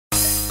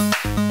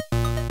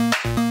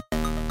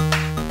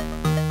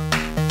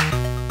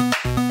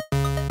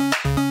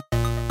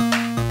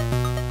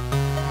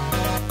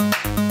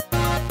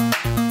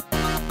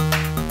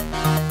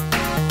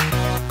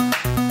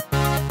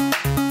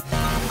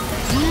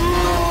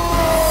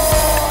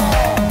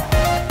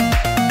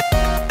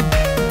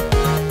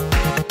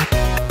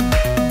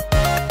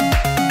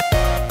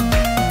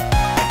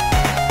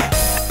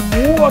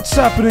What's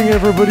happening,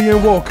 everybody,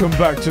 and welcome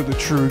back to the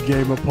True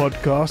Gamer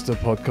Podcast, a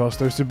podcast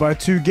hosted by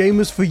two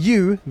gamers for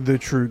you, the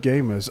true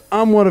gamers.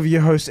 I'm one of your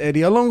hosts,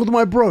 Eddie, along with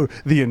my bro,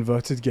 the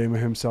inverted gamer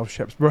himself,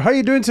 Sheps. Bro, how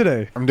you doing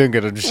today? I'm doing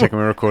good. I'm just checking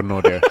my recording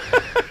audio.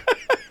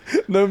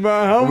 No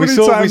matter how many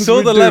we times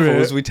saw the do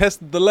levels. it- We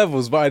tested the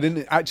levels, but I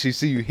didn't actually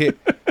see you hit.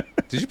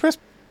 Did you press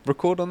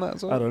record on that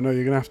as well? I don't know,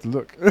 you're going to have to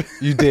look.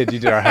 You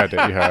did. I heard it.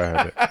 I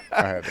heard it.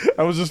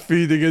 I was just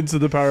feeding into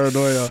the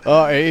paranoia.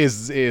 Oh, it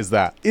is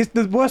that. It's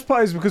the worst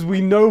part is because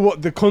we know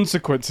what the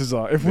consequences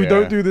are. If we Yeah.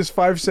 don't do this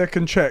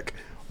 5-second check,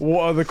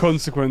 what are the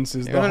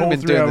consequences? The whole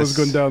 3 hours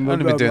gone down. I've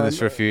only been doing line. this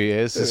for a few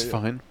years. It's Yeah.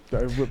 fine.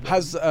 Whip-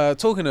 Has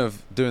talking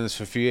of doing this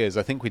for a few years,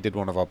 I think we did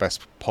one of our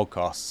best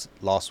podcasts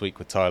last week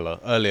with Tyler.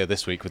 Earlier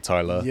this week with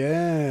Tyler.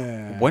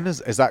 Yeah. When is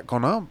that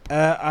gone up?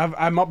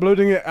 I'm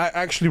uploading it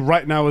actually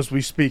right now as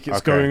we speak. It's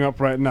Okay. going up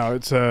right now.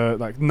 It's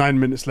like 9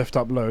 minutes left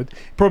to upload.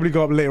 Probably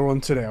go up later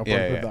on today. I'll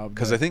probably put that up.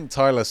 Because I think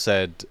Tyler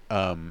said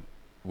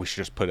we should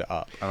just put it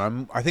up,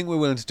 and I think we're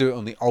willing to do it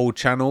on the old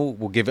channel.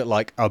 We'll give it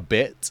like a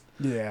bit,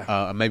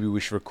 and maybe we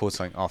should record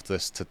something after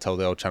this to tell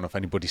the old channel if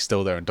anybody's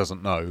still there and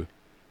doesn't know.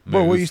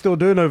 Well, what are you still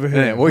doing over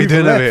here? Yeah, what are you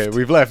doing over here?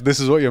 We've left.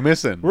 This is what you're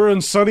missing. We're in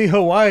sunny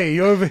Hawaii.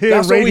 You're over here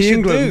That's in what we rainy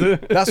should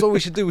England. do. That's what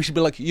we should do. We should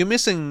be like, you're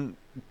missing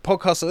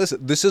podcasts like this.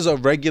 This is a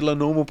regular,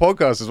 normal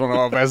podcast. It's one of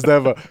our best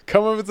ever.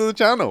 Come over to the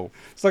channel.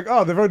 It's like,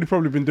 oh, they've only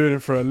probably been doing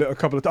it for a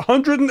couple of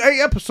 108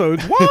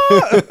 episodes.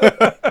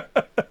 What?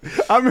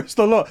 I missed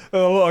a lot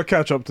of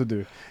catch up to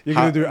do. You're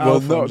gonna do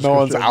alpha. Well, and no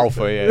one's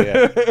description.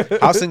 alpha. Yeah.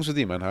 How's things with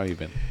you, man? How you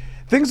been?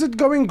 Things are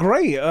going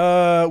great.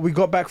 We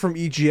got back from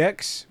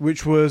EGX,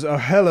 which was a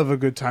hell of a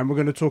good time. We're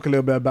going to talk a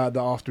little bit about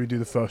that after we do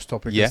the first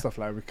topic and stuff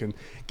like that. We can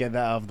get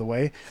that out of the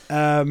way.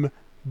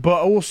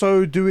 But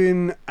also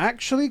doing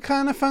actually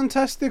kind of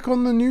fantastic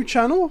on the new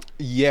channel.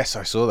 Yes,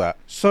 I saw that.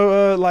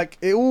 So, like,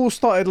 it all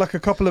started like a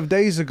couple of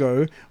days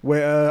ago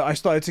where I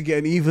started to get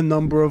an even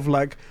number of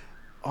like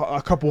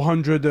a couple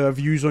hundred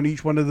views on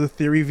each one of the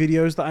theory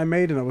videos that I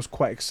made. And I was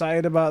quite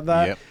excited about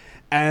that. Yep.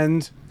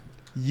 And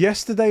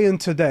yesterday and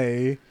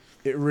today,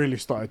 it really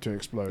started to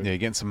explode. Yeah, you're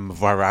getting some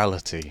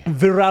virality.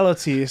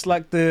 Virality. It's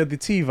like the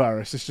T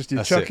virus. It's just you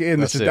That's chuck it in.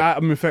 That's It's just it.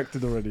 I'm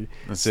infected already.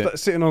 That's it.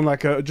 Sitting on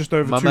like just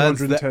over My man's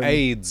 210. the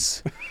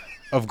AIDS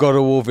of God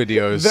of War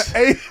videos.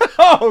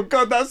 Oh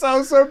god, that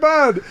sounds so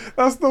bad.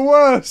 That's the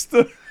worst.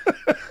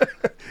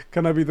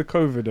 Can I be the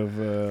COVID of?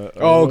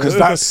 Oh, because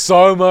that's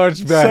so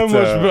much better. So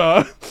much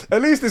better.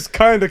 At least it's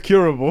kind of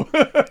curable.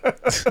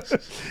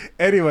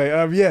 Anyway,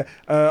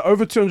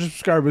 over 200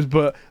 subscribers,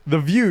 but the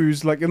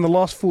views, like in the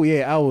last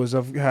 48 hours,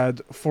 I've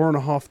had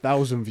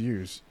 4,500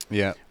 views.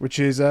 Yeah. Which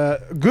is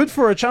good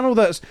for a channel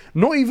that's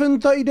not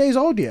even 30 days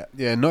old yet.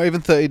 Yeah, not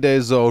even 30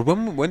 days old.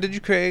 When did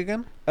you create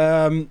again?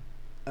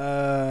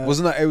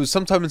 Wasn't that? It was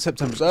sometime in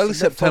September. It was early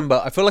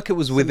September. I feel like it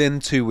was within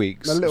 2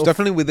 weeks. It was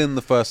definitely within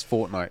the first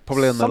fortnight.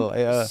 Probably on the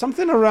later.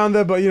 Something around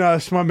there, but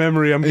it's my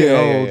memory. I'm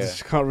getting old. Yeah.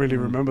 Can't really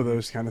remember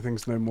those kind of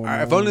things no more.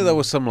 If only there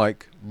was some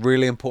like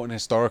really important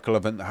historical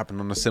event that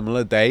happened on a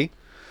similar day,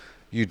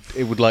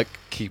 it would like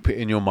keep it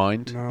in your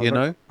mind. No, you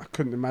know? I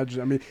couldn't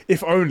imagine. I mean,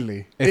 if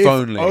only. If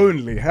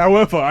only.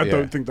 However, I Yeah.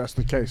 don't think that's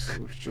the case.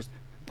 It's just.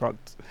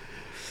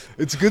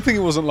 It's a good thing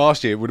it wasn't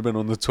last year. It would have been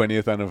on the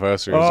 20th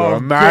anniversary. Oh, so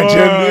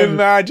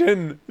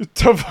imagine.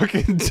 To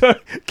fucking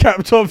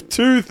capped off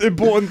tooth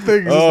important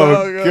things.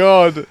 Oh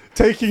God.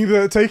 Taking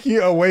it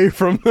away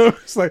from them.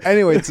 It's like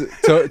Anyway,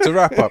 to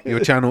wrap up, your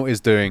channel is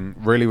doing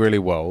really, really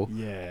well.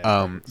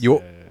 Yeah.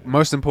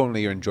 Most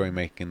importantly, you're enjoying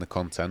making the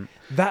content.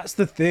 That's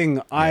the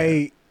thing.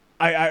 I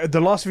the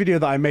last video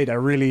that I made, I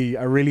really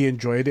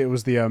enjoyed it. It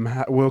was the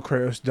Will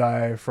Kratos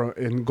die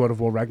in God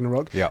of War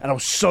Ragnarok, Yeah. and I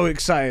was so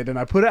excited. And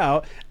I put it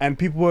out, and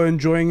people were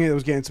enjoying it. I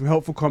was getting some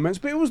helpful comments,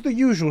 but it was the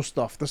usual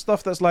stuff. The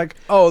stuff that's like,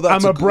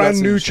 I'm a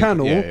brand new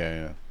channel.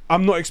 Yeah.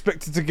 I'm not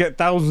expected to get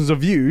thousands of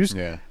views.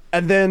 Yeah.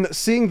 And then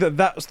seeing that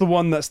that's the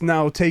one that's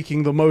now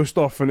taking the most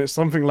off, and it's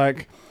something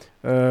like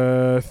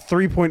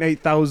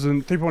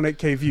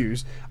 3.8k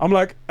views. I'm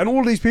like, and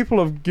all these people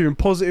have given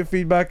positive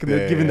feedback and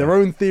they're giving their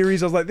own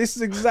theories. I was like, this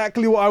is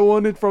exactly what I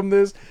wanted from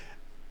this,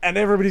 and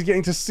everybody's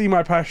getting to see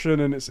my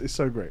passion, and it's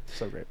so great,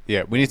 so great.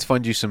 Yeah, we need to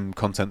find you some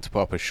content to put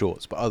up as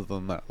shorts, but other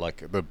than that,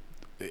 like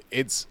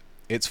it's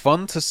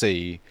fun to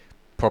see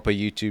proper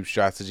YouTube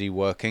strategy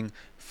working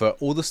for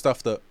all the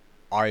stuff that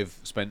I've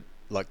spent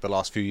like the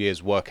last few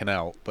years working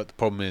out. But the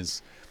problem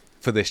is,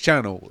 for this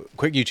channel,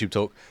 quick YouTube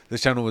talk, this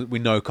channel we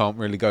know can't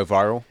really go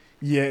viral.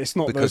 Yeah, it's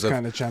not Because those of-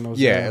 kind of channels.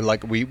 Yeah,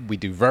 like we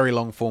do very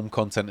long form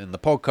content in the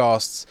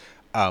podcasts.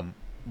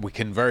 We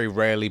can very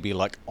rarely be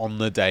like on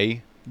the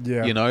day,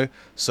 yeah, you know?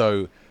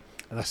 So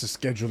that's a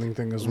scheduling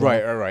thing as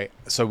well. right.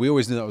 So we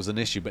always knew that was an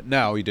issue, but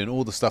now you're doing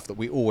all the stuff that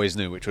we always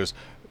knew, which was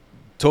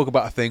talk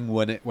about a thing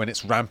when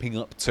it's ramping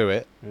up to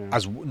it,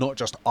 as not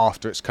just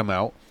after it's come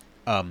out.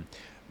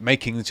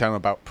 Making the channel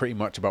pretty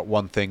much about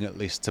one thing at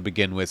least to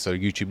begin with, so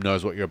YouTube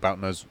knows what you're about,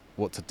 knows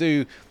what to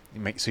do.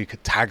 So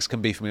tags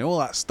can be for me, all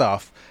that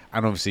stuff,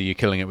 and obviously you're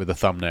killing it with the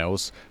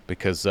thumbnails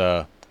because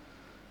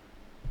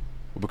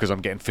Because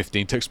I'm getting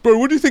 15 texts. Bro,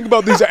 what do you think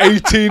about these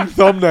 18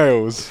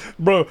 thumbnails?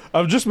 Bro,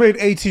 I've just made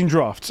 18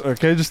 drafts,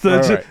 okay? Just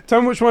Right.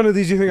 tell me which one of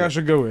these you think I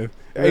should go with.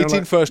 And 18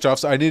 like, first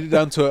drafts. I need it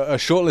down to a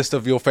short list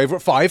of your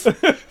favourite 5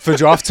 for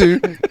draft 2.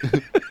 and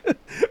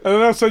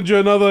then I'll send you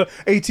another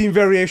 18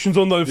 variations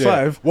on those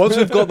 5. Once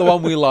we've got the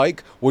one we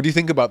like, what do you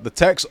think about the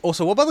text?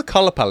 Also, what about the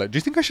colour palette? Do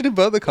you think I should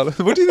invert the colour?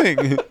 What do you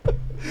think?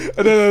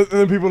 and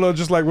then people are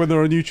just like, when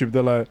they're on YouTube,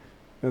 they're like,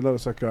 that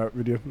looks like a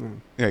video. No.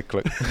 Yeah,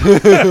 click.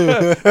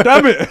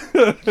 Damn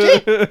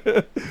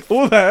it!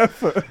 All that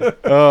effort.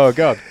 Oh,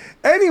 God.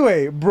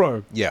 Anyway,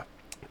 bro. Yeah.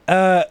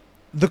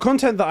 The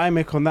content that I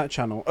make on that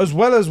channel, as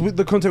well as with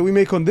the content we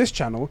make on this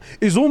channel,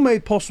 is all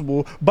made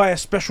possible by a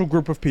special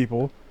group of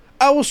people.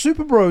 Our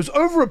super bros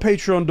over at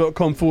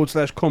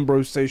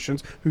patreon.com/Combro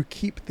Stations who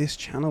keep this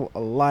channel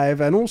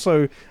alive. And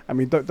also, I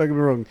mean, don't get me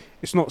wrong,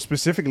 it's not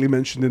specifically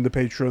mentioned in the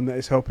Patreon that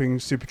it's helping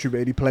SuperTube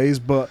 80 plays,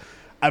 but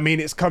I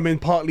mean, it's coming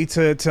partly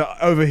to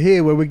over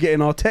here where we're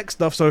getting our tech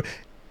stuff. So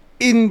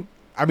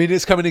I mean,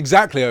 it's coming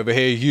exactly over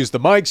here. You use the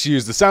mics, you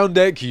use the sound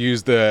deck, you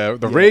use the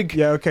rig.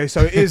 Yeah, okay.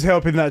 So it is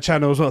helping that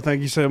channel as well.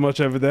 Thank you so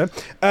much over there.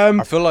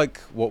 I feel like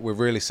what we're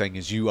really saying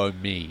is you owe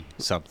me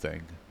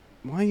something.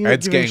 Why are you not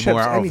Ed's giving getting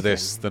more Sheps out anything? of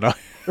this than I.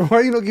 Why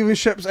are you not giving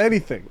Sheps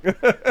anything?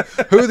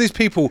 Who are these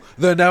people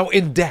that are now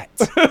in debt?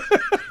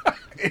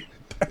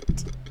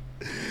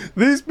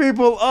 These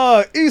people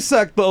are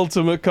Isak the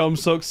Ultimate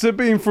Cumsock,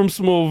 Sabine from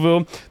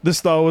Smallville, the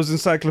Star Wars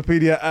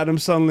Encyclopedia, Adam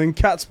Sunling,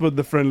 Catspud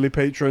the Friendly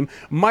Patron,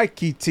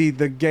 Mikey T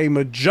the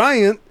Gamer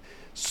Giant,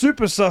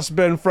 Super Sus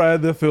Ben Fryer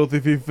the Filthy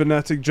Thief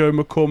Fanatic, Joe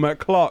McCormack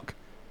Clark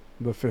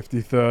the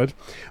 53rd,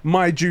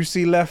 My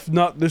Juicy Left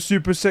Nut, the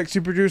Super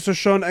Sexy Producer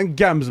Sean, and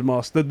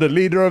Gamsmaster, the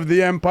Leader of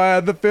the Empire,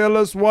 the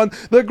Fearless One,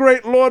 the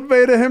Great Lord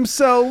Vader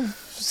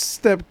himself,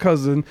 step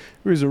cousin,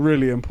 who isn't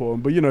really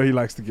important, but you know he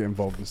likes to get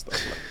involved in stuff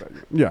like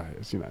that. Yeah,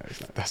 it's nice.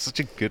 That's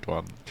such a good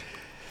one.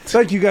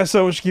 Thank you guys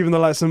so much for keeping the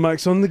lights and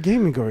mics on, the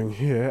gaming going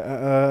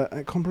here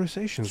at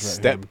Conversations. Right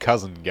Step here.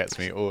 cousin gets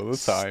me all the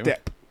time.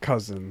 Step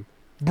cousin,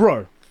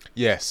 bro.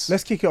 Yes.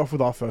 Let's kick it off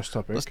with our first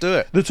topic. Let's do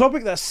it. The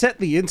topic that set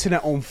the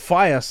internet on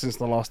fire since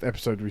the last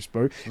episode we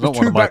spoke. Not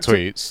one of my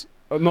tweets.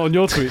 Not on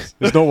your tweets.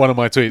 It's not one of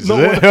my tweets, is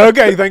Not it?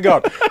 Okay, thank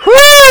God.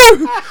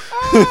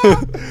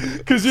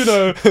 Because,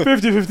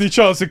 50-50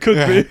 chance it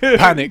could be.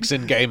 Panics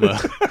in gamer.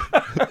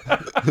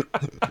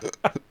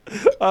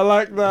 I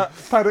like that.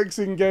 Panics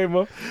in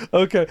gamer.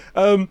 Okay.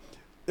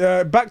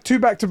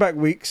 Back-to-back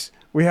weeks,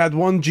 we had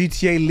one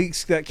GTA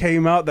leaks that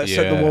came out that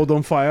set the Yeah. world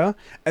on fire.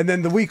 And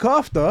then the week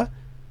after,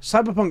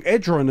 Cyberpunk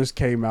Edgerunners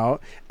came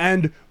out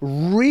and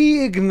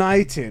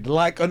reignited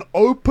like an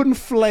open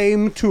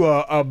flame to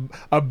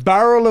a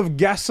barrel of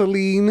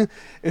gasoline.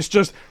 It's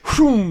just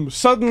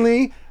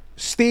suddenly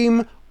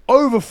Steam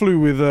overflew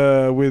with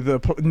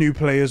new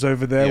players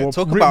over there. Yeah, Well,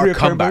 talk about a reoccurring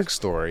comeback players.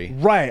 story.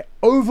 Right,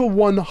 over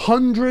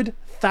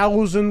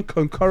 100,000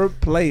 concurrent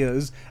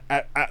players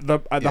at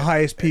the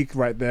highest peak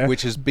right there.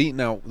 Which has beaten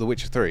out The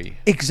Witcher 3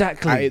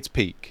 exactly at its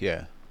peak,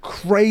 yeah.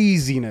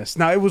 Craziness.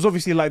 Now, it was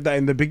obviously like that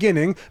in the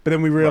beginning, but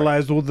then we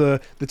realized all the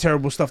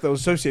terrible stuff that was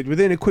associated with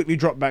it, and it quickly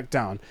dropped back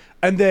down.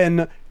 And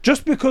then,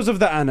 just because of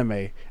the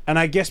anime, and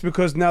I guess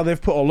because now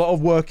they've put a lot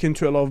of work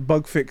into it, a lot of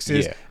bug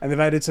fixes, Yeah. and they've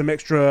added some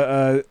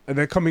extra,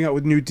 they're coming out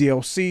with new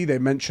DLC, they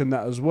mentioned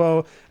that as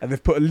well, and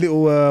they've put a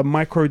little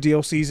micro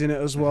DLCs in it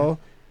as well.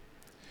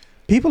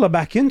 People are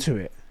back into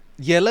it.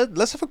 Yeah,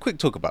 let's have a quick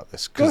talk about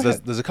this, Go because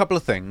ahead. there's a couple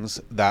of things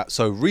that,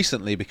 so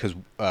recently, because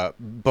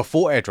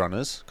before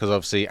Edgerunners, because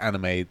obviously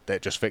anime, they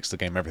just fixed the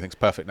game, everything's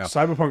perfect now.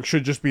 Cyberpunk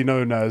should just be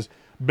known as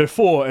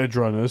before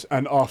Edgerunners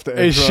and after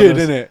Edgerunners. It should,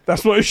 innit?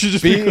 That's what it should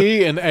just be.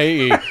 BE and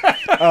AE.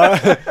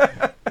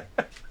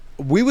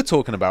 We were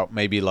talking about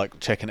maybe like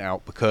checking it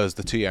out because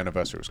the 2-year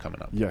anniversary was coming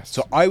up. Yes.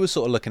 So I was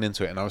sort of looking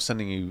into it, and I was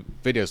sending you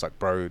videos like,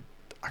 bro,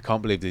 I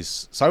can't believe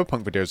these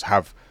Cyberpunk videos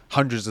have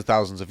hundreds of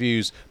thousands of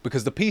views,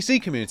 because the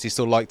PC community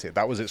still liked it.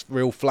 That was its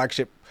real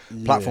flagship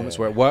platform. It's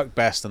where it worked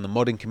best, and the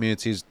modding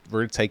community's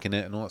really taken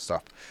it and all that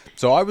stuff.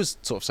 So I was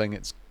sort of saying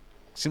it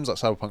seems like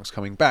Cyberpunk's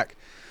coming back.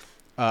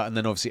 And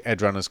then obviously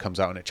Edgerunners comes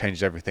out and it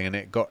changed everything, and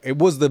it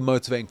was the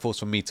motivating force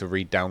for me to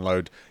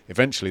re-download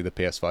eventually the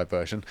PS5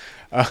 version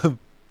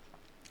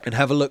and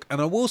have a look.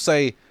 And I will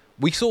say,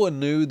 we sort of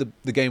knew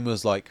the game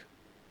was like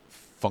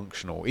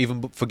functional.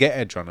 Even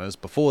forget Edgerunners,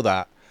 before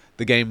that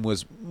the game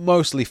was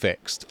mostly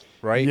fixed,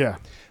 right? Yeah.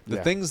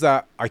 The things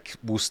that I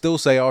will still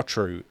say are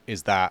true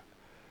is that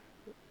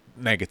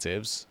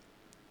negatives,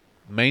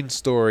 main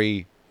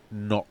story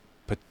not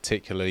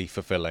particularly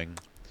fulfilling.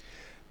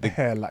 The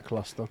hair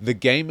lackluster. The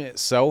game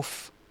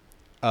itself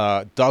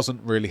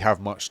doesn't really have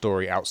much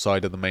story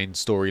outside of the main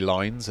story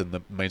lines and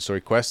the main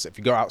story quests. If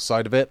you go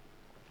outside of it,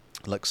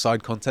 like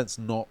side content's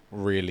not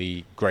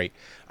really great.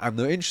 And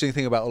the interesting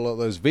thing about a lot of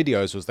those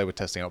videos was they were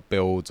testing out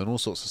builds and all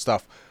sorts of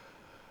stuff.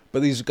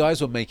 But these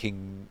guys were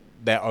making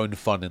their own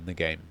fun in the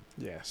game.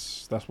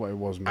 Yes, that's what it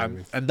was,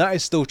 maybe. And that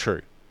is still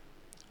true,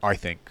 I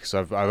think. So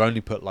I've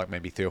only put like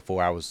maybe 3 or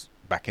 4 hours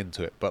back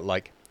into it, but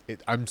like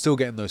I'm still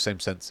getting those same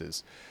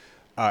senses.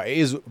 It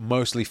is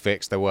mostly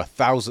fixed. There were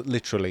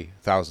literally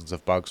thousands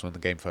of bugs when the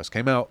game first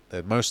came out.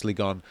 They're mostly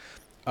gone.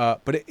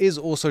 But it is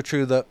also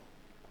true that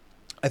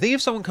I think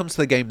if someone comes to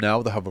the game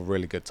now, they'll have a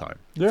really good time.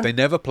 Yeah. If they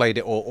never played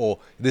it, or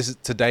this is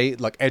today,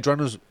 like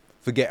Edgerunners,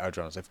 forget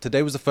Edgerunners. If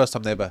today was the first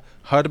time they ever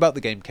heard about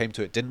the game, came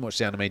to it, didn't watch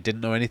the anime,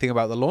 didn't know anything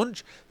about the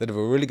launch, they'd have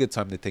a really good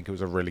time. They'd think it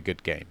was a really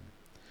good game.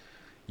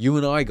 You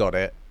and I got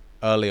it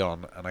early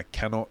on, and I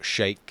cannot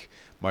shake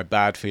my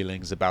bad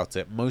feelings about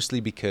it, mostly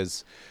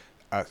because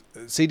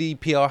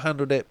CDPR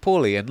handled it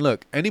poorly. And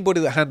look, anybody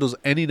that handles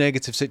any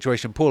negative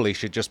situation poorly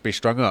should just be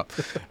strung up.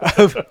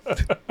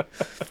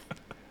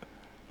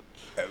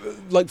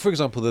 Like, for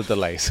example, the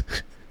delays.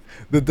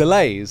 The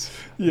delays,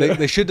 Yeah.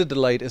 they should have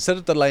delayed, instead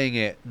of delaying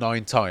it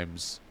 9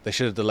 times, they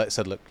should have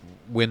said, look,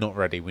 we're not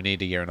ready. We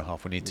need a year and a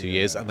half. We need 2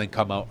 years, and then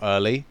come out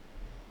early.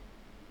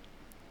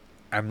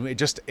 And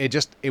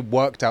it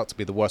worked out to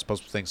be the worst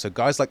possible thing. So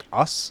guys like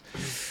us,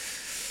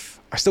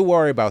 I still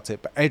worry about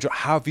it. But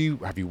have you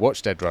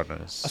watched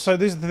Edgerunners? So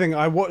this is the thing.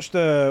 I watched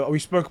we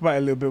spoke about it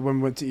a little bit when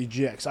we went to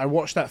EGX. I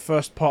watched that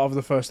first part of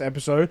the first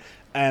episode,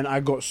 and I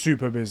got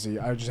super busy.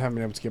 I just haven't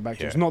been able to get back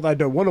to it. It's not that I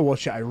don't want to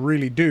watch it. I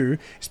really do,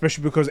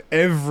 especially because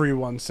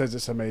everyone says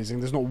it's amazing.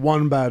 There's not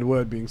one bad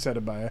word being said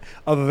about it,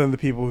 other than the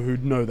people who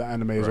know that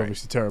anime is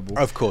obviously terrible.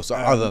 Of course,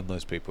 other than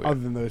those people. Other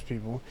than those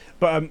people.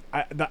 But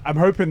I'm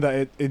hoping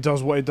that it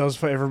does what it does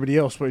for everybody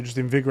else, where it just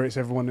invigorates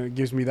everyone and it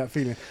gives me that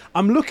feeling.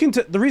 I'm looking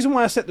to... The reason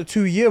why I set the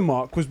 2-year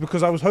mark was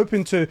because I was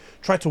hoping to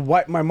try to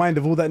wipe my mind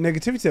of all that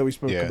negativity that we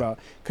spoke about.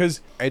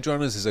 Because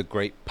Edgerunners is a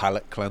great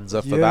palate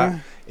cleanser for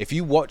that. If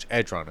you watch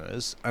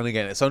Edgerunners, and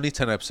again, it's only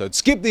 10 episodes,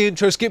 skip the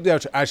intro, skip the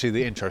outro. Actually,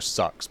 the intro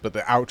sucks, but the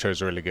outro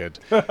is really good.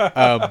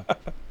 Let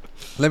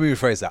me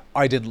rephrase that.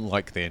 I didn't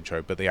like the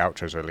intro, but the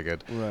outro is really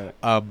good. Right.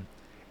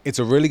 It's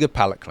a really good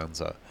palate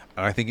cleanser,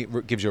 and I think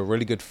it gives you a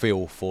really good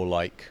feel for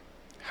like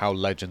how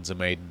legends are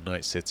made in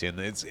Night City, and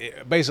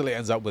it basically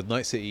ends up with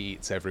Night City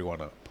eats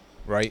everyone up,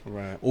 right?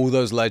 All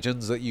those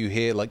legends that you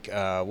hear, like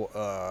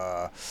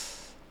Johnny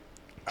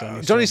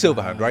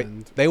Silverhand,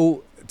 right? They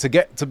all, to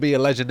get to be a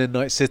legend in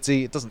Night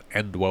City, it doesn't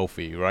end well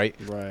for you, right?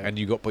 And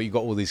you got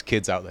all these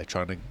kids out there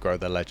trying to grow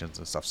their legends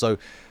and stuff. So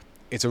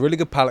it's a really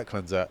good palate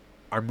cleanser.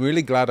 I'm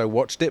really glad I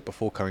watched it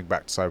before coming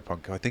back to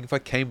Cyberpunk. I think if I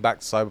came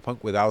back to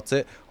Cyberpunk without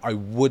it, I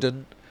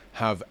wouldn't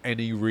have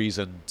any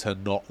reason to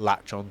not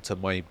latch on to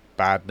my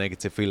bad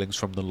negative feelings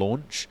from the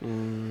launch.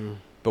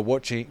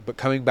 But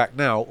coming back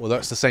now, although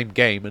it's the same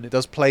game and it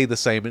does play the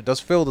same, and it does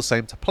feel the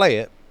same to play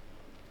it,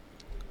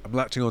 I'm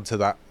latching on to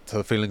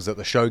the feelings that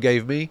the show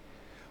gave me,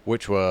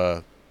 which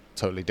were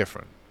totally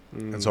different.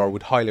 And so I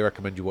would highly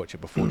recommend you watch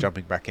it before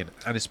jumping back in.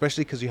 And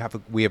especially because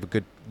we have a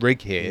good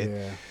rig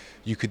here,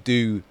 you could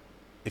do,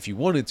 if you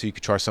wanted to, you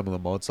could try some of the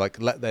mods.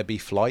 Like Let There Be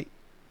Flight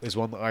is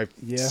one that I've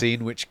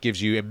seen, which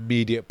gives you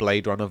immediate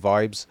Blade Runner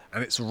vibes,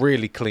 and it's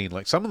really clean.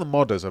 Like, some of the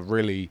modders are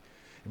really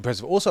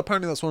impressive. Also,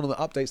 apparently that's one of the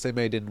updates they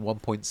made in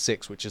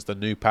 1.6, which is the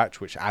new patch,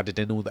 which added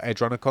in all the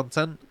Edgerunner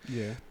content.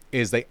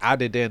 Is they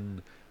added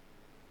in,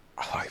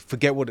 I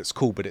forget what it's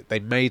called, but they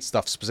made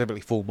stuff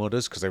specifically for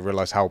modders because they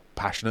realised how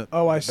passionate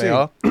they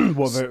are.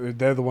 Well,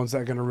 they're the ones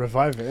that are going to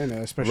revive it,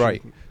 innit?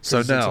 Especially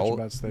so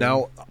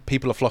now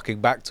people are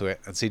flocking back to it,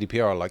 and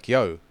CDPR are like,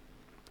 yo,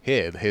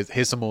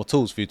 here's some more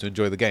tools for you to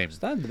enjoy the game.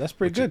 Standard, that's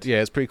pretty good.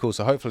 Yeah, it's pretty cool.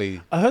 So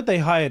hopefully, I heard they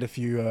hired a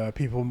few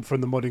people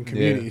from the modding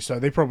community, so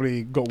they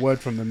probably got word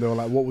from them. They were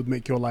like, "What would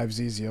make your lives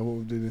easier? What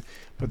would do?"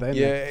 But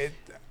then,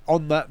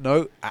 on that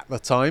note, at the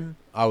time,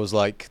 I was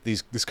like,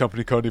 this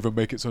company can't even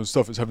make its own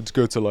stuff. It's having to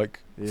go to like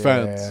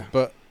fans.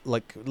 But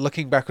like,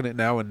 looking back on it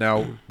now, and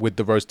now with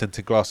the rose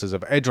tinted glasses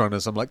of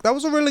Edgerunners, I'm like, that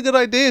was a really good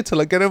idea to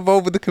like get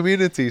involved with the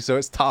community. So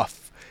it's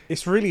tough.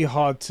 It's really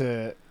hard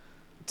to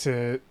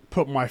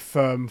put my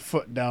firm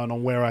foot down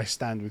on where I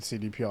stand with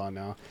CDPR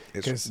now.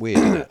 It's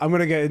weird. I'm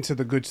gonna get into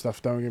the good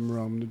stuff. Don't get me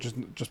wrong.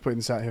 Just putting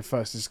this out here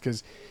first is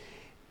because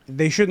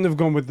they shouldn't have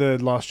gone with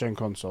the last gen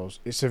consoles.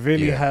 It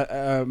severely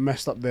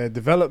messed up their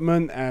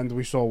development, and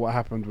we saw what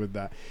happened with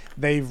that.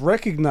 They've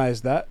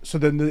recognized that, so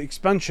then the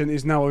expansion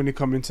is now only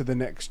coming to the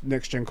next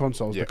gen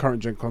consoles, the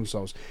current gen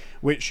consoles,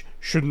 which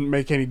shouldn't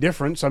make any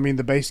difference. I mean,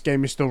 the base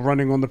game is still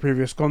running on the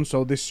previous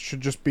console. This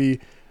should just be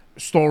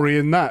story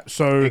in that.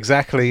 So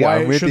exactly,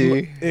 I'm with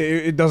you.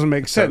 It doesn't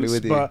make sense.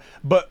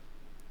 But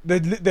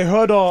they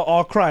heard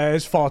our cry.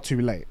 It's far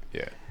too late.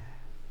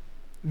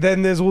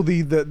 Then there's all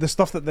the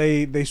stuff that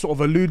they sort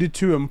of alluded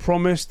to and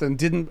promised and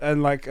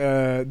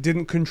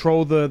didn't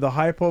control the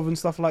hype of and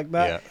stuff like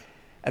that.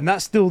 And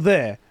that's still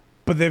there,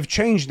 but they've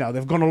changed now.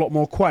 They've gone a lot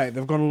more quiet.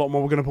 They've gone a lot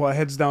more, we're going to put our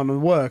heads down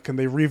and work, and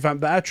they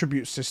revamped the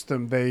attribute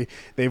system.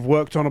 They've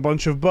worked on a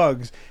bunch of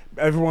bugs.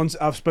 Everyone's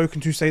I've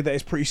spoken to say that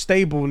it's pretty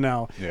stable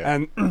now,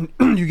 and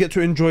you get to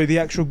enjoy the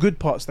actual good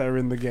parts that are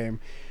in the game.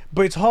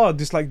 But it's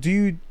hard. It's like,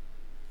 do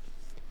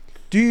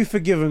you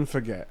forgive and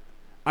forget?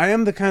 I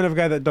am the kind of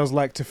guy that does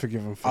like to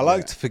forgive and forget. I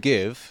like to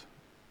forgive.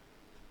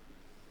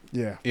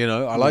 Yeah. You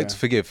know, I like to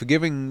forgive.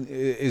 Forgiving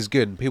is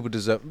good, and people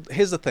deserve...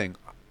 Here's the thing.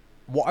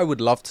 What I would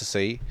love to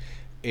see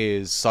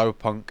is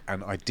Cyberpunk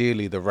and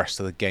ideally the rest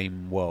of the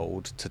game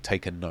world to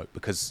take a note,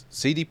 because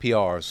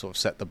CDPR has sort of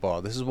set the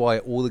bar. This is why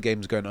all the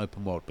games go in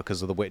open world,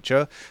 because of The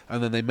Witcher,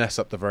 and then they mess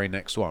up the very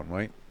next one,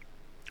 right?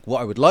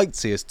 What I would like to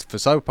see is for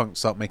Cyberpunk to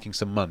start making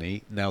some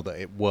money now that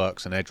it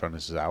works and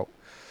Edgerunners is out.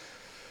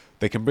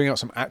 They can bring out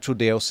some actual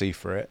DLC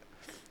for it.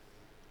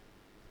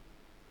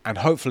 And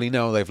hopefully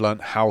now they've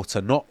learned how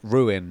to not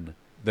ruin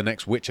the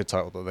next Witcher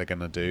title that they're going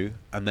to do.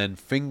 And then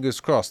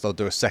fingers crossed they'll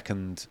do a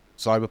second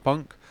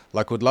Cyberpunk.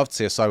 Like, would love to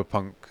see a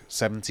Cyberpunk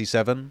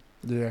 77.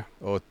 Yeah.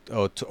 Or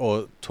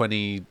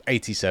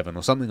 2087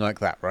 or something like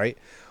that, right?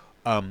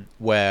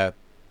 Where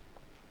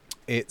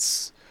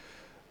it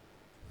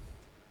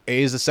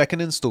is a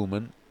second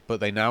installment, but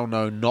they now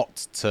know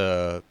not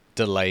to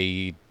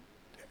delay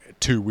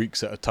 2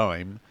 weeks at a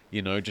time.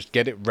 You know, just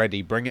get it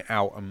ready, bring it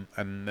out,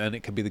 and then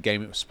it could be the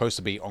game it was supposed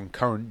to be on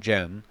current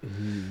gen.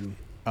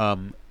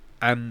 Mm-hmm.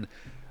 And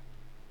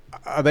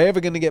are they ever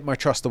going to get my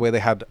trust the way they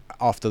had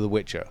after The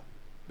Witcher?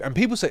 And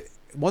people say,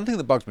 one thing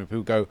that bugs me,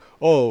 people go,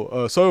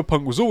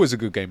 Cyberpunk was always a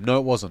good game. No,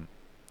 it wasn't.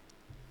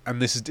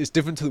 And it's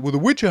different to, The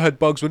Witcher had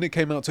bugs when it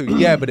came out too.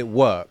 Yeah, but it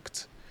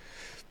worked.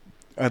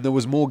 And there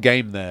was more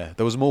game there.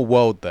 There was more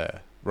world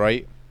there,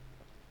 right?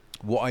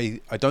 What I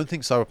don't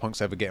think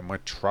Cyberpunk's ever getting my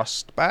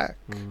trust back,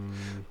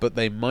 but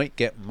they might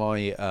get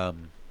my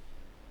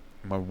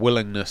my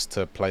willingness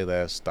to play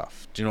their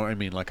stuff. Do you know what I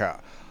mean? Like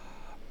I'm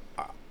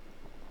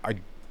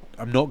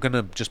not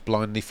gonna just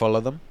blindly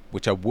follow them,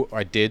 which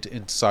I did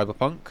into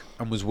Cyberpunk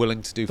and was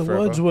willing to do the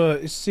forever. words were,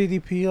 it's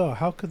CDPR.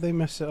 How could they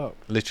mess it up?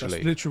 Literally.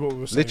 That's literally what we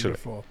were saying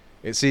before.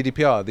 It's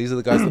CDPR. These are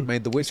the guys that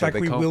made The Witcher. It's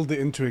like we willed it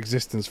into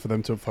existence for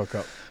them to fuck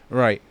up.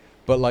 Right.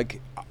 But,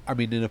 like, I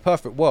mean, in a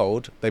perfect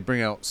world, they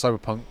bring out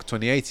Cyberpunk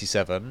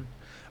 2087,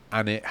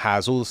 and it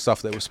has all the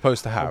stuff that it was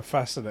supposed to I'm have.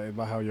 fascinated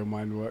by how your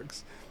mind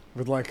works.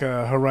 With, like,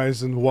 a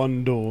Horizon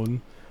 1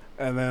 Dawn,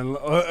 and then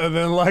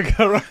like,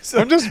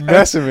 Horizon... I'm just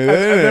messing with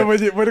it,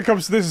 and then when it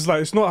comes to this, it's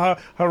like, it's not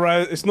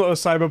it's not a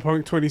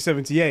Cyberpunk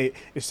 2078,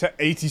 it's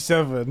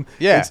 87.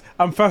 Yeah.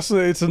 I'm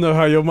fascinated to know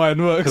how your mind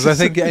works. Because I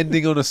think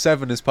ending on a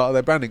 7 is part of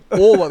their branding.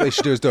 Or what they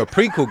should do is do a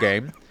prequel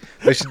game.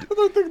 I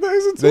don't think that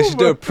is at all. They should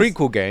do a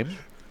prequel game,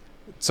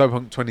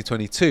 Cyberpunk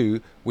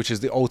 2022, which is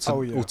the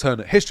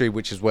alternate history,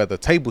 which is where the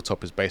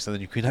tabletop is based, and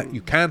then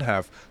you can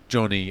have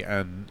Johnny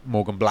and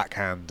Morgan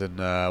Blackhand and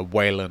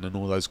Waylon and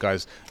all those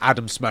guys,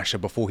 Adam Smasher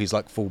before he's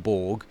like full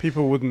Borg.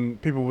 People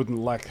wouldn't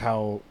like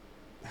how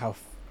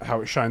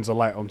it shines a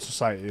light on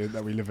society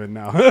that we live in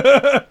now.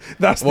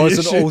 That's the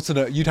issue. An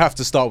alternate. You'd have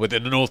to start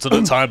within an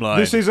alternate timeline.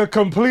 This is a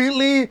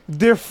completely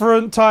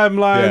different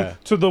timeline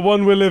to the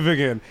one we're living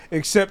in,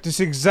 except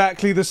it's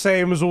exactly the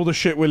same as all the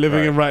shit we're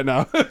living in right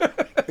now.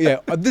 Yeah,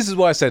 this is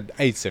why I said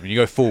 87. You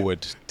go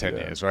forward 10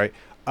 years, right?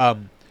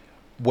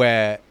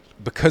 Where,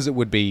 because it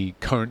would be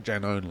current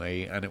gen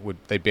only, and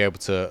they'd be able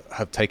to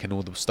have taken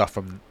all the stuff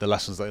from the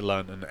lessons they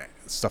learned and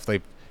stuff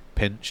they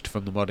pinched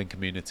from the modding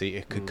community,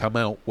 it could come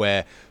out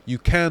where you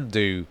can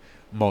do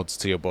mods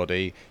to your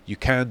body, you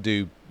can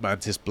do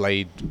Mantis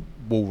Blade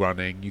wall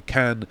running, you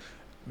can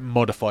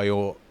modify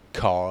your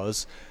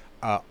cars.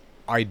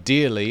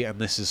 Ideally, and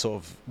this is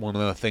sort of one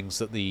of the things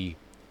that the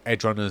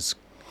Edgerunners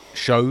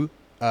show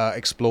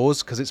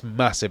explores, because it's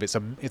massive, it's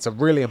a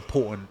really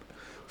important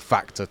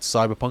factor to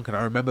Cyberpunk, and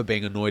I remember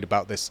being annoyed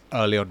about this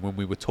early on when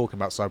we were talking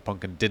about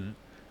Cyberpunk and didn't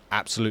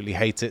absolutely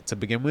hate it to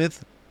begin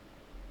with.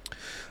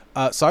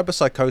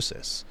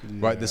 Cyberpsychosis,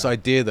 right? This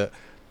idea that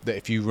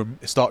if you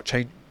start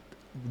change,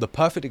 the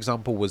perfect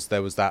example was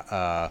there was that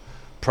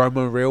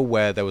promo reel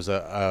where there was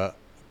a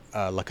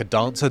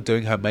dancer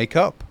doing her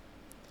makeup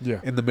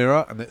in the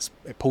mirror, and it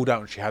pulled out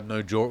and she had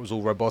no jaw, it was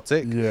all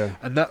robotic.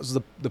 And that was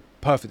the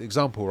perfect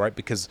example, right?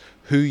 Because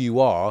who you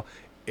are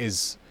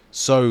is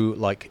so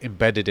like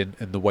embedded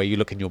in the way you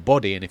look in your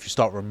body, and if you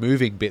start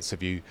removing bits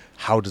of you,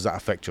 how does that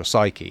affect your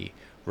psyche,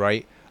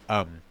 right?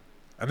 And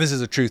this is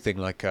a true thing,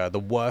 like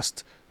the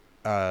worst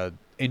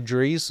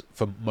injuries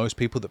for most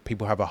people that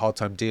people have a hard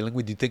time dealing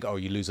with, you think,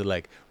 you lose a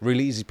leg,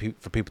 really easy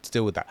for people to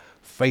deal with that.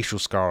 Facial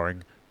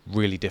scarring,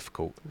 really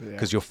difficult,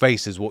 because your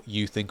face is what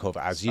you think of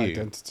as you.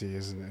 Identity,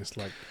 isn't it? It's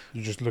like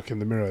you just look in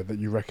the mirror that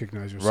you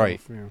recognize yourself. Right.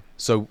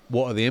 So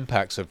what are the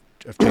impacts of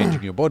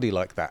changing your body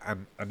like that?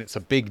 And it's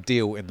a big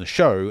deal in the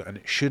show, and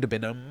it should have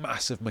been a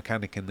massive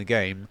mechanic in the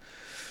game.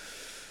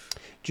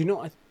 Do you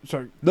know?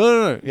 Sorry.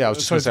 No. Yeah, I was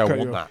just going to say I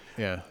want that.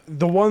 Yeah.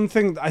 The one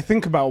thing I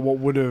think about what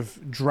would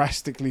have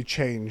drastically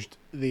changed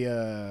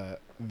the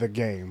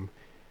game,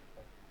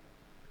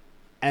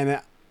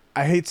 and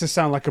I hate to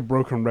sound like a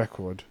broken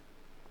record,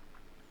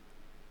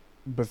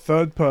 but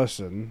third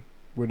person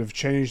would have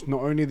changed not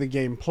only the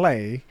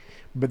gameplay,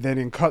 but then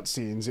in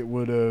cutscenes it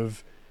would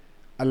have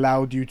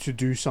allowed you to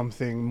do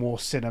something more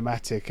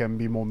cinematic and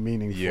be more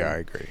meaningful. Yeah, I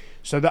agree.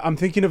 So that I'm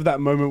thinking of that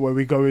moment where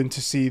we go in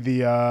to see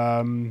the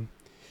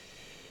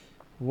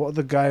what are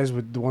the guys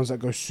with the ones that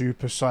go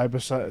super psycho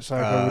with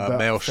that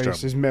Maelstrom.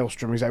 faces?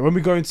 Maelstrom, exactly. When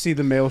we go and see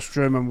the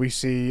Maelstrom and we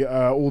see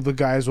all the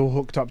guys all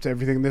hooked up to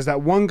everything, there's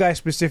that one guy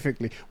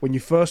specifically. When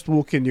you first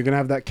walk in, you're gonna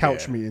have that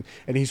couch meeting,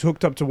 and he's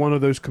hooked up to one of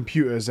those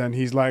computers, and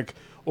he's like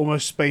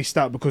almost spaced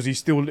out because he's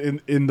still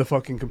in the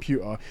fucking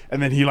computer,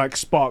 and then he like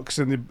sparks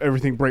and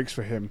everything breaks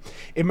for him.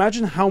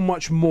 Imagine how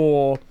much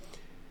more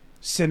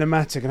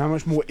cinematic and how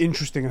much more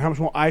interesting and how much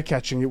more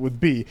eye-catching it would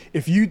be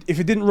if it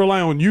didn't rely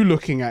on you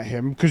looking at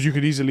him, because you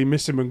could easily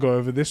miss him and go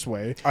over this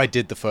way. I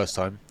did the first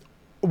time.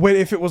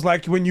 If it was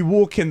like when you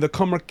walk in, the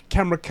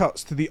camera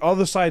cuts to the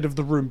other side of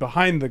the room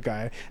behind the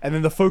guy, and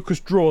then the focus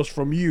draws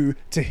from you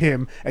to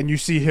him, and you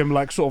see him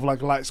like sort of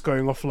like lights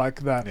going off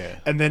like that,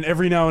 and then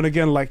every now and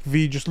again like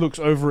V just looks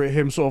over at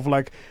him sort of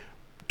like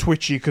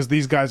twitchy because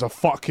these guys are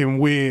fucking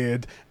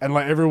weird, and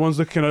like everyone's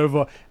looking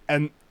over,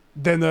 and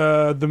then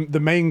the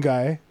main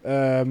guy,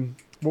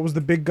 what was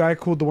the big guy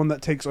called, the one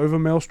that takes over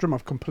Maelstrom?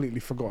 I've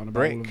completely forgotten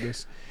about all of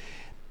this.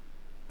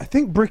 I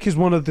think Brick is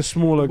one of the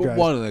smaller guys.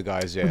 One of the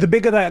guys, yeah. The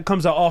bigger that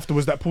comes out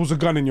afterwards that pulls a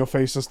gun in your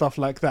face and stuff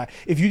like that.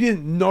 If you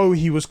didn't know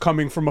he was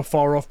coming from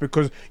afar off,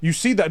 because you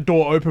see that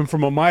door open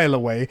from a mile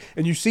away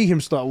and you see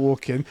him start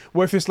walking,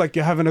 what if it's like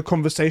you're having a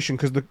conversation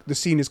because the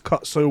scene is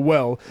cut so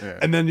well,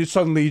 and then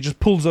suddenly he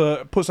just puts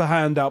a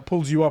hand out,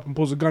 pulls you up and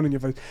pulls a gun in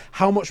your face.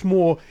 How much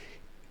more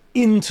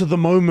into the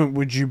moment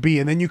would you be?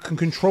 And then you can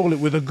control it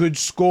with a good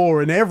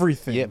score and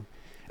everything.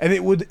 And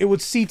it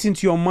would seat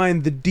into your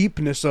mind the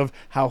deepness of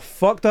how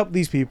fucked up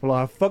these people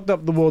are, how fucked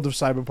up the world of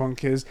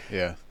Cyberpunk is.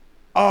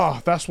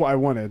 That's what I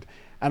wanted.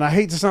 And I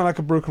hate to sound like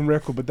a broken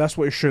record, but that's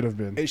what it should have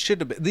been. It should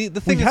have been. The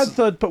thing is,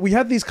 we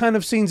had these kind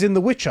of scenes in The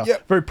Witcher.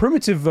 Very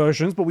primitive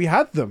versions, but we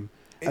had them.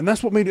 And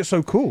that's what made it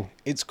so cool.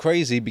 It's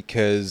crazy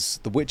because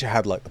The Witcher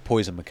had like the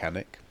poison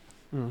mechanic.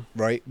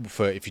 Right,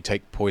 for if you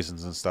take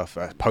poisons and stuff,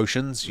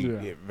 potions,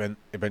 it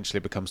eventually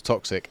becomes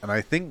toxic. And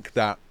I think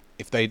that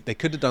if they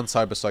could have done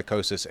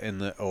cyberpsychosis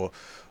or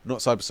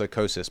not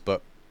cyberpsychosis,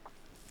 but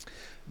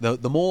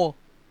the more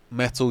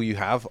metal you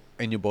have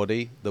in your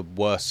body, the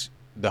worse,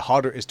 the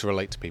harder it is to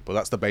relate to people.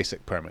 That's the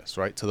basic premise,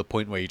 right? To the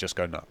point where you just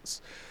go nuts.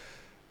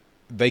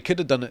 They could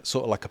have done it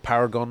sort of like a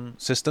Paragon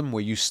system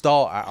where you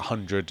start at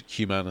 100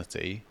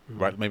 humanity,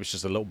 right? Maybe it's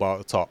just a little bar at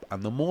the top.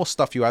 And the more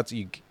stuff you add,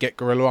 you get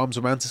Gorilla Arms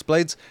or Mantis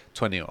Blades,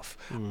 20 off.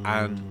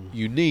 And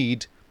you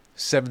need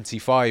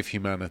 75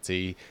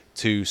 humanity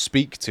to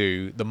speak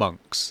to the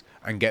monks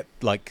and get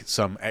like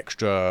some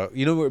extra,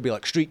 you know, where it'd be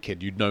like Street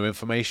Kid, you'd know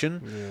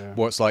information.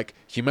 Where it's like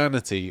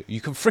humanity,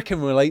 you can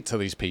freaking relate to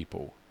these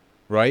people,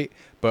 right?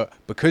 But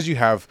because you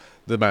have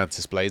the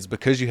Mantis Blades,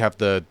 because you have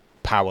the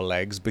power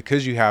legs,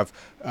 because you have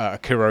a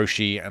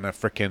Kiroshi and a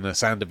freaking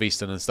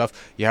Sandervistan and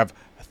stuff, you have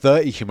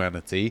 30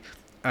 humanity,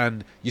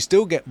 and you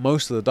still get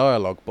most of the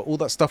dialogue, but all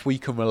that stuff where you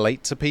can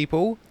relate to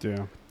people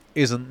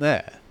isn't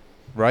there,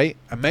 right?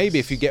 And maybe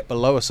if you get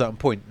below a certain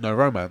point, no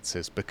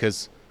romances,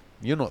 because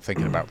you're not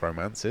thinking about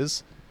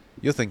romances,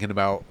 you're thinking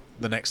about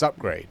the next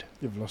upgrade.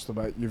 You've lost a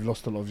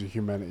lot of your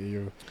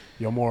humanity.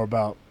 You're more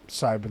about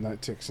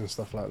cybernetics and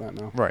stuff like that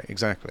now. Right,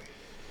 exactly.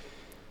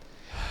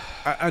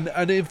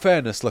 And in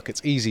fairness, look,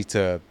 it's easy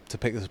to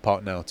pick this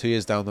apart now. 2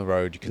 years down the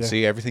road, you can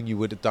see everything you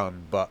would have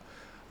done. But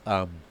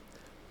the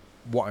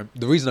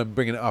reason I'm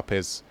bringing it up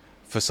is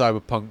for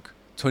Cyberpunk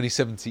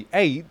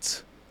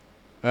 2078.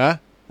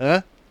 I'd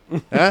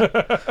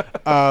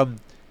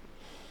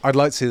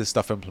like to see this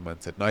stuff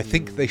implemented, and I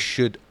think they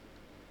should.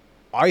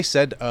 I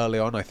said early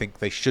on, I think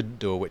they shouldn't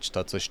do a Witch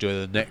Tuds. They should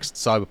do the next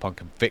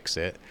Cyberpunk and fix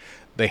it.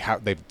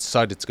 They've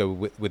decided to go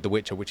with The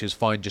Witcher, which is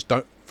fine. Just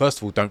first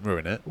of all, don't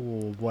ruin it.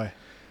 Oh boy.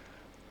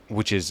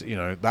 Which is,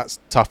 that's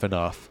tough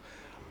enough.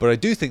 But I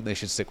do think they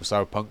should stick with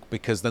Cyberpunk,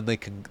 because then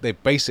they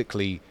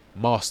basically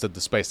mastered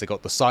the space. They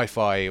got the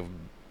sci-fi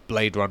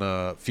Blade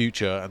Runner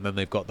future, and then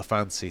they've got the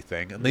fantasy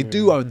thing. And they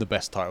do own the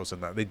best titles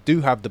in that. They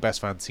do have the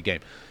best fantasy game.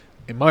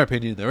 In my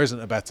opinion, there isn't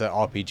a better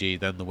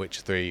RPG than The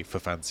Witcher 3 for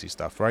fantasy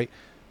stuff, right?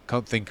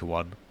 Can't think of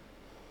one.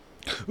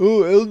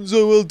 Oh,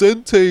 Enzo El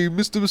Dente,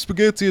 Mr.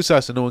 Spaghetti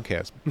Assassin. No one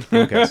cares.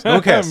 No one cares. No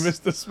one cares.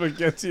 Mr.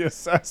 Spaghetti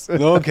Assassin.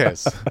 No one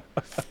cares.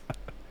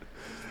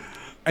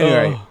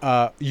 Anyway,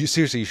 you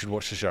should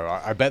watch the show.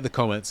 I bet the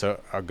comments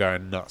are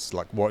going nuts.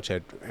 Like, watch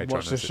Hedge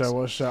Watch the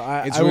show.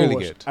 It's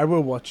really good. I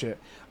will watch it.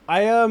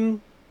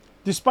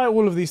 Despite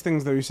all of these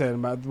things that we said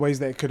about the ways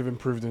that it could have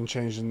improved and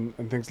changed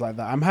and things like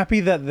that, I'm happy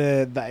that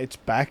it's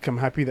back. I'm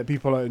happy that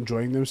people are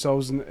enjoying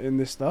themselves in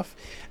this stuff.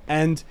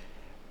 And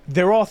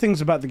there are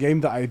things about the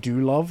game that I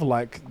do love.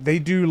 Like,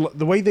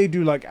 the way they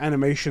do like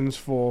animations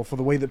for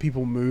the way that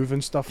people move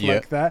and stuff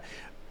like that.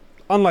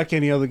 Unlike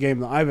any other game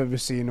that I've ever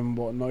seen and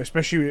whatnot,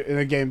 especially in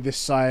a game this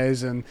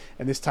size and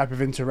this type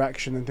of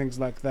interaction and things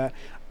like that,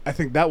 I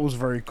think that was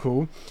very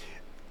cool.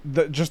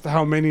 Just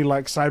how many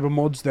like cyber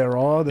mods there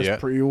are, that's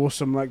pretty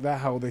awesome like that,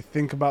 how they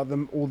think about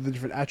them, all the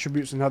different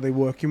attributes and how they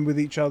work in with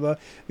each other.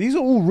 These are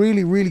all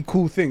really, really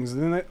cool things.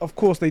 And then, of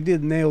course, they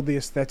did nail the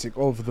aesthetic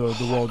of the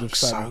world of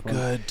Cyberpunk. So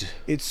good.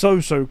 It's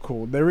so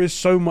cool. There is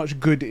so much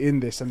good in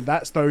this, and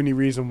that's the only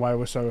reason why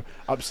we're so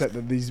upset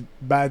that these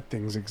bad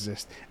things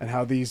exist and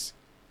how these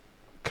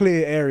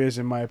clear areas,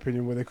 in my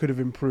opinion, where they could have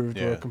improved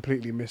or Yeah.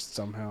 completely missed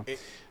somehow. It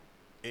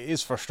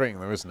is frustrating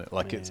though, isn't it?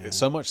 Like Yeah. it's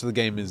so much of the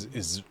game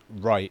is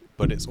right,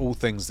 but it's all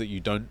things that you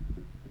don't.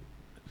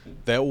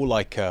 They're all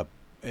like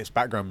it's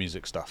background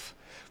music stuff,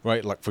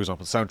 right? Like for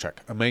example, the soundtrack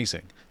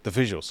amazing, the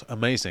visuals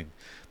amazing,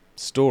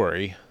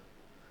 story.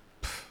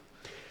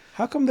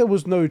 How come there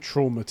was no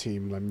trauma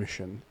team like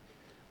mission?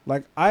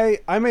 Like I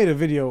made a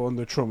video on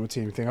the trauma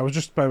team thing. I was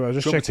just Trauma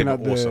checking team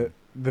out are awesome.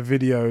 the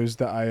videos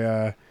that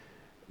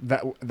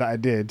I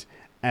did,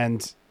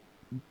 and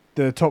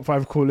the top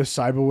 5 coolest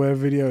cyberware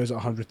video is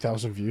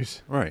 100,000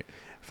 views. Right.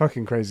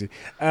 Fucking crazy.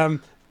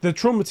 The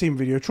trauma team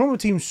video. Trauma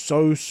team's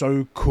so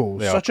cool.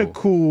 They are Such a cool.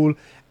 cool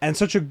and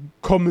such a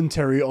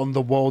commentary on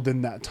the world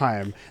in that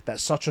time that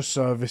such a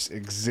service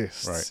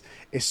exists. Right.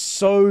 It's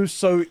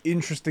so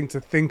interesting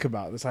to think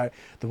about. It's like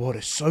the world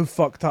is so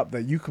fucked up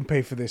that you can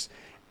pay for this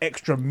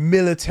extra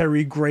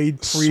military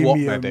grade SWAT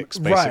premium. medics,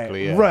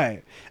 basically, yeah.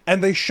 Right.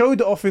 And they showed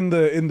it off in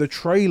the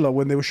trailer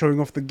when they were showing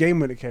off the game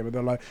when it came, and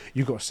they're like,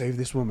 "You got to save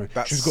this woman.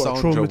 That's She's got a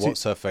Sandra trauma team."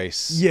 what's her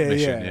face Yeah,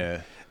 mission. yeah.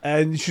 Yeah.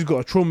 And she's got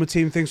a trauma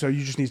team thing, so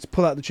you just need to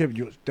pull out the chip.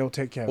 They'll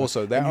take care of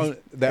Also, it. they're And you-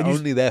 they're and you-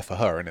 only there for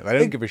her, innit? They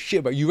don't give a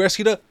shit about you.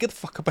 Rescued her. Get the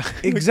fuck about.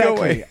 Go Exactly.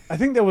 away. I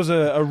think there was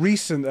a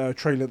recent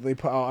trailer that they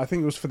put out. I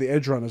think it was for the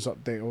Edge Runners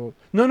update, or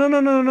no.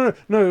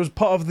 It was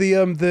part of the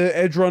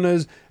Edge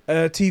Runners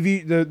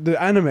TV,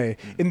 the anime.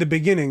 In the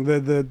beginning,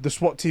 the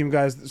SWAT team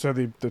guys, so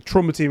the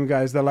trauma team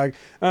guys, they're like,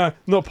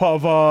 not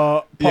part of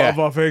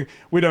our thing.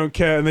 We don't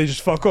care, and they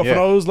just fuck off. Yeah. And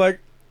I was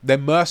like, They're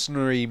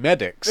mercenary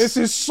medics. this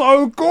is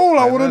so cool.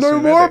 I They're want to know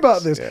mercenary more medics,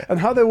 about this. yeah. And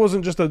how there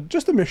wasn't just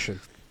a mission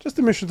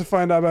to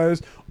find out about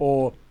this,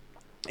 or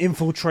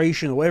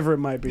infiltration, or whatever it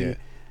might be. Yeah.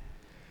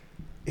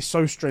 It's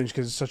so strange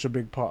because it's such a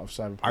big part of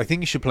Cyberpunk. I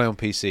think you should play on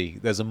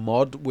PC. There's a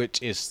mod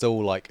which is still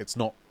like it's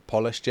not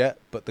polished yet,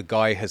 but the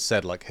guy has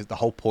said like the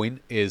whole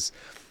point is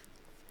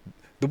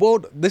the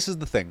world. This is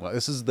the thing. Like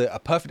this is a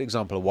perfect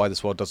example of why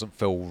this world doesn't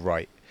feel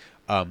right.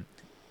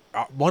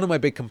 One of my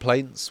big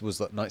complaints was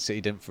that Night City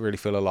didn't really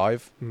feel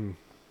alive. Mm.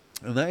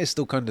 And that is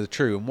still kind of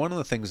true. And one of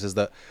the things is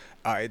that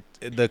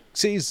the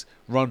city's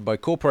run by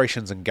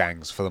corporations and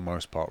gangs for the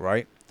most part,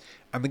 right?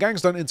 And the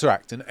gangs don't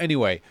interact in any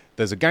way.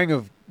 There's a gang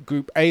of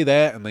Group A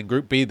there and then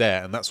Group B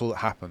there, and that's all that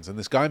happens. And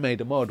this guy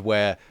made a mod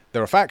where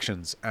there are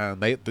factions,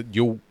 and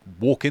you'll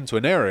walk into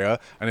an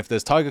area, and if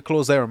there's Tiger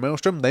Claws there and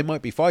Maelstrom, they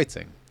might be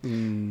fighting.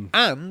 Mm.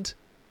 And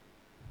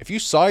if you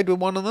side with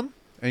one of them,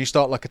 and you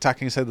start like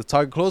attacking, say, the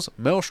Tiger Claws,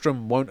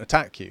 Maelstrom won't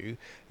attack you.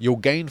 You'll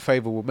gain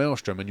favor with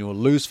Maelstrom, and you'll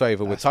lose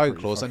favor with That's Tiger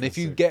pretty Claws. And if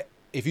fucking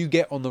you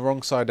get on the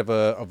wrong side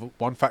of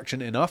one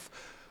faction enough,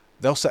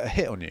 they'll set a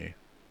hit on you.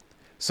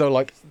 So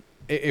like,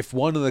 if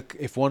one of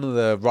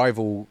the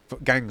rival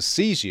gangs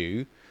sees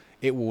you,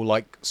 it will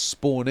like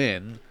spawn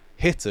in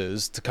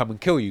hitters to come and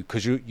kill you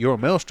because you're a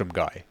Maelstrom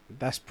guy.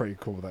 That's pretty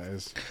cool. That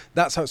is.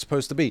 That's how it's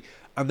supposed to be.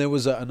 And there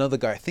was another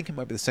guy, I think it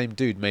might be the same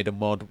dude, made a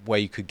mod where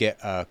you could get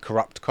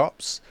corrupt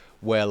cops,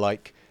 where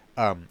like,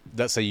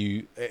 let's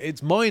say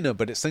it's minor,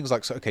 but it's things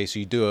like, so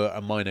you do a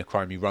minor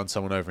crime, you run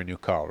someone over in your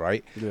car,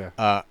 right?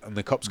 Yeah. And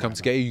the cops come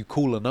to get you, you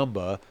call a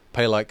number,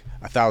 pay like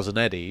 1,000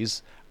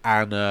 eddies,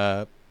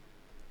 and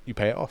you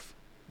pay it off.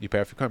 You pay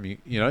off your crime,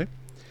 you know?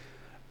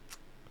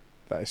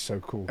 That is so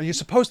cool. And you're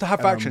supposed to have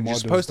And a factions. You're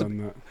mod supposed has to,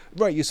 done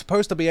that. right? You're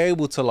supposed to be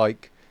able to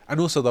like, and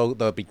also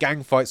there'll be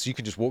gang fights. So you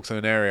can just walk through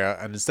an area,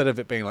 and instead of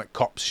it being like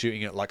cops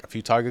shooting at like a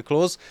few Tiger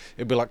Claws,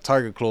 it'd be like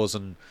Tiger Claws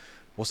and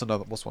what's one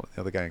of the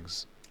other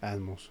gangs?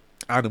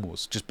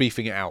 Animals, just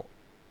beefing it out.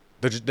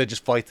 They're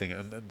just fighting,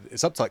 and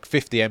it's up to like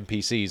 50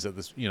 NPCs at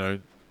this,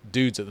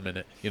 dudes at the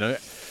minute.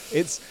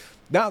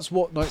 That's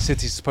what Night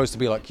City's supposed to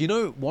be like.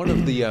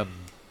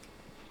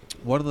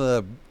 One of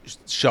the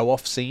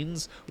show-off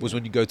scenes was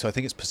when you go to, I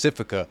think it's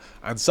Pacifica,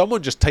 and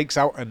someone just takes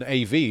out an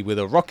AV with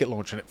a rocket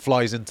launcher and it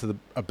flies into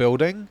a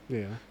building.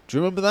 Yeah. Do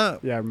you remember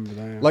that? Yeah, I remember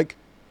that. Yeah. Like,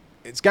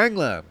 it's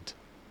gangland.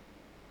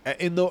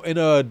 In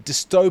a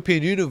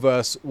dystopian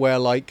universe where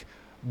like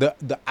the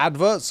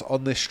adverts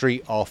on this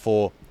street are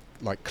for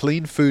like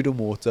clean food and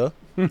water,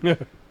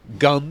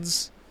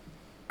 guns,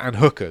 and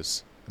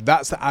hookers.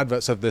 That's the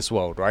adverts of this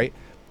world, right?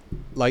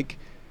 Like,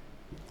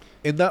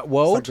 in that It's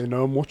world, like they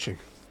know I'm watching.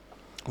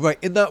 right?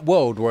 In that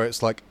world where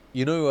it's like,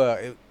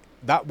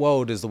 that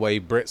world is the way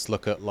Brits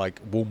look at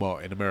like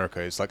Walmart in America.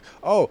 It's like,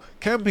 oh,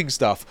 camping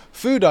stuff,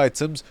 food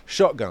items,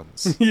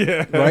 shotguns.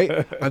 Yeah.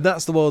 Right? And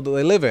that's the world that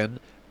they live in,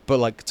 but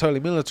like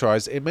totally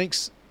militarized. It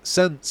makes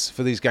sense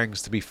for these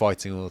gangs to be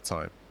fighting all the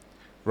time,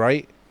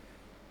 right?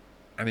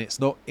 And it's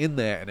not in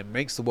there, and it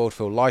makes the world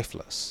feel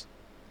lifeless.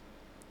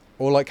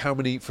 Or like how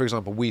many, for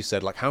example, we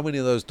said like how many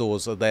of those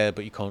doors are there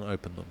but you can't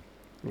open them,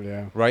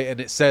 Yeah. right? And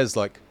it says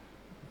like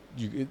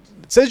it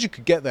says you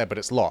could get there but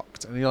it's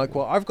locked, and you're like,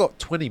 well, I've got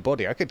 20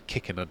 body, I could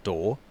kick in a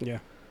door. Yeah.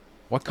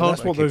 Why And can't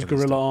that's I what kick those in this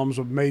gorilla door? arms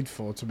were made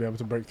for, to be able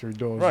to break through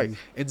doors. Right. and-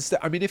 Instead,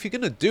 I mean, if you're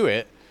gonna do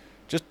it,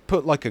 just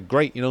put like a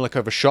grate, like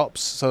over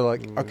shops. So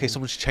like, okay, Mm.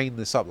 someone's chained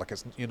this up. Like,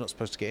 you're not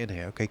supposed to get in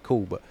here. Okay,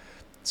 cool. But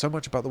so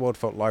much about the world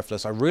felt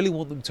lifeless. I really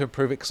want them to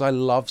improve it because I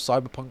love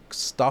cyberpunk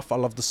stuff. I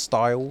love the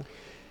style.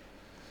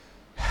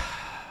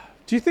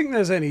 Do you think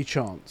there's any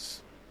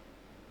chance?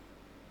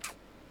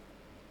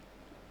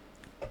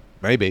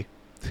 Maybe.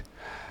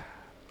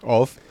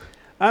 Of.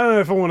 I don't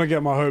know if I want to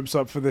get my hopes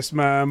up for this,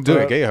 man. Do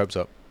but it. Get your hopes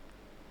up.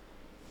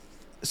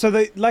 So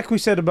they, like we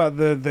said about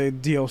the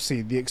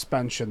DLC, the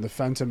expansion, the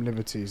Phantom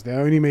Liberties,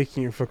 they're only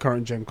making it for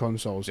current gen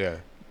consoles. Yeah.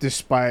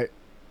 Despite,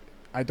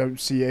 I don't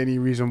see any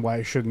reason why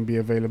it shouldn't be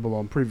available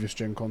on previous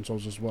gen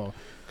consoles as well,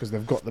 because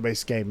they've got the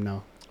base game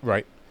now.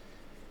 Right.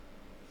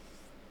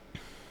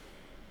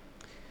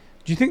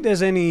 Do you think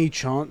there's any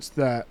chance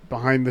that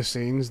behind the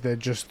scenes they're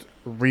just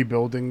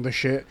rebuilding the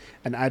shit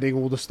and adding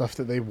all the stuff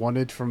that they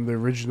wanted from the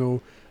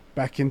original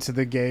back into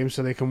the game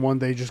so they can one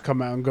day just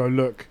come out and go,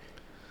 look,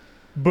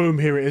 boom,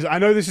 here it is. I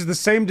know this is the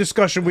same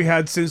discussion we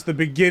had since the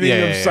beginning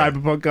of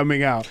Cyberpunk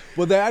coming out.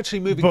 Well, they're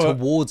actually moving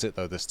towards it,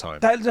 though, this time.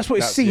 That's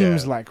what it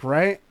seems like,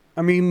 right?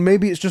 I mean,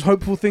 maybe it's just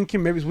hopeful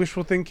thinking, maybe it's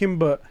wishful thinking,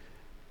 but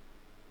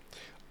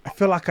I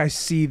feel like I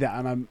see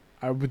that, and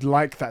I would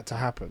like that to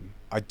happen.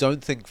 I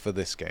don't think for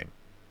this game.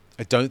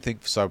 I don't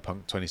think for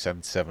Cyberpunk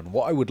 2077.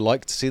 What I would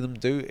like to see them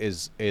do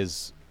is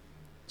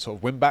sort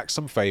of win back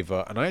some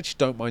favor, and I actually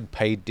don't mind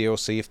paid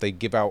DLC if they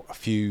give out a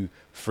few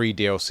free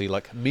DLC,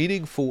 like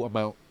meaningful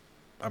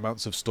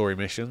amounts of story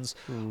missions.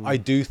 I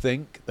do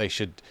think they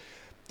should.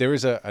 There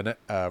is a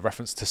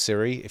reference to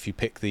Siri if you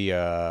pick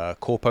the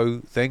Corpo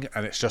thing,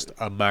 and it's just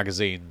a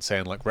magazine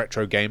saying like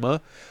Retro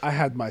Gamer. I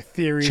had my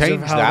theories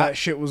of how that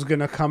shit was going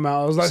to come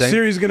out. I was like,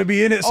 Siri's going to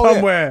be in it Oh,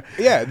 somewhere.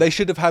 Yeah, they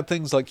should have had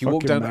things like you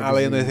walk down Fucking an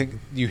alley and they magazine.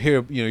 think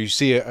you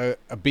see a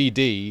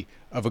BD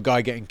of a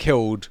guy getting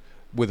killed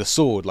with a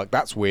sword. Like,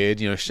 that's weird,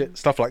 shit,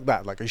 stuff like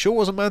that. Like, are you sure it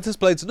wasn't Mantis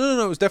Blades?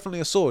 No, it was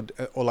definitely a sword.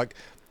 Or like,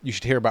 you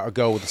should hear about a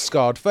girl with a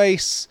scarred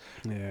face,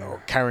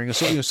 or carrying a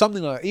sword,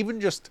 something like that. Even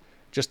just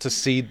to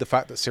seed the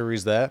fact that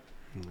Siri's there.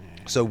 Yeah.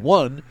 So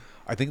one,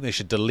 I think they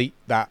should delete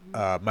that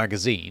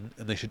magazine,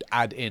 and they should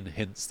add in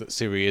hints that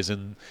Siri is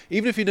in,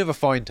 even if you never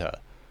find her,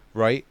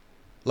 right?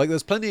 Like,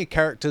 there's plenty of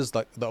characters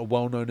that are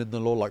well known in the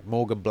lore. Like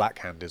Morgan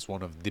Blackhand is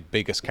one of the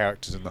biggest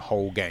characters in the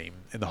whole game,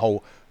 in the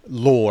whole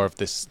lore of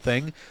this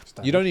thing.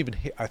 You don't even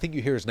I think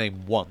you hear his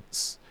name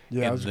once.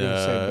 Yeah, I was going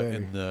to say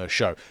in the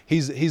show.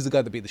 He's the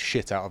guy that beat the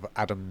shit out of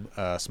Adam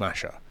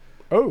Smasher.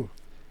 Oh,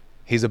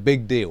 he's a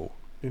big deal.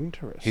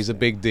 Interesting. He's a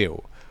big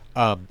deal.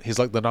 He's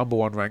like the number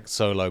one ranked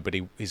solo, but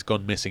he's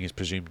gone missing. He's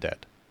presumed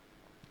dead.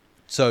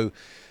 So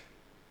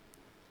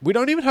we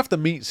don't even have to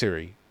meet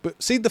Siri,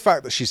 but see the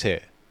fact that she's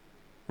here,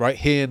 right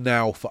here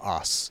now for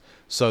us,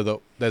 so that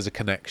there's a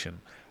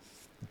connection.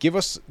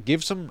 Give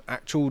some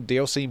actual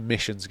DLC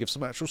missions. Give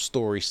some actual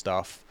story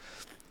stuff.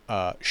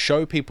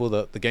 Show people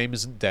that the game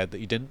isn't dead. That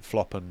you didn't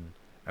flop and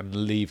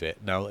leave it.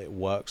 Now it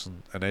works,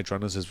 and Edge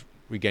Runners has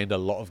regained a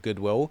lot of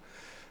goodwill.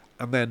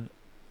 And then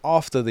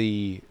after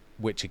the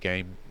Witcher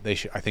game, I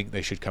think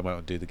they should come out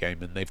and do the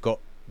game, and they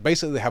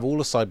have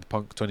all of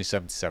Cyberpunk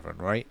 2077,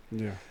 right?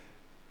 Yeah.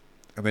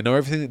 And they know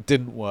everything that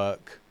didn't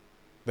work.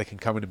 They can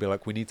come in and be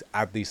like, we need to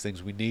add these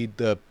things. We need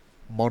the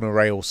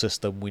monorail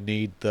system. We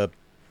need the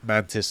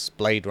Mantis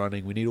blade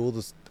running. We need all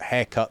the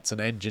haircuts and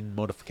engine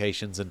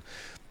modifications, and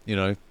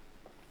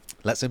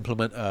let's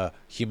implement a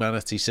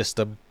humanity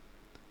system,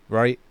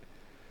 right?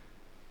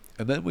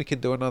 And then we can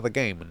do another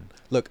game. And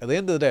look, at the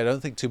end of the day, I don't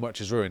think too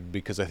much is ruined,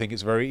 because I think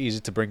it's very easy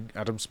to bring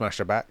Adam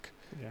Smasher back,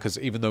 because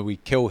even though we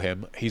kill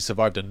him, he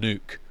survived a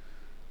nuke.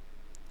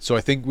 So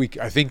I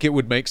think it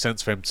would make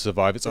sense for him to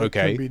survive. It's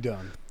okay. It can be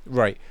done.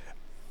 Right.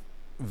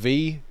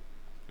 V,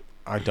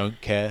 I don't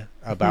care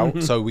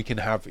about. So you can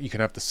have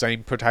the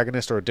same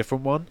protagonist or a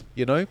different one,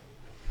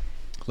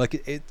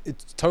 Like,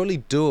 it's totally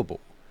doable.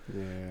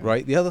 Yeah.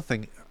 Right? The other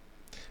thing,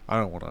 I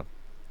don't want to,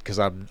 because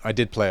I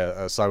did play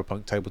a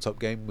Cyberpunk tabletop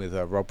game with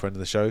Rob, friend of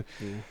the show.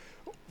 Yeah.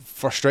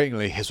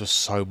 Frustratingly, his was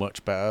so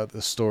much better.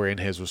 The story in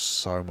his was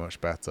so much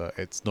better.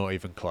 It's not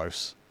even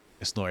close.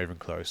 It's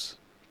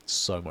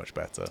so much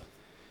better.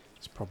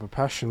 It's proper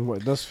passion,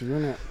 what it does for you,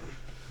 isn't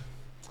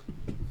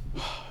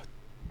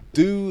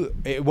it?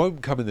 It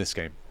won't come in this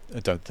game, I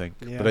don't think.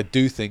 Yeah. But I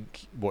do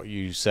think what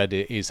you said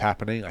is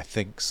happening. I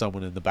think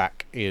someone in the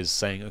back is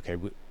saying, okay,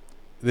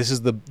 this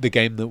is the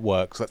game that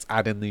works. Let's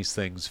add in these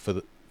things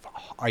for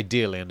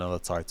ideally another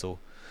title,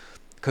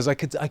 because I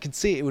could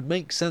see it would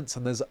make sense,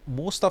 and there's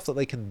more stuff that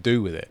they can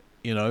do with it.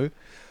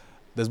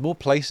 There's more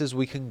places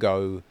we can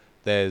go.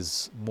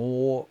 There's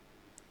more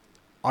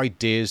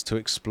ideas to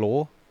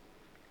explore,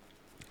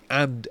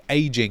 and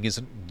aging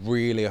isn't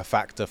really a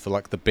factor for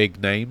like the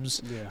big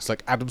names. Yeah. It's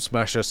like Adam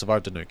Smasher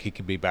survived a nuke; he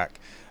can be back.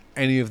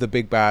 Any of the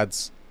big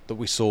bads that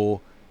we saw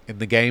in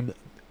the game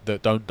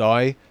that don't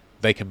die,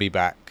 they can be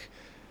back.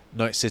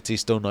 Night City,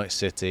 still Night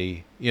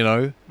City,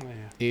 It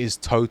is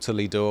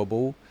totally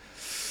doable.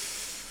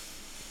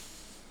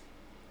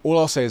 All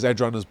I'll say is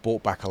Edge Runners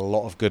brought back a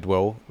lot of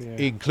goodwill,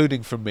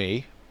 including from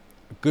me.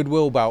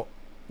 Goodwill about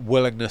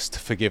willingness to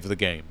forgive the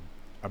game.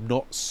 I'm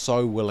not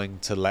so willing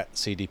to let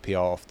CDPR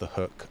off the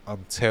hook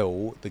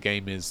until the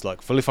game is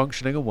like fully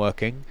functioning and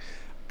working,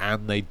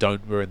 and they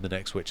don't ruin the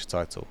next Witcher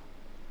title.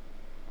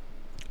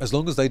 As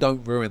long as they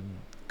don't ruin,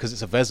 because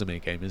it's a Vesemir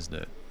game, isn't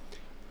it?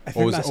 I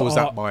think Or was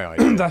that my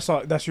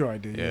idea? that's your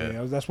idea.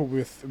 Yeah. That's what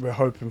we're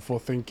hoping for,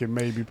 thinking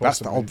maybe. Possibly. That's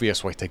the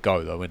obvious way to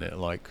go, though, isn't it?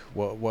 Like,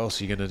 what else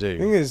are you gonna do?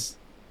 Thing is,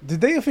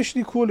 did they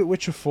officially call it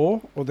Witcher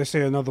 4, or they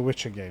say another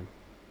Witcher game?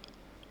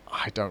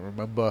 I don't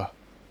remember.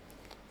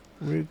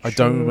 Witcher I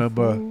don't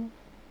remember. 4?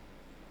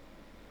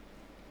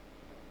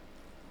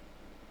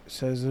 It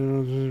says the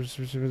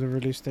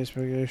release date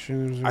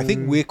specifications. I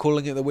think we're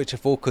calling it The Witcher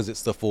 4 because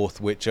it's the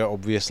fourth Witcher,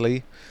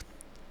 obviously.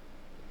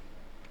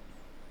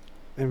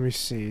 Let me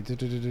see.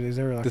 Is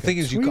there like The thing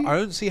is, tweet? I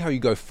don't see how you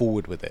go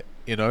forward with it,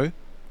 you know?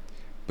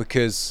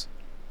 Because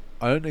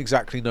I don't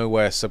exactly know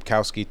where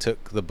Sapkowski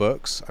took the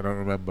books. I don't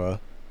remember.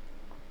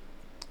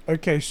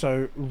 Okay,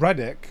 so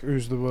Radek,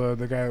 who's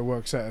the guy that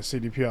works at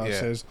CDPR, Yeah.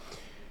 says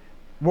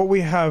what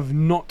we have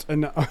not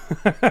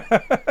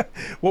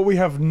what we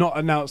have not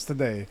announced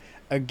today.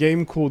 A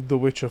game called The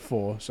Witcher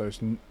 4, so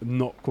it's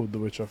not called The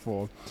Witcher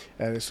 4,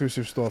 an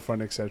exclusive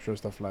storefront, etc.,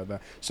 stuff like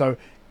that. So,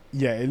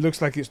 yeah, it looks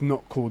like it's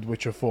not called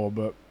Witcher 4,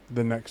 but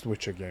the next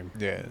Witcher game.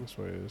 Yeah. That's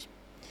what it is.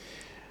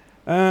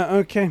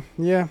 Okay,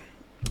 yeah.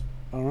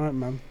 All right,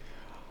 man.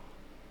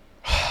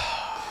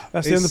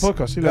 That's the end of the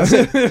podcast. That's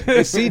it.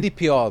 It's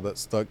CDPR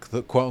that's like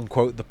the quote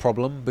unquote the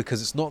problem,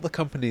 because it's not the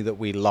company that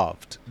we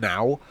loved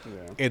now.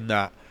 Yeah. In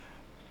that,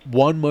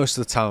 one, most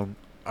of the talent.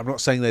 I'm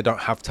not saying they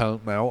don't have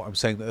talent now. I'm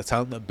saying that the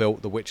talent that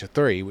built The Witcher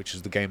 3, which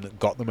is the game that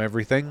got them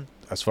everything,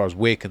 as far as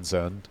we're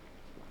concerned,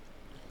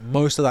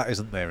 most of that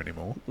isn't there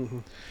anymore. Mm-hmm.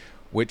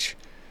 Which,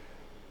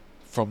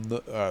 from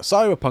the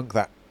Cyberpunk,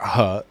 that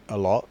hurt a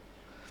lot.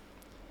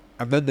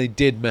 And then they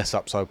did mess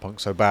up Cyberpunk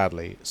so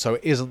badly. So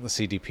it isn't the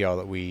CDPR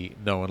that we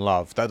know and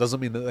love. That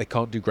doesn't mean that they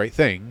can't do great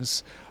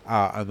things,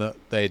 and that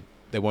they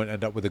won't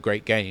end up with a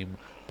great game.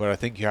 But I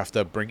think you have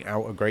to bring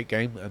out a great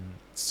game, and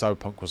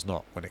Cyberpunk was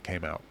not when it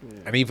came out. Yeah.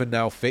 And even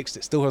now fixed,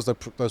 it still has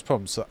those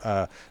problems.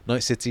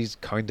 Night City's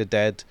kind of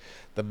dead.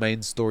 The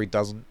main story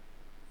doesn't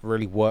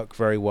really work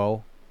very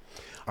well.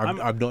 I'm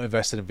not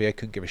invested in V. I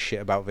couldn't give a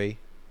shit about V.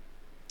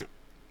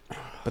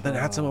 But then it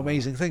had some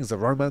amazing things. The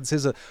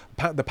romances,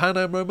 the Pan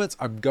Am romance.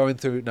 I'm going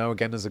through it now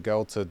again as a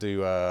girl to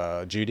do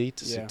Judy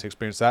to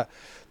experience that.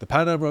 The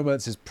Pan Am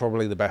romance is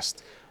probably the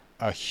best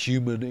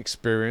human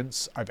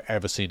experience I've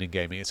ever seen in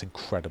gaming. It's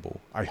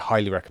incredible. I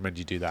highly recommend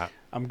you do that.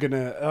 I'm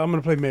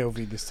gonna play Male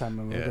V this time,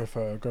 and we'll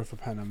go for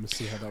Pan Am and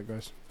see how that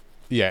goes.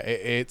 Yeah,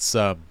 it's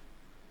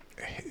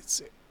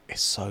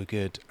so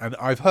good, and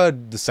I've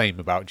heard the same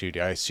about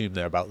Judy. I assume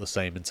they're about the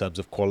same in terms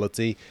of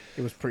quality.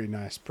 It was pretty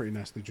nice,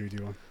 the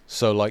Judy one.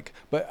 So like,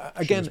 but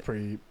again, she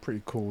was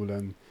pretty cool,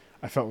 and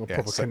I felt a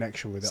proper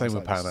connection with it. Same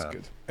with like,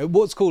 Pan Am.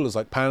 What's cool is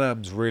like Pan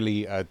Am's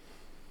really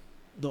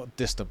not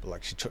distant, but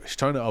like she's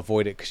trying to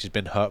avoid it because she's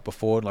been hurt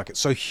before, and like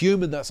it's so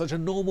human. That's such a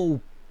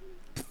normal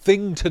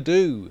thing to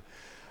do.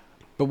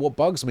 But what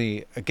bugs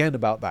me again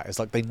about that is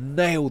like they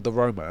nailed the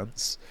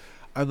romance,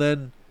 and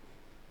then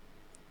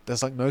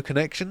there's like no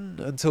connection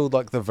until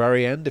like the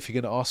very end if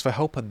you're going to ask for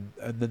help, and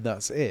then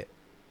that's it.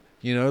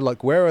 You know,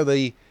 like where are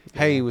the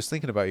hey, I was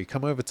thinking about you,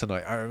 come over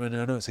tonight. I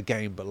know it's a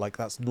game, but like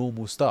that's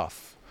normal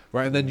stuff,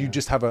 right? And then you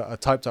just have a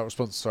typed out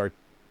response. Sorry,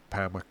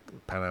 Pan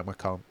Am, I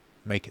can't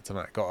make it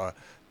tonight. I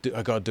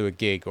gotta do a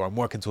gig, or I'm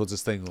working towards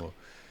this thing. Or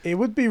it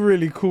would be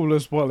really cool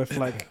as well if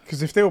like,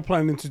 because if they were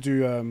planning to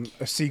do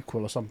a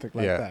sequel or something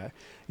like that,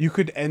 you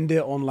could end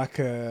it on like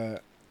leave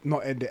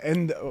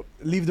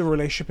the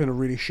relationship in a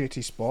really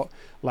shitty spot,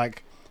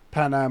 like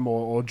Pan Am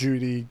or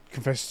Judy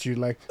confesses to you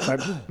like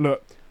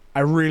look, I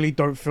really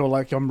don't feel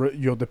like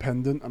you're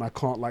dependent, and I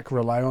can't like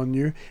rely on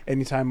you.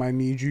 Anytime I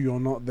need you,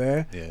 you're not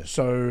there. Yeah.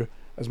 So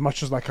as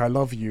much as like I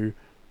love you,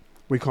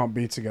 we can't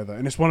be together.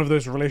 And it's one of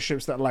those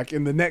relationships that like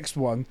in the next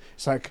one,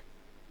 it's like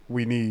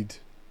we need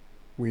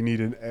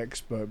an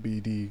expert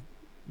BD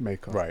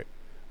maker. Right.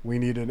 We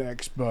need an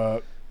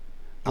expert.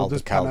 What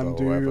does Pan Am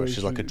do? Or whatever.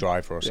 She's like a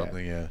driver or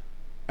something. Yeah.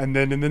 And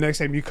then in the next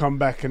game you come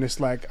back and it's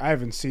like I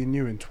haven't seen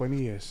you in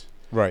 20 years.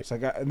 Right. It's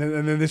like, and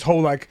then this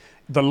whole like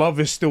the love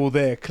is still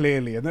there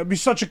clearly, and that'd be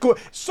such a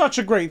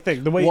great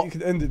thing. The way you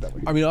could end it that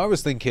way. I mean, I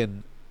was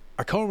thinking,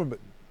 I can't remember.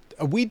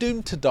 Are we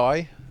doomed to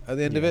die at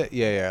the end of it?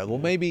 Yeah. Well,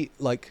 maybe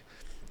like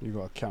you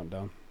got a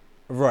countdown,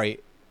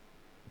 right?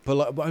 But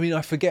like, I mean,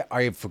 I've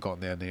forgotten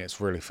the ending. It's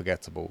really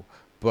forgettable.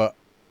 But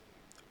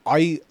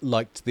I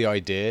liked the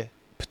idea.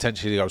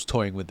 Potentially, I was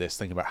toying with this,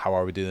 thinking about how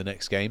I would do the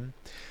next game.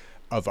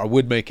 I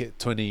would make it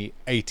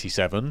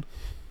 2087,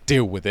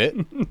 deal with it.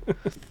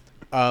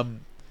 Or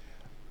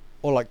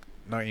like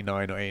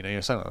 99 or 89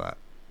 or something like that.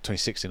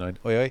 2069.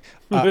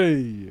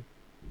 Hey.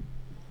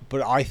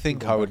 But I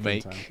think I would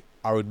make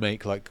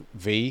like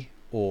V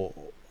or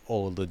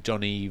the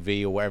Johnny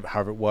V or whatever,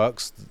 however it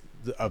works,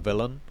 a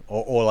villain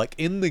or like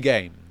in the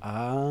game.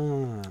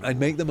 I'd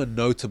make them a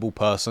notable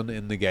person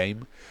in the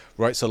game,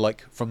 right? So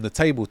like from the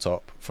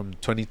tabletop, from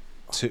Cyberpunk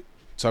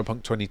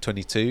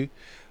 2022,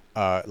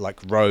 like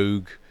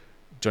Rogue,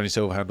 Johnny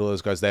Silverhand, all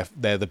those guys,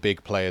 they're the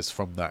big players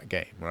from that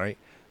game, right?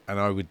 And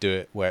I would do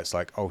it where it's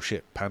like, oh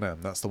shit, Pan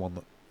Am, that's the one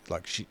that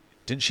like she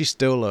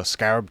steal a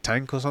Scarab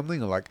tank or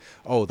something, or like,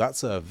 oh,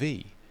 that's a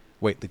V,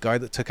 wait, the guy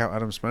that took out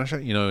Adam Smasher,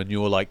 you know, and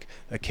you're like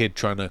a kid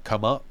trying to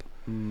come up.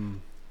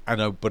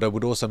 But I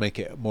would also make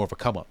it more of a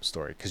come up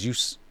story,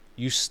 because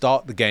you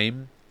start the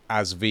game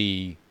as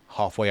V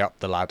halfway up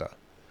the ladder,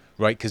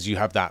 right? Because you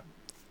have that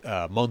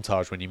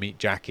montage when you meet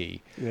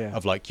Jackie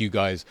of like you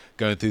guys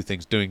going through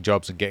things, doing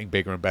jobs and getting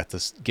bigger and better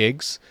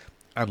gigs,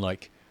 and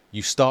like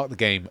you start the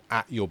game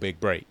at your big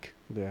break.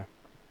 Yeah.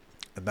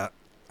 And that,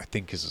 I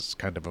think, is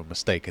kind of a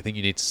mistake. I think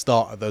you need to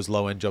start at those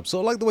low end jobs,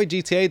 sort of like the way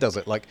GTA does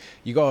it. Like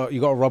you got to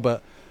rob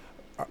a.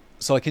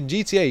 So like in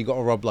GTA, you got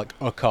to rob like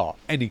a car,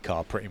 any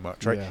car, pretty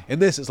much, right? Yeah. In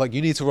this, it's like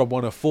you need to rob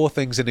one of 4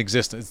 things in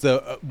existence.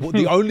 The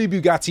only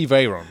Bugatti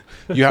Veyron,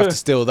 you have to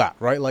steal that,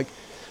 right? Like,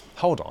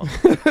 hold on,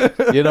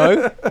 you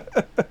know,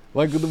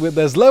 like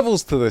there's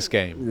levels to this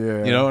game,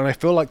 Yeah. you know, and I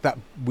feel like that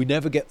we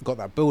never got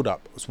that build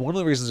up. It's one of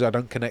the reasons I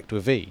don't connect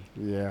with V,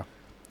 Yeah.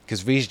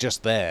 because V's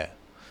just there.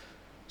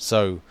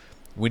 So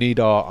we need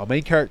our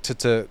main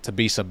character to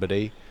be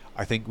somebody.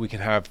 I think we can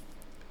have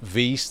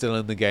V still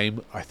in the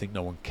game. I think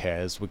no one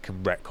cares. We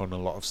can wreck on a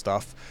lot of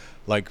stuff.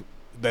 Like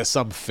there's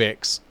some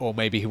fix, or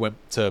maybe he went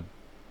to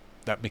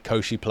that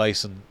Mikoshi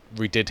place and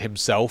redid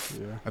himself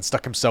and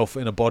stuck himself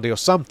in a body or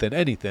something,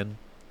 anything.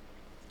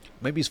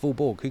 Maybe he's full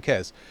Borg, who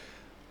cares?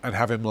 And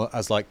have him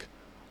as like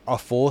a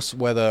force,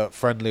 whether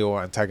friendly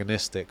or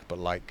antagonistic, but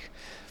like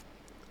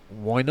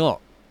why not?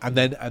 And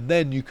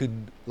then you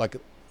can like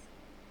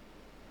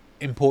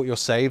import your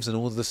saves and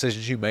all the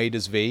decisions you made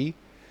as V,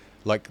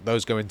 like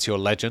those go into your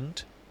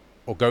legend,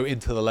 or go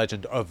into the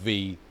legend of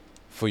V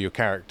for your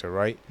character,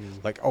 right?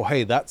 Like, oh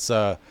hey, that's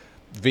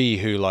V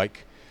who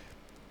like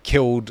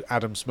killed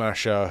Adam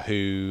Smasher,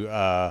 who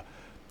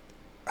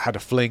had a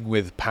fling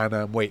with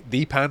Panam. Wait,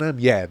 the Panam?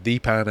 Yeah, the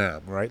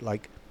Panam, right?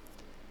 Like,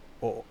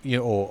 or you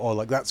know, or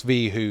like that's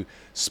V who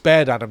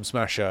spared Adam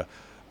Smasher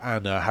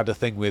and had a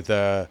thing with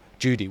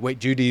Judy. Wait,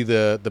 Judy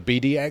the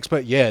BD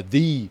expert? Yeah,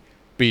 the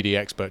BD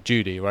expert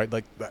Judy, right?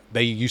 Like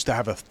they used to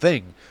have a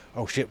thing.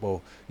 Oh shit,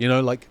 well, you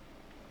know, like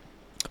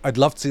I'd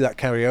love to see that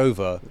carry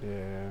over.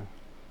 Yeah.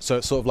 So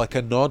it's sort of like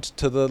a nod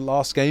to the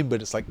last game,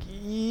 but it's like,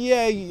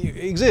 yeah, it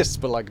exists,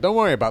 but like, don't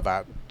worry about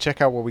that. Check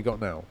out what we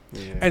got now.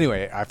 Yeah.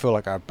 Anyway, I feel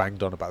like I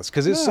banged on about this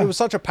because it was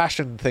such a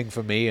passion thing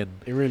for me, and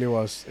It really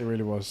was. It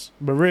really was.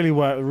 But really,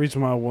 the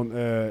reason why I want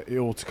it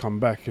all to come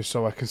back is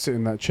so I can sit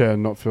in that chair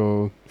and not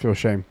feel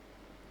shame.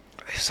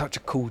 it's such a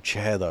cool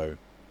chair though.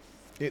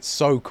 It's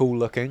so cool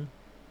looking.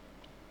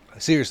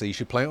 Seriously, you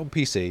should play it on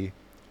PC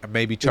and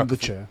maybe chuck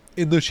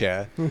in the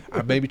chair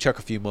and maybe chuck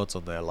a few mods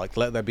on there. Like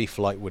Let There Be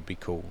Flight would be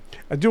cool.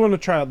 I do want to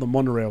try out the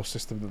monorail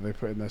system that they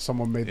put in there.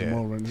 Someone made the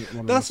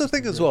monorail. That's the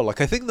thing as well.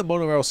 Like I think the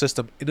monorail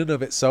system in and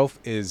of itself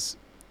is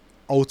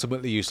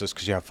ultimately useless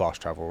because you have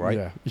fast travel, right?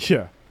 Yeah.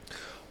 Yeah.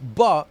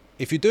 But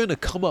if you're doing a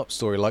come up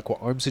story like what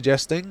I'm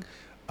suggesting,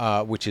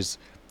 which is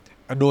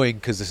annoying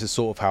because this is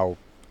sort of how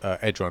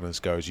Edge Runners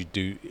goes.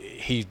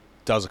 He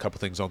does a couple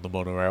things on the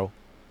monorail.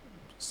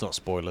 It's not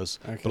spoilers,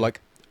 but like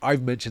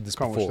I've mentioned this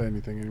Can't before. watch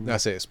anything anymore.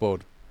 That's it. It's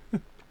spoiled.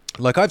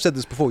 Like I've said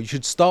this before, you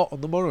should start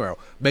on the monorail.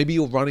 Maybe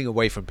you're running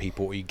away from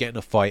people, or you get in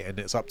a fight, and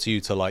it's up to you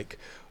to like,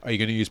 are you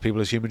going to use people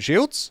as human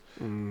shields?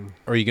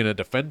 Are you going to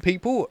defend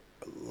people?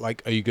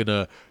 Like, are you going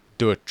to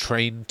do a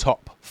train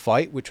top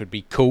fight, which would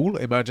be cool?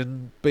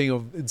 Imagine being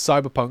in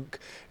Cyberpunk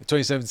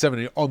 2077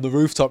 and you're on the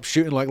rooftop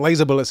shooting like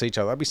laser bullets at each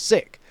other. That'd be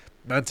sick.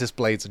 Mantis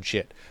blades and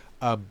shit.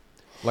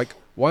 Like,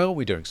 why aren't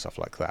we doing stuff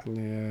like that?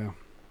 Yeah.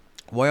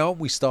 Why aren't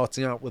we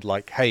starting out with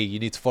like, hey, you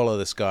need to follow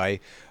this guy,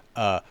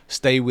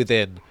 stay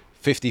within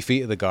 50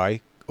 feet of the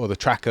guy, or the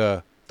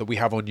tracker that we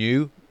have on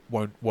you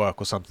won't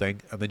work or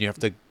something, and then you have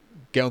to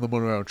get on the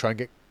monorail and try and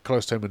get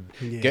close to him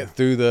and get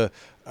through the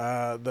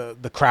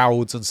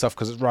crowds and stuff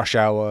because it's rush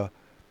hour.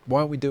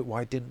 Why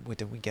didn't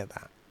we get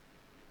that?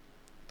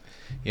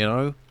 You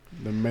know,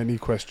 The many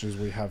questions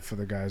we have for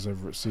the guys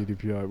over at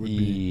CDPR would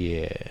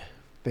be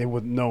they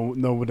would no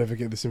one would ever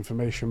get this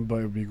information, but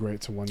it would be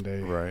great to one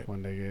day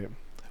get it.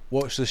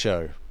 Watch the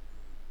show.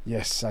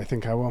 Yes, I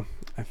think I will.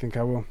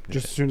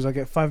 Just as soon as I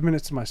get 5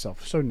 minutes to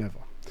myself. So never.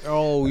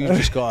 Oh, you've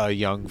just got a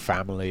young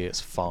family.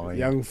 It's fine.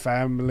 Young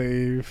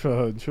family,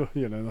 for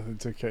nothing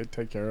to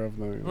take care of.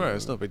 Right,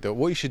 it's not a big deal.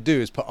 What you should do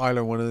is put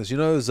Isla in one of those. You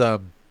know those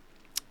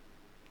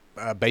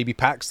baby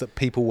packs that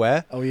people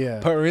wear? Oh yeah.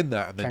 Put her in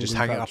that and then just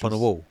hang it up on a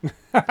wall.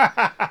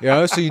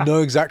 So you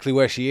know exactly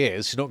where she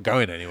is. She's not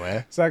going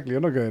anywhere. Exactly.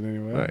 You're not going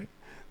anywhere. Right.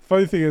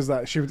 Funny thing is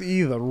that she would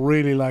either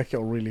really like it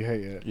or really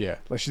hate it. Yeah.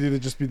 Like she'd either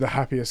just be the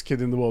happiest kid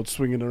in the world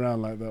swinging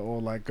around like that, or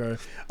like go,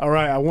 all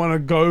right, I want to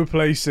go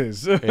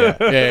places.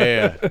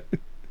 Yeah.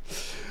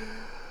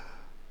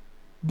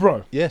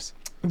 Bro. Yes.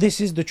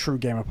 This is the True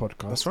Gamer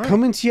Podcast. That's right.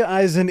 Coming to your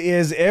eyes and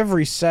ears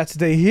every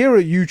Saturday here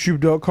at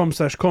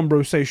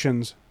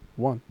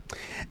youtube.com/conversations1.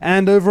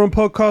 And over on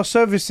podcast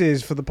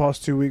services. For the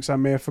past 2 weeks, I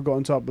may have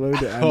forgotten to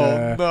upload it.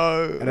 And,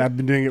 no. And I've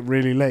been doing it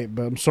really late,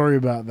 but I'm sorry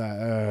about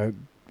that.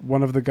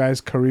 One of the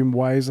guys, Kareem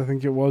Wise, I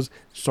think it was.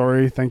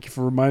 Sorry, thank you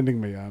for reminding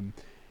me.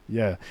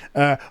 Yeah.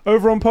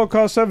 Over on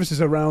podcast services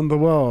around the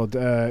world,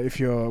 if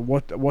you're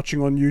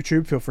watching on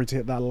YouTube, feel free to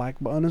hit that like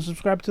button and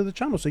subscribe to the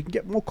channel so you can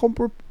get more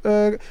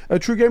a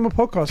True Gamer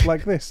podcast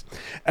like this.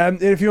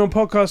 And if you're on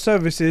podcast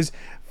services,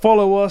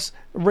 follow us,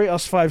 rate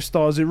us 5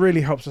 stars. It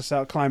really helps us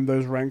out, climb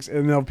those ranks,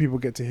 and other people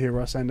get to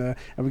hear us, and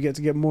we get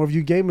to get more of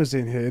you gamers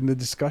in here in the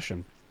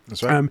discussion.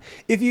 That's right.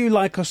 If you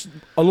like us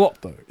a lot,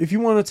 though, if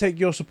you want to take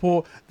your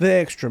support the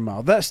extra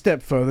mile, that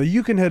step further,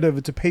 you can head over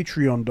to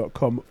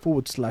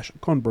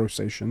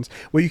patreon.com/Conversations,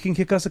 where you can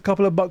kick us a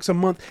couple of bucks a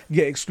month,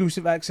 get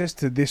exclusive access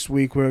to this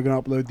week. We're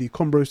going to upload the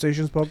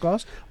Conversations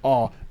podcast,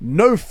 our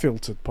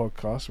no-filtered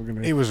podcast.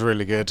 It was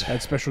really good.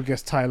 Had special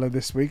guest Tyler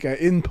this week,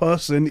 in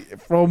person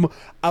from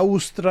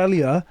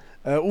Australia,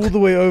 all the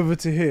way over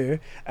to here.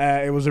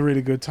 It was a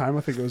really good time.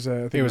 I think it was.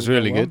 It was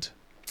really good.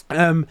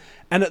 And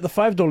at the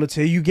 $5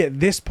 tier, you get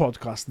this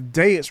podcast the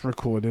day it's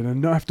recorded,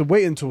 and don't have to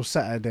wait until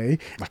Saturday.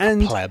 Like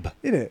and a pleb.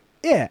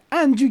 Yeah,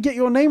 and you get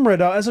your name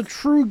read out as a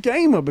true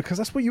gamer, because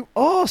that's what you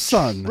are,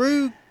 son.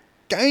 True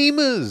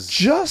gamers.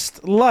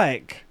 Just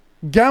like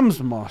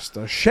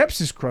Gamsmaster,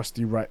 Sheps is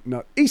Crusty Right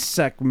Nut,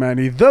 Isak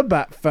Manny, The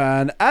Bat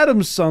Fan,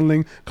 Adam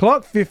Sunling,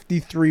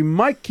 Clark53,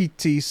 Mikey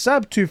T,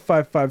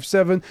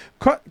 Sab2557,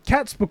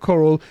 Cats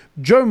Coral,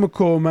 Joe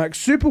McCormack,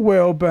 Super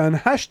Whale Band,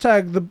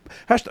 hashtag the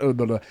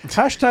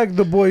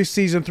Boys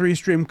Season 3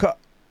 stream cut.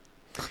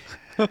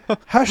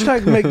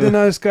 Hashtag make the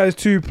nice guys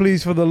 2,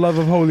 please, for the love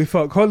of holy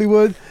fuck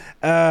Hollywood.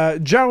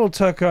 Gerald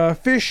Tucker,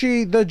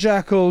 Fishy, The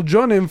Jackal,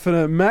 John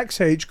Infinite, Max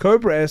H,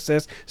 Cobra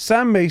SS,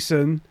 Sam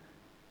Mason,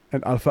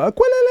 and Alpha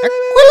Aquila.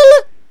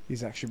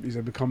 He's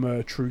become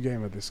a true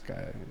gamer. This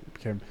guy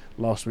became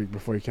last week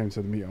before he came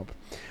to the meetup.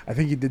 I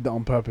think he did that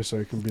on purpose so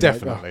he can be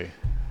Definitely.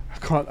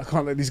 Like, I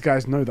can't let these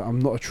guys know that I'm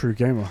not a true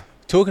gamer.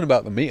 Talking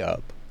about the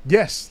meetup.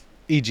 Yes.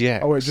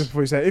 EGX. Oh wait, just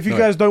before you say it, if you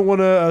guys don't want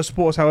to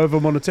support us, however,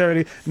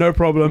 monetarily, no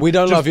problem. We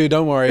don't love you.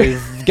 Don't worry.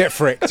 Get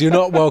fricked. You're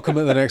not welcome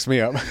at the next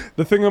meetup.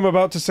 The thing I'm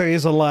about to say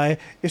is a lie.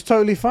 It's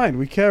totally fine.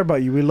 We care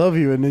about you. We love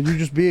you, and then you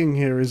just being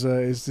here is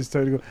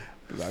totally cool.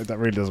 That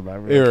really doesn't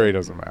matter. It really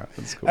doesn't matter.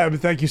 That's cool. But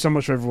thank you so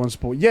much for everyone's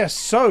support. Yes,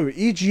 so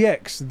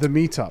EGX, the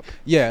meetup.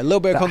 Yeah, a little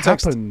bit of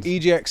context. Happened.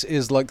 EGX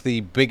is like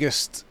the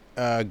biggest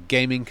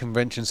gaming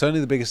convention. Certainly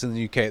the biggest in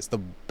the UK. It's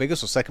the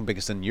biggest or second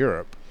biggest in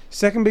Europe.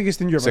 Second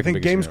biggest in Europe. I think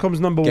Gamescom's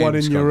number 1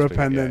 in Europe,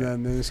 and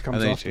then this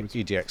comes afterwards.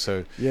 EGX.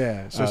 So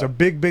yeah, so it's a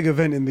big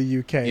event in the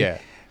UK. Yeah.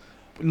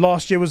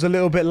 Last year was a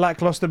little bit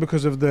lackluster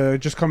because of the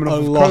just coming off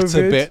of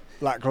COVID.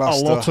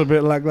 lackluster. A lot a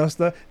bit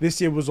lackluster. This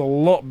year was a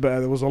lot better.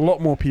 There was a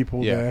lot more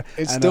people there.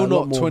 It's still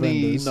not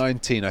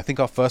 2019. I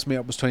think our first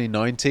meetup was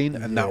 2019,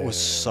 and that was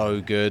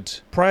so good.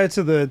 Prior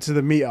to the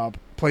meetup,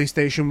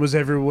 PlayStation was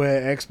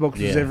everywhere, Xbox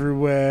was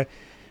everywhere,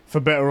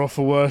 for better or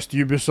for worse,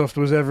 Ubisoft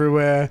was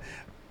everywhere.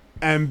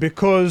 And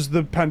because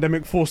the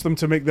pandemic forced them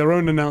to make their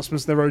own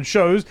announcements, their own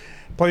shows,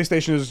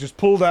 PlayStation has just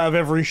pulled out of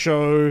every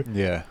show.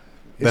 Yeah.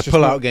 Their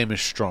pull-out game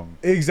is strong.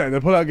 Exactly, their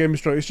pull-out game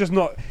is strong. It's just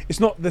not. It's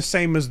not the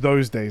same as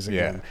those days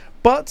again. Yeah.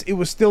 But it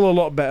was still a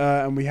lot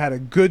better, and we had a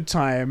good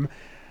time.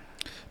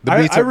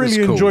 I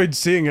really enjoyed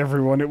seeing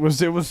everyone. It was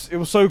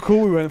so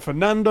cool. We went for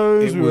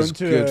Nando's. We went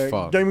to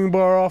a gaming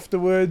bar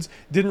afterwards.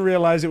 Didn't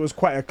realize it was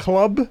quite a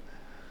club.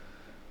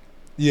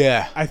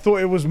 Yeah, I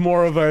thought it was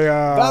more of a.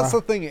 That's the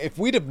thing. If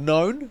we'd have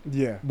known,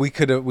 we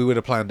would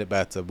have planned it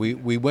better.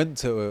 We went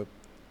to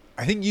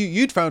I think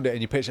you'd found it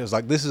in your picture. It was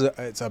like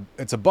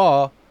it's a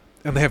bar.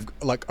 And they have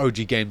like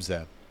OG games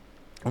there.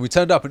 And we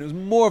turned up and it was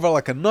more of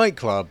a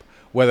nightclub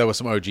where there were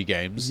some OG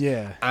games.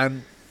 Yeah.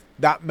 And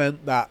that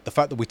meant that the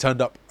fact that we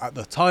turned up at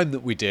the time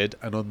that we did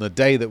and on the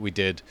day that we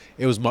did,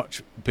 it was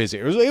much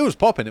busier. It was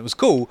popping. It was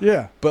cool.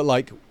 Yeah. But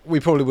we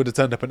probably would have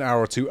turned up an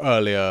hour or two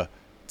earlier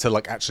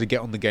to actually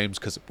get on the games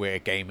because we're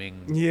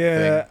gaming.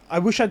 Yeah, I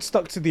wish I'd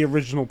stuck to the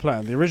original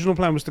plan. The original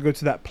plan was to go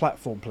to that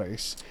platform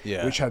place,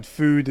 which had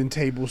food and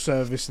table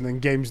service and then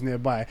games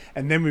nearby,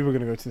 and then we were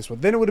going to go to this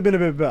one. Then it would have been a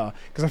bit better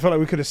because I felt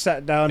like we could have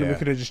sat down and we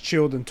could have just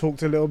chilled and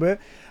talked a little bit.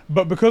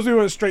 But because we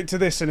went straight to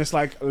this and it's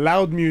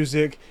loud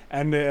music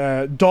and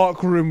a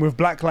dark room with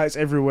black lights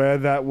everywhere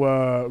that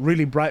were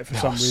really bright for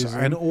some reason.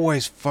 And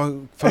always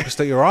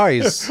focused at your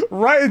eyes.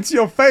 Right into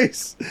your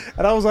face.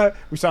 And I was like,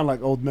 we sound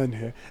like old men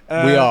here.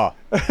 We are.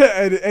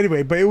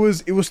 Anyway, but it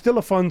was still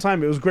a fun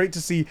time. It was great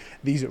to see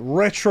these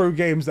retro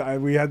games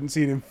that we hadn't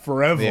seen in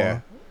forever.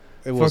 Yeah.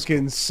 It was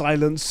fucking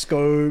Silent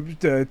Scope,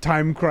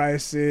 Time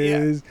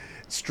Crisis,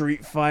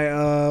 Street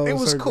Fighter. It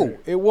was cool. Great.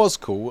 It was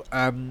cool.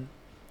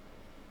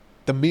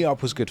 The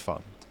meetup was good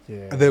fun.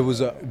 Yeah. There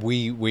was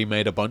we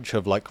made a bunch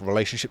of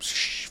relationships.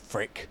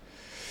 Frick.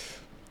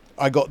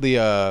 I got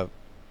the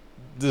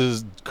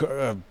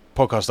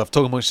podcast stuff.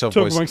 Talk amongst yourself,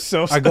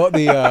 boys. I got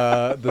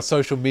the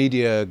social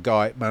media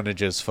guy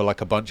managers for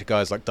a bunch of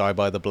guys Die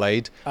by the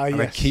Blade,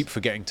 and I keep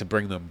forgetting to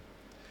bring them.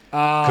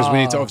 because we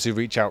need to obviously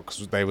reach out,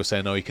 because they were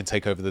saying, oh, you can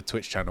take over the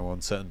Twitch channel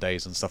on certain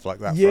days and stuff like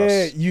that. Yeah, for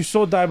us. you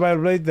saw Die by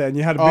the Blade there, and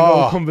you had a big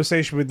old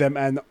conversation with them,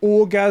 and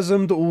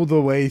orgasmed all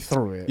the way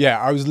through it. Yeah,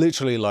 I was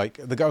literally like,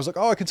 the guy was like,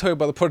 oh, I can tell you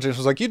about the project. I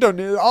was like, you don't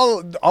need,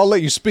 I'll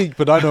let you speak,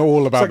 but I know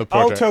all about the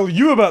project. I'll tell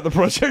you about the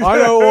project. I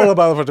know all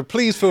about the project.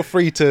 Please feel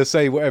free to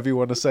say whatever you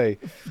want to say.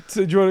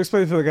 So do you want to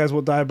explain for the guys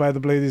what Die by the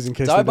Blade is, in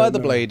case Die they by don't the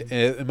know? Blade,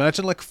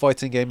 imagine like a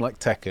fighting game like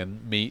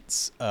Tekken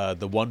meets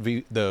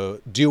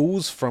the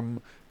duels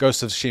from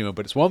Ghost of Tsushima,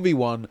 but it's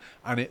 1v1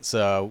 and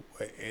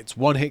it's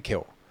one hit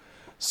kill.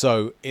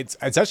 So it's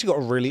actually got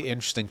a really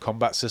interesting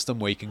combat system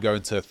where you can go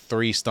into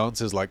 3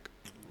 stances, like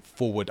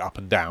forward, up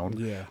and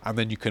down, and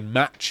then you can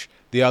match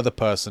the other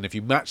person. If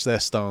you match their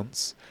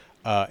stance,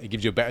 it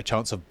gives you a better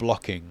chance of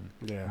blocking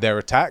their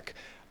attack,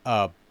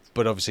 but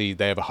obviously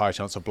they have a higher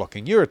chance of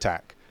blocking your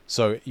attack.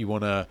 So you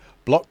want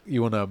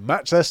to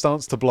match their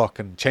stance to block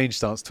and change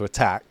stance to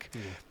attack.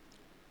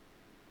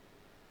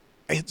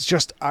 It's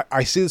just,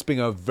 I see this being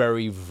a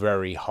very,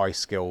 very high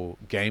skill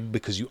game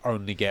because you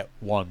only get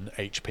 1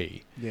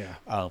 HP.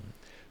 Yeah.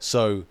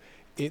 So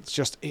it's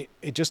just,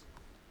 it just,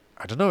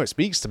 I don't know, it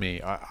speaks to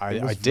me.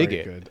 I dig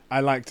it. Good. I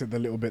liked it the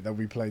little bit that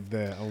we played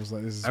there. I was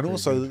like, this is And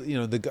also, good. you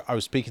know, I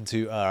was speaking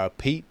to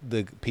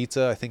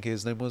Peter, I think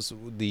his name was,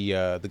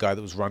 the guy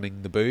that was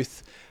running the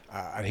booth.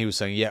 And he was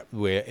saying, yeah,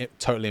 we're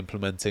totally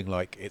implementing,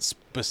 like, it's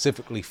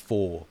specifically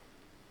for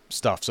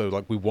stuff. So,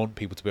 like, we want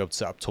people to be able to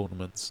set up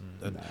tournaments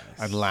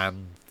and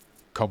LAN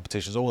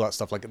competitions, all that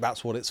stuff. Like,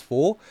 that's what it's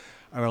for.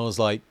 And I was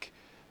like,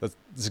 that's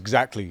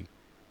exactly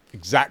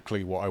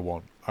what I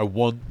want. I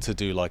want to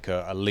do, like,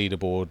 a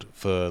leaderboard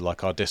for,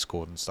 like, our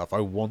Discord and stuff. I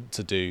want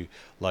to do,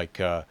 like,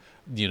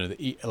 you know,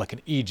 like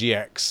an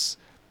EGX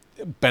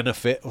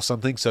benefit or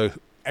something, so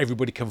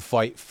everybody can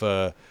fight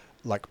for,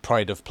 like,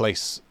 pride of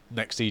place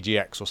next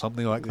EGX or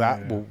something like that.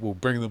 Yeah. We'll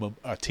bring them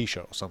a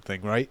t-shirt or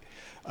something, right?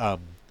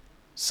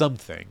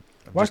 Something.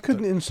 Why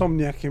couldn't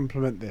Insomniac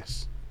implement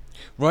this?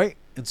 Right,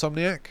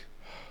 Insomniac.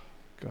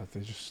 God,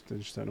 they just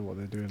don't know what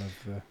they're doing over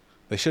there.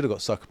 They should have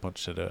got Sucker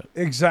Punch to do it.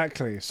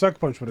 Exactly, Sucker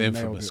Punch would The have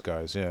nailed infamous it.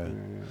 guys, yeah.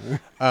 Yeah.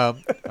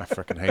 I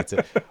freaking hate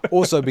it.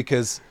 Also,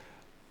 because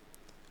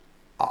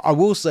I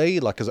will say,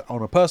 like,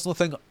 on a personal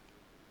thing,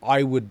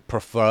 I would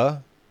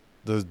prefer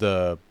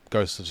the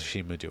Ghost of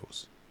Tsushima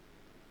duels.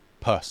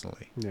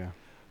 Personally. Yeah.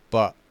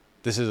 But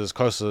this is as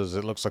close as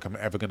it looks like I'm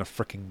ever going to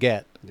freaking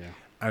get. Yeah.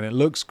 And it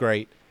looks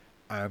great.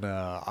 And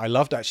I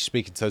loved actually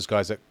speaking to those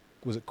guys at,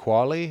 was it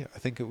Quali? I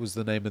think it was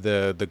the name of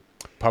the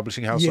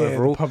publishing house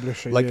overall. The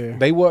publisher, like,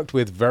 they worked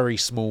with very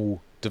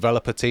small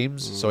developer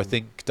teams. So I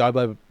think Die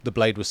by the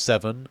Blade was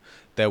 7.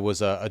 There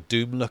was a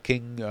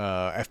Doom-looking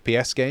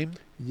FPS game.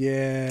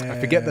 Yeah. I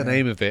forget the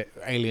name of it,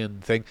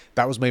 alien thing.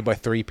 That was made by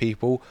 3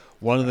 people.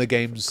 One of the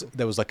games,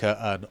 there was like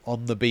an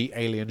on-the-beat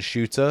alien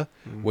shooter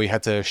where you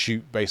had to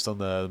shoot based on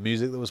the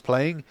music that was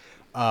playing.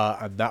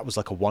 And that was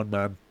like a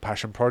one-man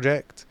passion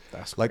project.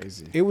 That's like,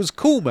 crazy. It was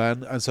cool,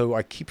 man. And so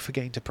I keep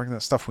forgetting to bring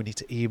that stuff. We need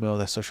to email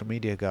their social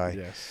media guy.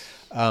 Yes.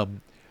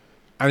 And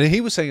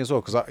he was saying as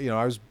well, because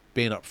I was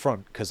being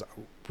upfront, because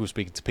we were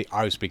speaking to Pete.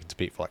 I was speaking to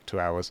Pete for like 2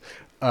 hours.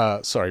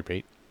 Sorry,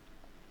 Pete.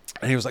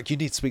 And he was like, you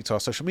need to speak to our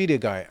social media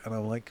guy. And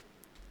I'm like,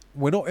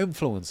 we're not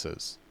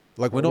influencers.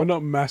 Like, we're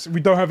not massive.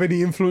 We don't have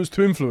any influence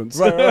to influence.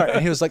 Right.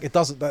 And he was like,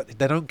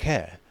 they don't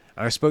care.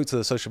 And I spoke to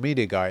the social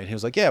media guy, and he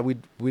was like, yeah,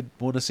 we'd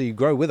want to see you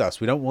grow with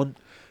us. We don't want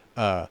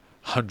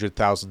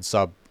 100,000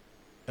 sub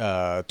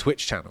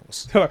Twitch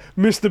channels.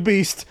 Mr.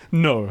 Beast,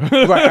 no.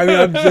 Right. I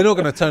mean, they're not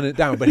going to turn it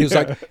down. But he was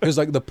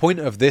like, the point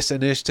of this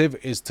initiative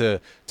is to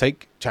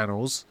take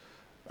channels,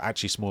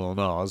 actually smaller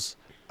than ours,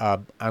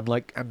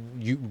 and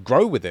you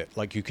grow with it.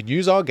 Like, you can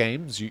use our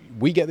games.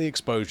 We get the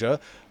exposure,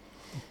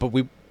 but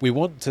we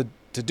want to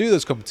do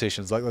those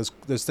competitions. Like,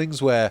 there's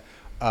things where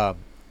I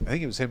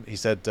think it was him. He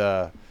said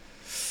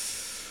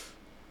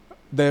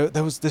there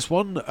was this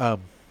one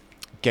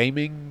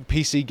gaming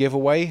PC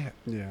giveaway,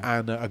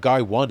 and a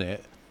guy won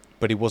it,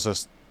 but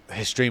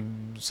his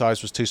stream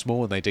size was too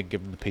small, and they didn't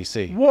give him the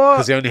PC. What?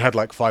 Because he only had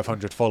like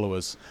 500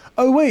 followers.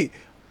 Oh wait,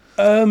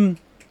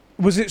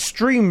 was it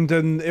streamed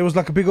and it was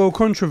like a big old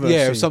controversy?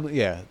 Yeah, it was something.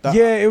 Yeah,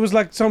 it was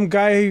like some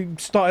guy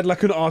started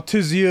like an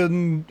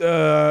artisan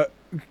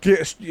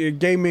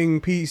gaming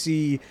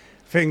PC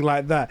thing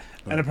like that,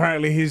 and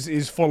apparently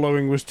his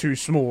following was too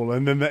small,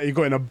 and then he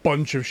got in a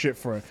bunch of shit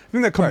for it. I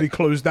think that company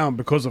closed down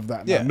because of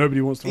that. Yeah,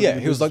 nobody wants to. Yeah,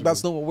 he was like,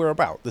 "That's not what we're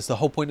about. That's the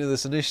whole point of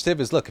this initiative.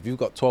 Is look, if you've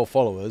got 12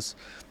 followers,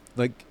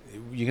 like,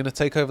 you're gonna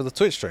take over the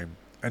Twitch stream,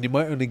 and you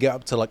might only get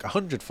up to like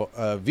 100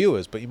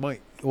 viewers, but you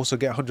might also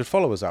get 100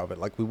 followers out of it.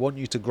 Like, we want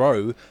you to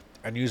grow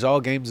and use our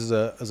games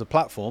as a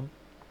platform.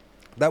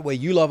 That way,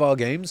 you love our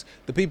games.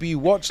 The people you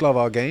watch love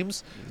our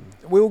games.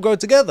 We all go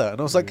together." And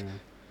I was like,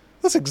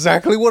 that's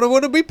exactly what I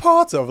want to be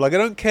part of. Like, I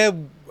don't care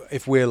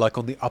if we're like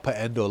on the upper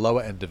end or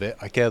lower end of it.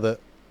 I care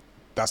that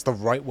that's the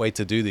right way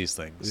to do these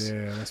things.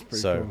 Yeah, that's pretty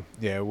so, cool.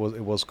 yeah, it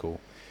was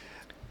cool.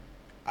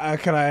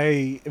 Can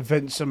I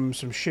vent some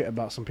shit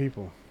about some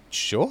people?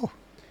 Sure.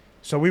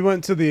 So we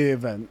went to the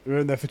event. We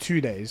were there for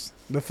 2 days.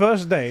 The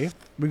first day,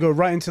 we go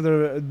right into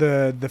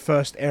the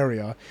first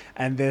area,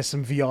 and there's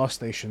some VR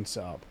stations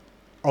set up.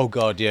 Oh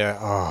god, yeah.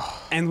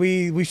 Oh. And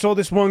we saw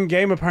this one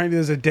game. Apparently,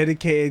 there's a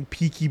dedicated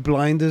Peaky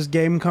Blinders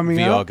game coming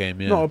out. VR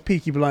game, yeah. Not a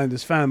Peaky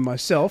Blinders fan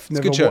myself. It's a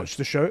Never good show. watched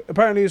the show.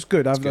 Apparently, it's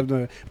good. It's good.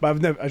 I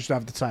just don't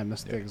have the time.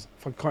 That's the thing.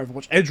 I can't even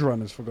watch Edge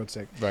Runners, for God's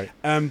sake. Right.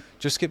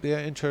 Just skip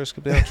the intro,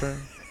 skip the outro.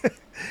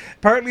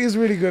 Apparently, it's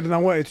really good, and I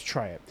wanted to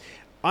try it.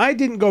 I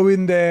didn't go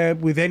in there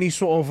with any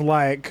sort of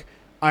like,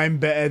 I'm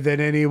better than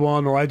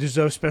anyone or I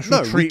deserve special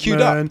No, we queued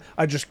treatment. up.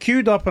 I just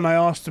queued up and I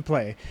asked to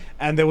play.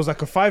 And there was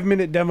like a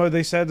 5-minute demo,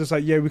 they said. It's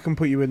like, yeah, we can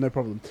put you in, no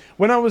problem.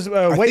 When I was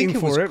waiting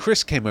for it...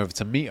 Chris came over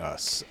to meet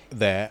us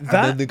there. And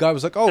That- then the guy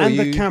was like, oh, and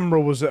are the you...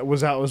 camera was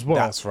out as well.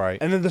 That's right.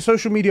 And then the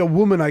social media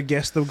woman, I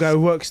guess, the guy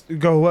who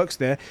works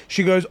there,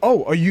 she goes,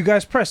 oh, are you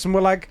guys press? And we're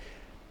like...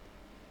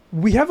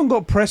 We haven't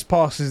got press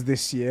passes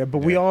this year, but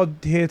we are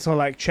here to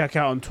like check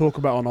out and talk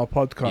about on our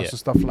podcast and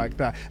stuff like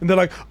that. And they're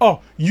like,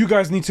 "Oh, you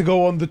guys need to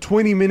go on the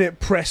 20-minute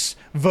press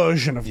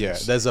version of Yeah,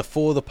 this." there's a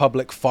for the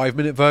public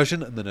 5-minute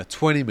version and then a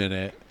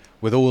 20-minute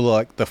with all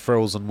like the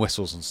frills and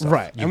whistles and stuff.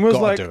 Right, You've and was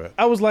got like, to do it.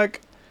 I was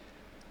like,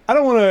 I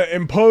don't want to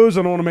impose.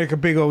 I don't want to make a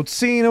big old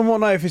scene and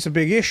whatnot. If it's a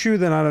big issue,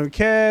 then I don't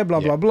care.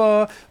 Blah blah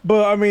blah.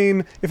 But I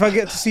mean, if I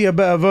get to see a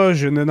better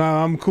version, then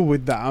I'm cool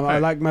with that. I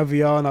like my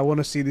VR and I want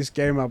to see this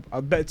game.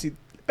 I bet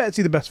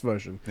see the best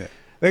version. Yeah.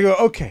 They go,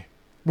 okay,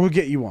 we'll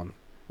get you on.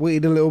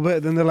 Waited a little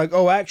bit, then they're like,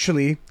 oh,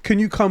 actually, can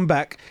you come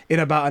back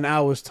in about an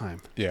hour's time?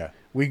 Yeah.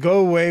 We go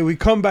away, we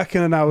come back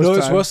in an hour's No,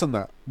 time. it's worse than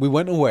that. We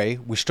went away,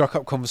 we struck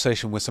up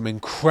conversation with some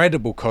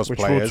incredible cosplayers. Which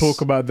we'll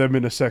talk about them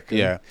in a second.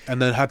 Yeah, and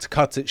then had to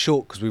cut it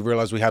short because we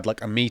realised we had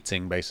like a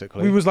meeting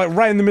basically. We was like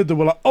right in the middle.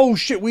 We're like, oh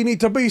shit, we need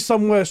to be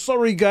somewhere.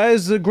 Sorry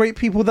guys, the great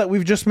people that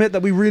we've just met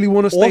that we really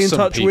want to stay awesome in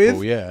touch people,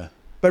 with. yeah.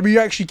 That we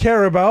actually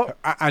care about.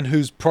 And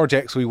whose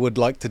projects we would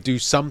like to do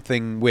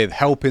something with,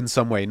 help in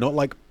some way, not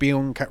like be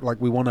on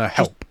like we want to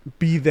help. Just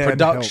be there.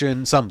 Production, and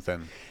help.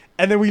 something.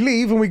 And then we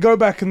leave and we go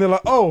back and they're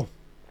like, oh,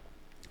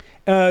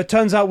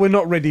 turns out we're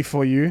not ready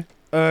for you.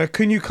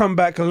 Can you come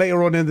back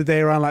later on in the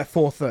day around like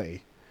 4:30?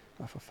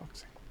 Oh, for fuck's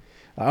sake.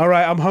 All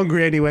right, I'm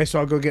hungry anyway, so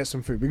I'll go get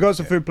some food. We got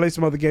some food, played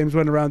some other games,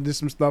 went around, did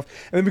some stuff.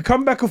 And then we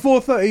come back at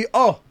 4:30.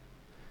 Oh,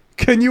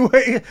 can you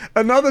wait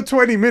another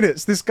 20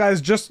 minutes? This guy's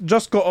just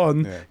got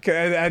on,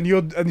 and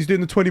he's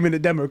doing the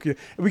 20-minute demo.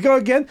 We go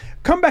again,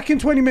 come back in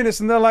 20 minutes,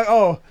 and they're like,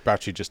 "Oh,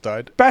 Battery just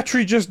died.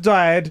 Battery just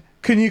died.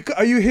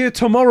 Are you here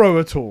tomorrow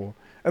at all?"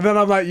 And then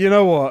I'm like, you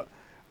know what?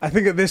 I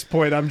think at this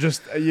point I'm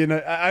just, all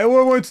I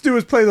want to do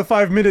is play the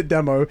 5-minute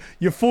demo.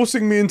 You're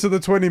forcing me into the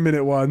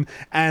 20-minute one,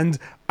 and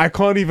I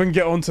can't even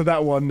get onto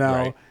that one now.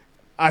 Right.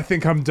 I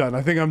think I'm done.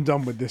 I think I'm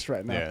done with this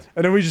right now. Yeah.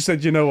 And then we just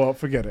said, you know what?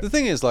 Forget it. The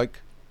thing is, like,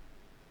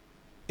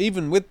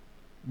 even with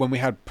when we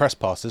had press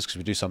passes, because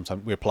we do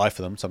sometimes we apply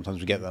for them,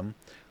 sometimes we get them.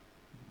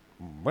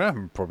 We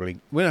don't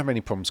have any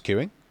problems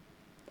queuing.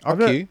 Our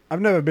queue. I've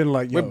never been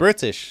like, We're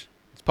British.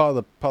 It's part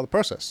of the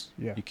process.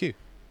 Yeah. You queue.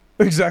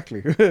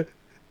 Exactly.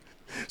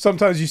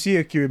 Sometimes you see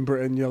a queue in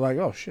Britain, you're like,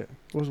 oh shit,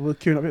 we're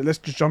queuing up here. Let's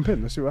just jump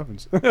in. Let's see what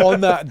happens. On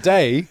that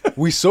day,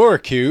 we saw a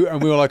queue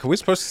and we were like, are we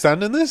supposed to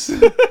stand in this?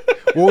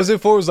 What was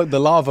it for? It was like the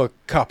Lava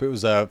Cup. It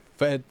was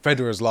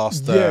Federer's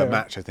last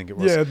match, I think it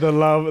was. Yeah, the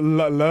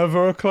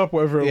Lava Club,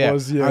 whatever it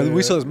was. Yeah, and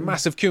we saw this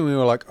massive queue and we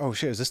were like, oh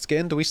shit, is this the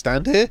end? Do we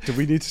stand here? Do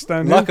we need to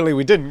stand here? Luckily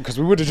we didn't, because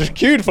we would have just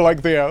queued for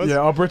like 3 hours. Yeah,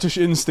 our British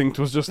instinct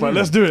was just like,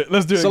 let's do it.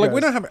 So like, guys. we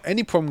don't have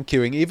any problem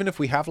queuing, even if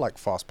we have like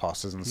fast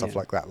passes and stuff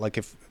like that. Like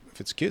if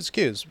it's queue, it's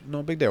queue. It's not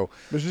a big deal.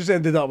 Which just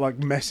ended up like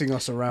messing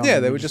us around. Yeah,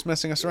 they were just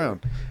messing us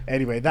around.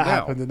 Anyway, that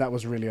happened and that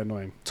was really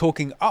annoying.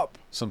 Talking up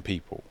some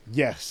people.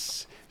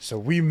 Yes. So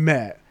we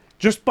met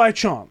just by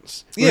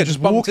chance. We Yeah, were just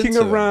walking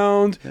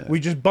around. Yeah.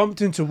 We just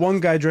bumped into one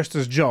guy dressed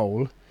as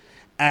Joel.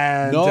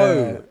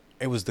 And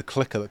it was the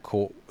clicker that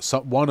caught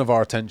one of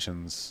our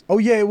attentions. Oh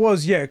yeah, it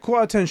was. Yeah, caught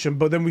our attention.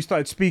 But then we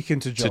started speaking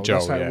to Joel.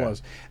 That's how it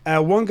was.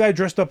 One guy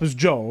dressed up as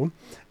Joel.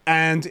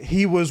 And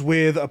he was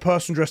with a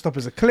person dressed up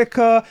as a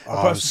clicker,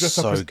 a person dressed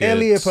up as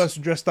Ellie, a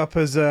person dressed up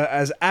as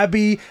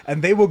Abby,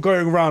 and they were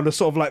going around as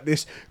sort of like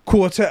this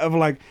quartet of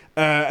like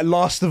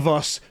Last of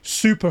Us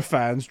super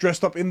fans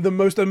dressed up in the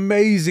most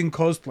amazing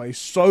cosplay.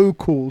 So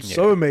cool,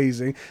 so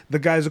amazing. The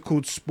guys are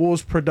called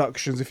Spores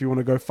Productions if you want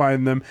to go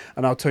find them,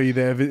 and I'll tell you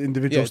their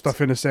individual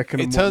stuff in a second.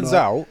 It turns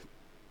out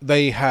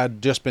they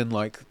had just been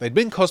like, they'd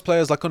been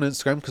cosplayers like on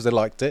Instagram because they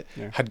liked it,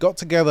 had got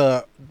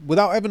together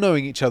without ever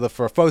knowing each other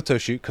for a photo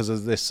shoot because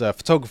of this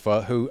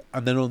photographer who,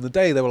 and then on the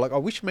day they were like, oh,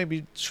 we should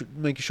maybe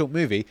make a short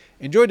movie.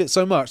 Enjoyed it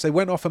so much, they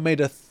went off and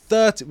made a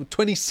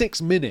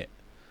 26-minute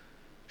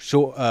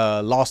short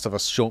Last of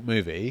Us short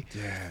movie.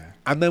 Yeah.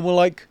 And then we're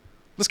like,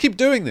 let's keep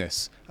doing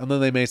this. And then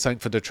they made something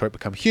for Detroit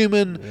Become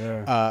Human.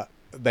 Yeah.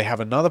 They have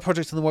another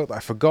project in the work that I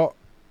forgot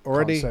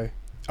already. Can't say.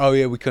 Oh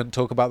yeah, we couldn't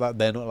talk about that.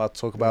 They're not allowed to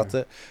talk about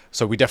it,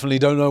 so we definitely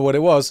don't know what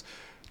it was.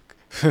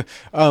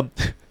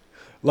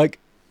 Like,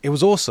 it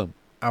was awesome,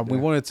 and we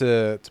wanted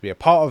to be a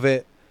part of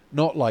it,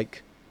 not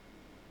like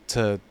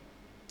to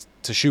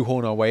to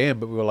shoehorn our way in,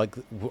 but we were like,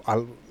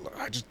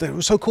 it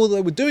was so cool that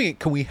they were doing it.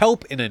 Can we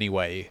help in any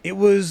way? It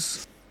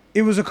was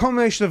a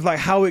combination of like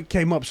how it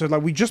came up. So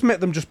like we just met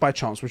them just by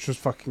chance, which was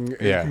fucking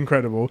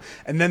incredible.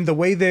 And then the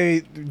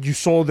way you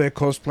saw their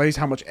cosplays,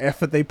 how much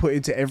effort they put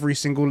into every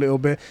single little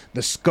bit,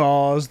 the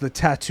scars, the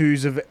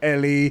tattoos of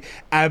Ellie,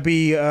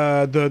 Abby,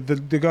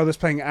 the girl that's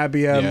playing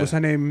Abby, was her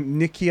name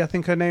Nikki? I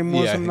think her name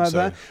was something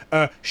like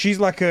that. She's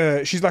like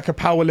a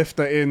power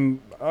lifter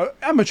in.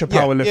 Amateur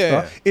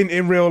powerlifter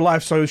in real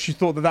life, so she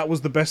thought that was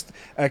the best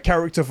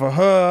character for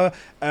her.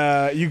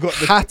 You got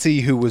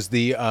Hattie, who was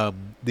the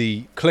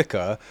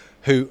clicker,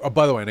 who, oh,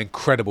 by the way, an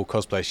incredible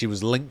cosplay. She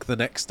was Link the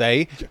next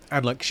day,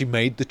 and like she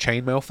made the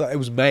chainmail for that. It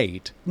was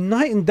made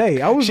night and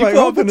day. I was like,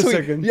 hold on a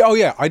second. Yeah, oh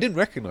yeah, I didn't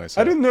recognize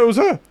her. I didn't know it was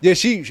her. Yeah,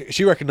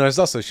 she recognized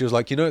us, so she was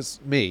like, it's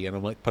me, and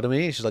I'm like, pardon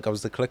me? She's like, I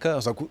was the clicker. I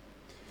was like.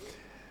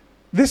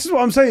 This is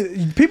what I'm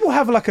saying. People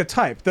have like a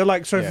type. They're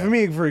like, for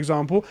me, for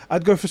example,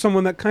 I'd go for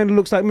someone that kind of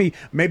looks like me.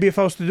 Maybe if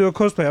I was to do a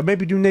cosplay, I'd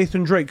maybe do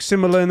Nathan Drake,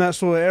 similar in that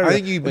sort of area. I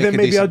think you make then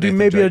maybe I'd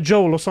do a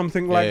Joel or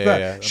something like that.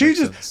 That she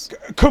just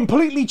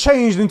completely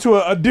changed into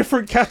a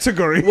different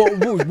category.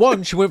 Well,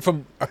 one, she went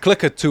from a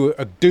clicker to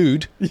a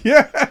dude.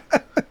 Yeah.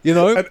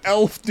 An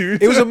elf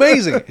dude. It was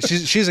amazing.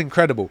 She's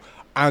incredible.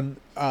 And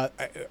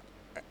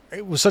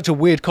it was such a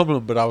weird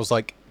compliment, but I was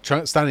like,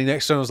 standing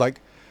next to her, I was like,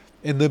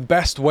 in the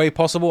best way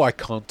possible, I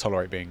can't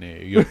tolerate being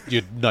near you.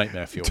 You're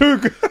nightmare fuel. Too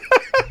good.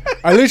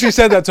 I literally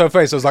said that to her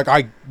face. I was like,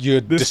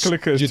 you're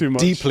clicker is too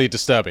much. Deeply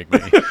disturbing me.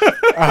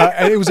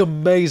 And it was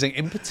amazing.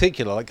 In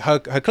particular, like her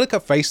clicker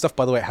face stuff,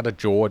 by the way, it had a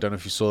jaw. I don't know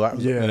if you saw that.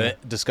 It was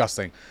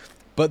disgusting.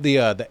 But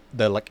the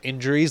like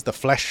injuries, the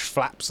flesh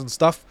flaps and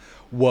stuff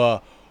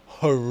were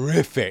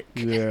horrific.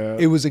 Yeah.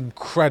 It was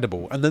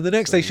incredible. And then the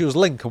next day she was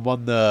Link and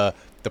won the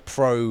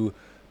pro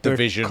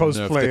division of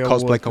the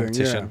cosplay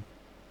competition.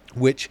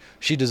 Which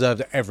she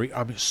deserved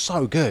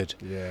so good.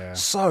 Yeah.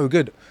 So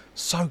good.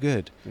 So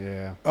good.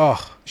 Yeah.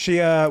 Oh. She's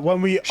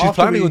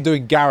planning on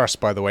doing Garrus,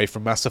 by the way,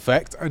 from Mass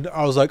Effect. And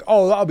I was like,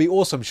 oh, that'll be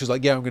awesome. She was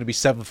like, yeah, I'm going to be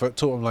 7 foot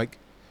tall. I'm like,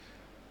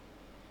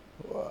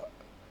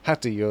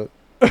 Hattie, you're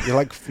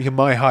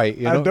my height.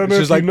 You know? I don't know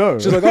if you know.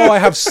 She's like, oh, I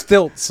have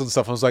stilts and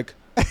stuff. I was like...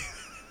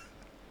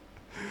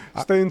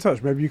 Stay in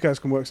touch. Maybe you guys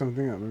can work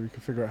something out. Maybe we can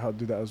figure out how to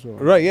do that as well.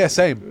 Right, yeah,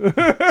 same.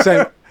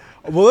 Same.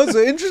 Well, that's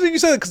interesting you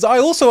say that, because I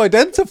also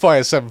identify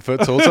as 7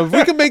 foot tall, so if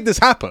we can make this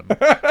happen.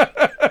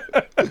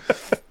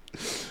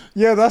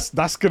 Yeah,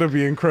 that's going to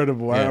be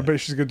incredible. Yeah. I bet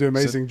she's going to do an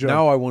amazing job.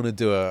 Now I want to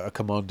do a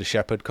Commander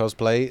Shepard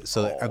cosplay,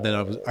 and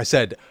then I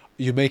said,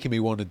 you're making me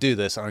want to do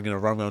this, and I'm going to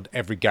run around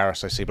every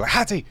Garrus I see, like,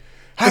 Hattie,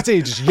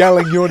 just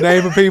yelling your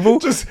name at people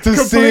just to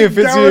see if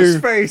it's Garrus you.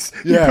 Face.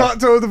 Yeah. You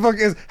can't tell what the fuck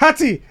it is.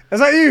 Hattie,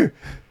 is that you?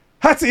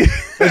 Hattie.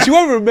 And she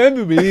won't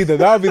remember me either.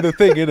 That would be the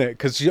thing, innit?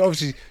 Because she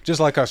obviously, just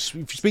like us,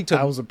 if you speak to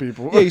 1,000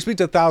 people. Yeah, you speak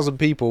to 1,000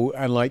 people,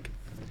 and like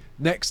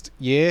next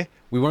year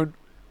we won't.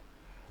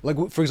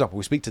 Like, for example,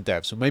 we speak to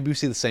devs, so maybe we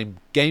see the same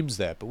games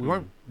there, but we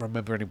won't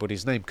remember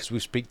anybody's name because we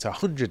speak to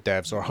 100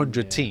 devs or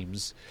 100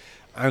 teams,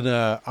 and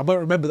I might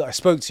remember that I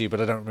spoke to you,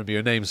 but I don't remember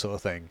your name, sort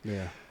of thing.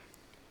 Yeah.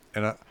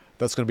 And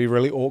that's going to be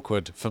really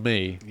awkward for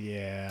me.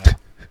 Yeah.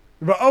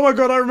 But oh my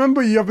god, I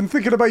remember you. I've been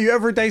thinking about you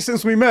every day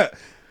since we met.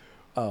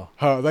 Oh,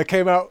 that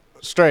came out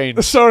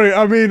strange. Sorry,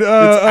 I mean... it's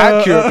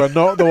accurate, but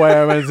not the way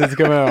I meant it to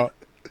come out.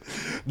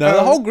 No,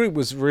 the whole group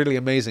was really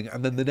amazing.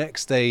 And then the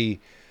next day,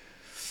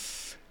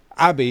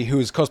 Abby, who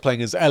was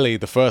cosplaying as Ellie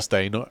the first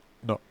day, not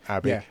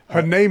Abby. Yeah,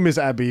 her name is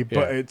Abby,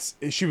 but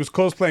she was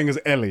cosplaying as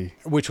Ellie.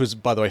 Which was,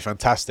 by the way,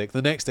 fantastic.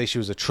 The next day she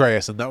was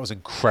Atreus, and that was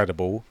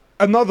incredible.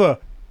 Another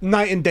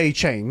night and day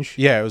change.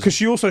 Yeah, because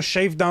she also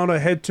shaved down her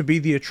head to be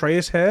the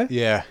Atreus hair.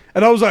 Yeah.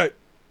 And I was like...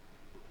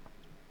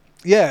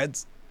 Yeah,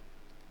 it's...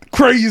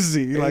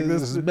 crazy. Like,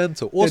 this is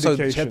mental. Also,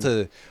 she had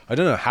to... I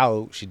don't know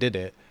how she did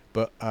it,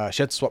 but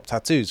she had to swap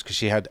tattoos because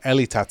she had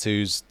Ellie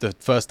tattoos the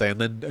first day and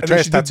then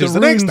Atreus tattoos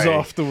the next day.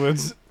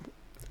 Afterwards.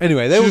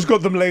 Anyway, she just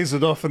got them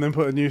lasered off and then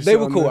put a new. They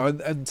were cool,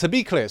 and to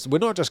be clear, so we're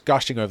not just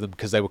gushing over them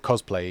because they were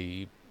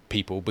cosplay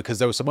people. Because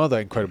there were some other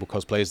incredible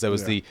cosplayers. There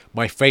was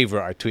my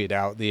favorite. I tweeted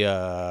out the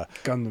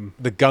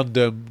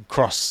Gundam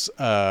cross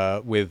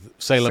with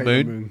Sailor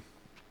Moon.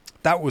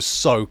 That was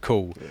so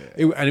cool,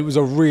 and it was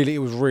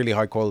really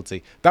high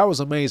quality. That was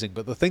amazing.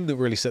 But the thing that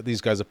really set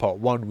these guys apart,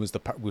 one was we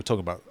were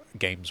talking about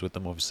games with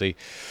them, obviously,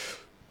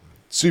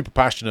 super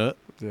passionate.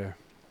 Yeah.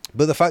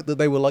 But the fact that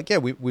they were like,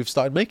 we've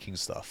started making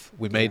stuff.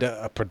 We made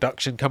a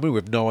production company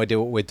with no idea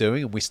what we're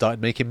doing, and we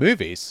started making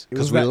movies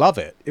because we love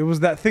it. It was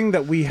that thing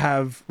that we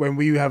have when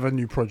we have a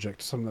new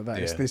project, something like that.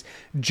 Yeah. It's this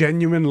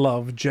genuine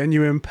love,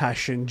 genuine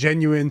passion,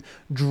 genuine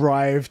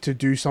drive to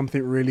do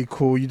something really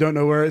cool. You don't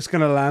know where it's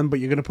going to land, but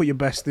you're going to put your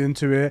best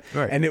into it.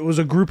 Right. And it was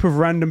a group of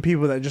random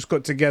people that just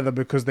got together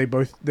because they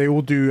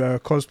all do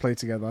cosplay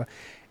together.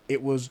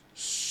 It was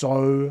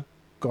so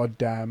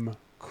goddamn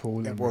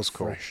cool and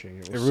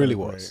refreshing. It really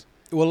was.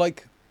 Well,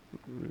 like,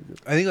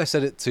 I think I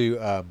said it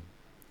to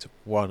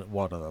one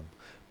of them,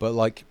 but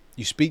like,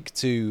 you speak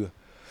to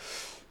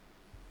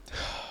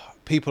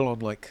people on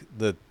like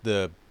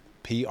the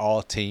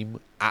PR team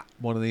at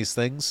one of these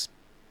things,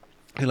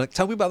 And like,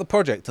 tell me about the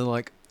project. And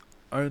like,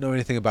 I don't know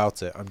anything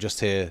about it. I'm just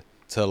here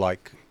to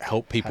like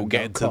help people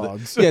get into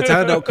cards. to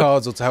hand out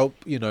cards, or to help,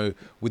 you know,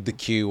 with the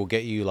queue, or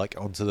get you like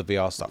onto the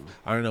VR stuff.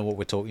 I don't know what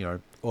we're talking, you know,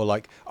 or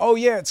like, oh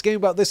yeah, it's a game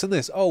about this and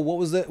this. Oh, what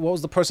was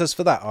the process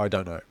for that? Oh, I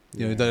don't know.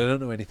 You know, they don't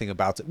know anything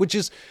about it, which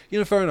is, you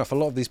know, fair enough. A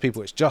lot of these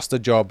people, it's just a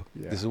job.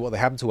 Yeah. This is what they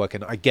happen to work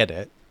in. I get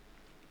it.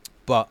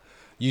 But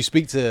you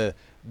speak to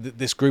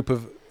this group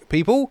of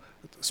people,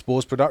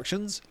 Spores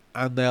Productions,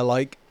 and they're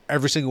like,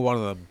 every single one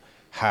of them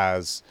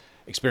has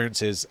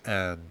experiences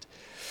and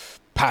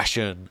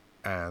passion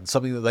and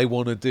something that they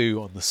want to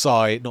do on the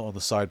side, not on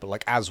the side, but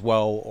like as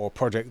well, or a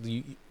project.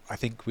 I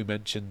think we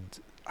mentioned,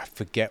 I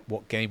forget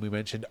what game we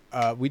mentioned.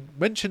 We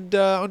mentioned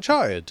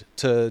Uncharted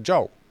to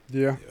Joel.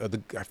 Yeah.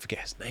 I forget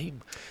his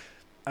name.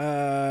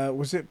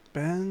 Was it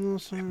Ben or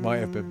something? It might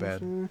have been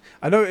Ben.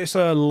 I know it's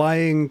a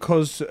Lion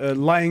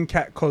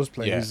Cat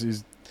cosplay. Yeah.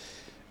 His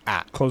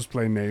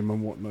cosplay name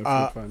and whatnot. For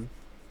the fan.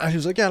 And he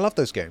was like, yeah, I love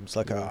those games.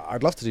 Like,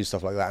 I'd love to do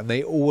stuff like that. And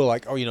they all were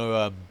like, oh, you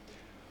know,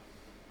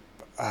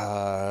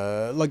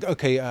 like,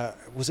 okay,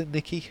 was it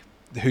Nikki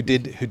who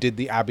did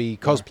the Abby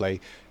cosplay?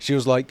 She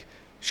was like,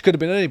 she could have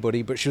been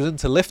anybody, but she was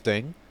into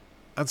lifting.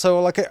 And so,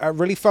 like, I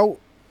really felt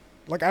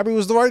like Abby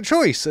was the right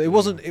choice. It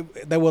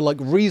wasn't, there were like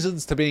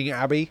reasons to being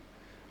Abby,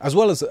 as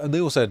well as, and they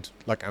all said,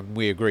 like, and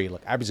we agree,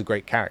 like, Abby's a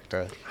great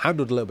character,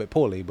 handled a little bit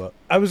poorly, but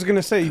I was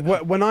gonna say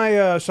when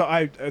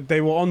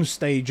they were on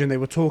stage and they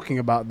were talking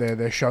about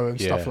their show and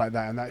stuff like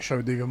that, and that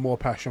showed even more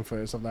passion for it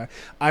and stuff like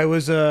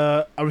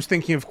that. I was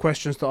thinking of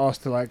questions to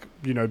ask to, like,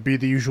 you know, be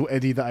the usual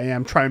Eddie that I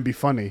am, try and be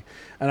funny,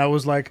 and I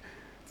was like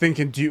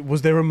thinking,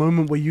 was there a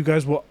moment where you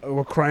guys were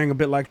crying a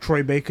bit like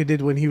Troy Baker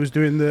did when he was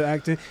doing the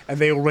acting? And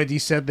they already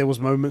said there was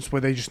moments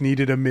where they just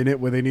needed a minute,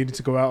 where they needed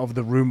to go out of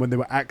the room when they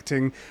were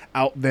acting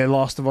out their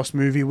Last of Us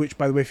movie, which,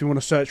 by the way, if you want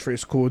to search for it,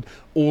 it's called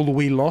All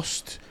We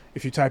Lost.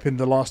 If you type in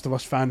the Last of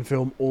Us fan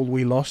film, All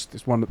We Lost,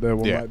 it's one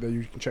right there.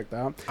 You can check that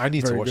out. I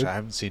need Very to watch good. it. I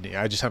haven't seen it.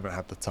 I just haven't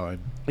had the time.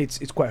 It's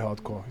quite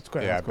hardcore. It's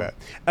quite hardcore.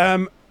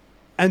 I bet.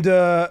 And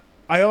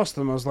I asked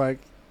them, I was like,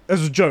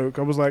 as a joke,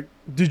 I was like,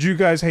 did you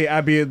guys hate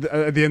Abby at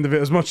the end of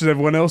it as much as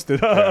everyone else did?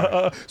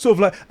 Sort of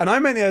like, and I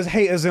meant it as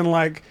haters in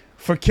like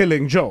for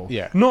killing Joel.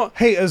 Yeah. Not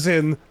haters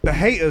in the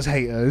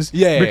haters.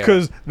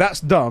 Because that's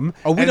dumb.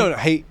 Oh, we don't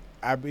hate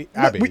Abby.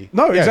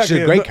 No, exactly.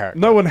 She's a great character.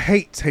 No one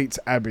hates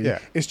Abby. Yeah.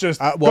 It's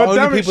just,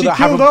 only people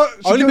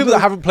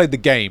that haven't played the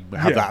game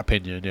have that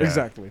opinion. Yeah.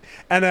 Exactly.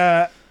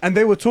 And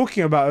they were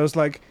talking about it. I was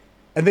like,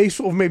 and they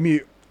sort of made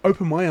me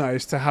open my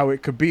eyes to how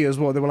it could be as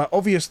well. They were like,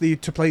 obviously,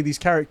 to play these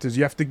characters,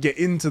 you have to get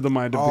into the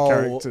mind of the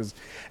characters.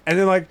 And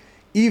then, like,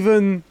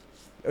 even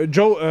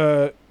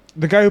Joel,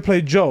 the guy who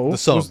played Joel, the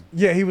song.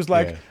 he was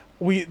like,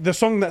 the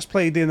song that's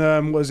played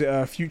in was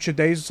it Future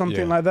Days or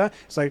something like that.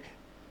 It's like,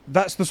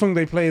 that's the song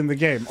they play in the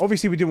game.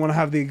 Obviously, we didn't want to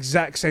have the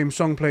exact same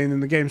song playing in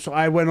the game, so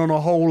I went on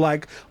a whole,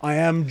 like, I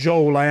am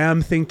Joel, I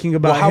am thinking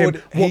about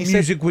him, what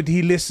music would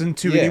he listen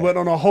to, and he went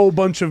on a whole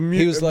bunch of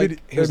music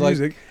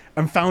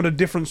and found a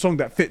different song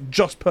that fit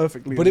just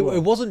perfectly. But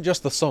it wasn't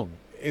just the song.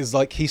 It's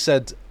like he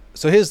said,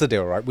 so here's the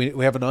deal, right?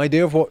 We have an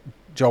idea of what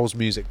Joel's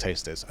music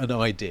taste is, an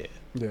idea.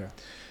 Yeah.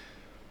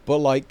 But,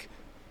 like,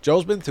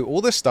 Joel's been through all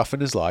this stuff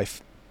in his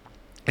life,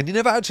 and he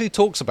never actually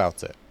talks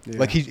about it. Yeah.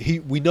 Like,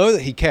 we know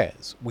that he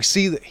cares. We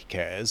see that he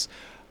cares.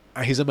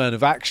 And he's a man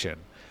of action.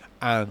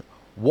 And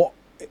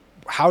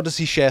how does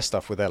he share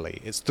stuff with Ellie?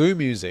 It's through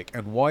music.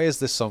 And why is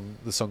this song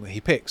the song that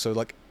he picked? So,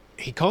 like,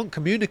 he can't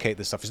communicate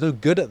this stuff. He's no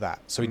good at that.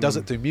 So he does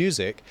it through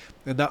music.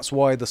 And that's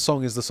why the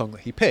song is the song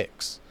that he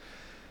picks.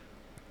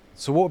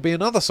 So what would be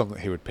another song that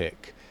he would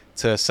pick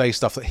to say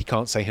stuff that he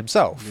can't say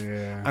himself?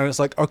 Yeah. And it's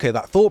like, okay,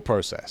 that thought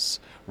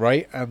process,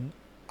 right? And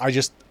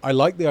I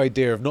like the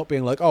idea of not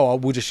being like, oh,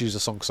 we'll just use a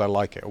song because I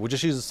like it, or we'll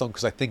just use a song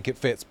because I think it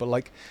fits. But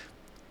like,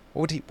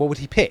 what would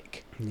he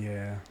pick?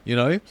 Yeah, you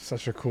know,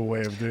 such a cool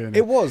way of doing it.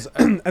 It was,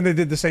 and they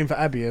did the same for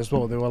Abby as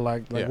well. They were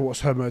like,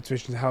 what's her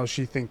motivation? How's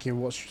she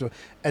thinking?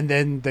 And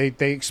then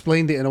they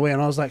explained it in a way,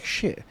 and I was like,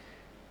 shit.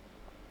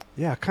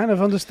 Yeah, I kind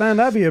of understand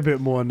Abby a bit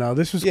more now.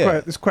 This was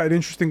quite an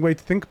interesting way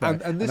to think about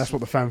it, and that's what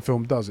the fan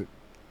film does. It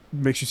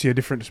makes you see a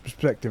different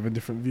perspective and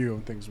different view on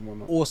things and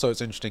whatnot. Also,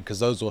 it's interesting because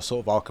those were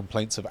sort of our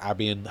complaints of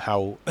Abby and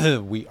how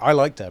I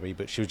liked Abby,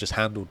 but she was just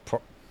handled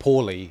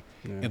poorly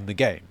in the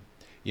game.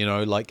 You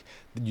know, like,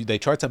 they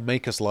tried to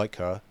make us like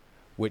her,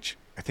 which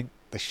I think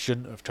they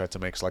shouldn't have tried to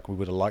make us like. We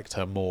would have liked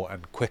her more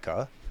and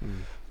quicker.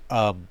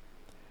 And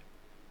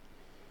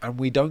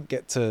we don't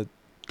get to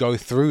go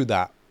through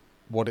that,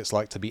 what it's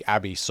like to be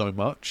Abby so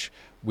much.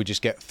 We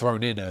just get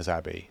thrown in as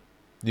Abby,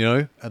 you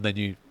know? And then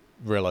you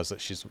realise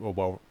that she's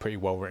a pretty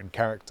well-written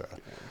character.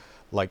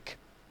 Like,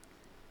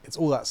 it's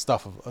all that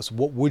stuff of us.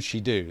 What would she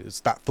do?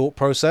 It's that thought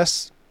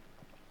process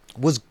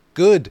was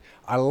good.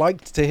 I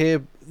liked to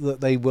hear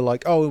that they were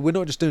like, oh, we're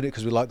not just doing it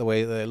because we like the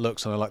way that it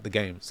looks and I like the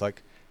game. It's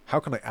like, how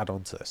can I add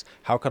on to this?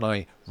 How can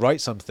I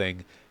write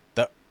something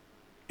that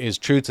is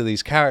true to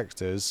these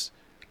characters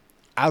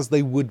as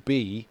they would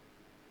be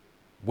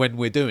when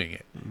we're doing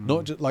it?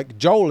 Not just like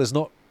Joel is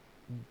not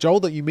Joel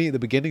that you meet at the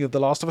beginning of The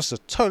Last of Us is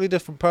a totally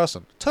different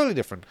person, totally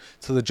different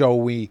to the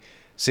Joel we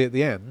see at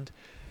the end.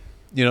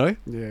 You know?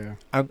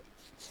 Yeah.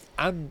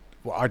 And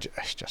well,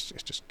 it's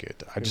just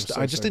good. I just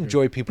so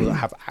enjoy people that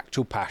have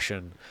actual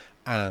passion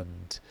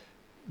and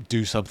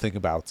do something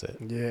about it.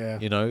 Yeah.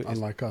 You know,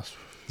 unlike us.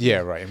 Yeah,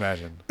 right.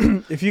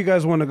 Imagine. If you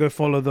guys want to go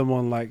follow them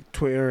on like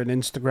Twitter and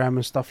Instagram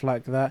and stuff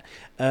like that,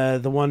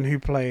 the one who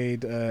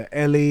played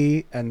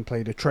Ellie and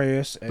played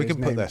Atreus, We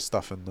can put their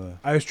stuff in the.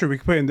 Oh, it's true. We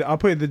can put I'll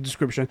put it in the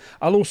description.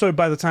 I'll also,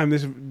 by the time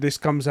this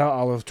comes out,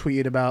 I'll have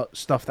tweeted about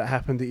stuff that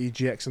happened at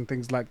EGX and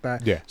things like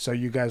that. Yeah. So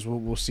you guys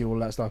will see all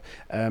that stuff.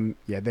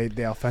 Yeah,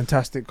 they are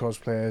fantastic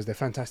cosplayers. They're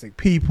fantastic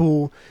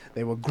people.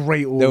 They were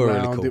great all They were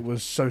around. really cool. It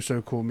was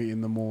so cool meeting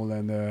them all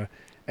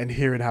and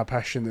hearing how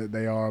passionate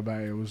they are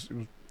about it. It was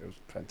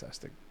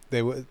fantastic.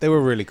 They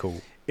were really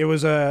cool. It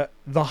was the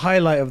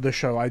highlight of the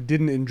show. I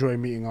didn't enjoy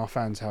meeting our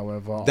fans,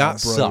 however. Our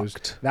That bros.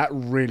 sucked. That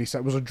really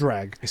sucked. It was a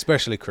drag.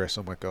 Especially Chris.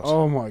 Oh my gosh.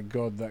 Oh my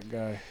god, that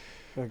guy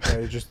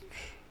just.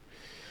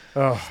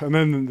 Oh, and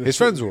then His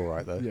friends were all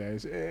right though.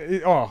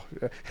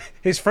 Yeah.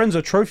 His friends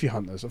are trophy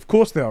hunters. Of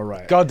course they are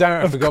right. God damn it!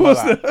 I Of forgot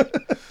course about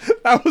that.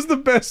 That was the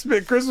best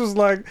bit. Chris was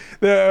like,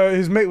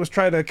 his mate was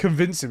trying to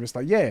convince him. It's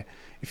like, yeah,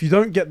 if you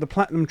don't get the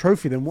platinum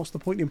trophy, then what's the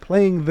point in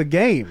playing the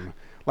game?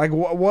 Like,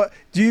 what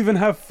do you even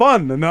have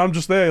fun? And I'm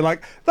just there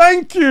like,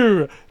 thank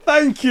you,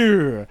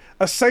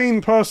 a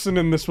sane person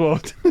in this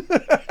world.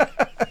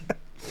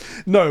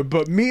 No,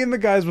 but me and the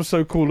guys were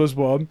so cool as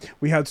well.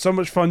 We had so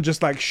much fun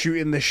just like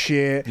shooting the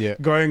shit, Yeah.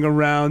 going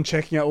around,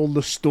 checking out all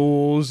the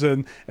stores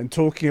and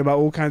talking about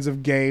all kinds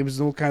of games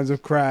and all kinds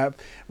of crap.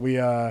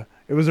 It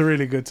was a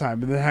really good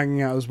time. And then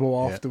hanging out as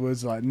well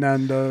afterwards, like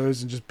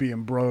Nando's and just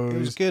being bros. It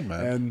was good,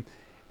 man.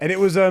 And it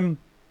was a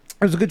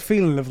good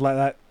feeling of like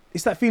that.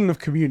 It's that feeling of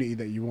community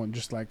that you want,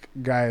 just like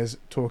guys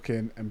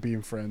talking and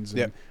being friends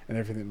and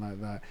everything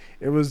like that.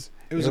 It was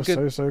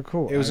good, so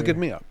cool. It was a good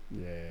meetup.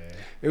 Yeah.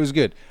 It was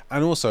good.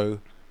 And also,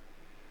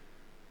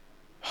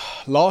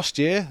 last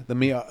year the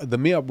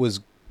meetup was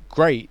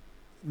great,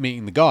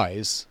 meeting the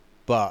guys,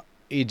 but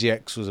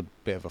EGX was a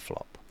bit of a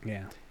flop.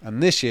 Yeah.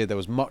 And this year there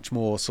was much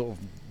more sort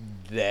of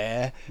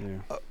there.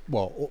 Yeah.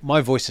 Well,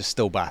 my voice is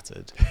still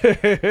battered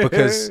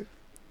because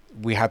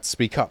we had to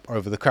speak up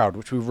over the crowd,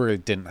 which we really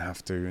didn't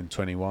have to in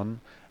 21.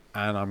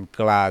 And I'm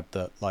glad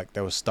that like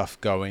there was stuff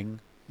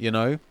going, you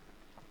know.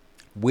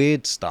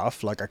 Weird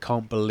stuff, like I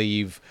can't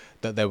believe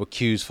that there were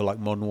queues for like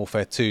Modern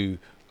Warfare 2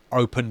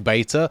 open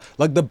beta.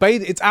 Like the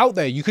beta, it's out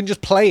there, you can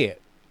just play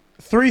it.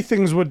 3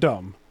 things were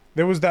dumb.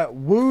 There was that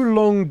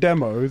Wulong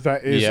demo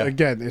that is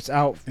again, it's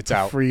out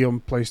free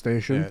on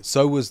PlayStation. Yeah.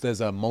 So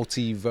there's a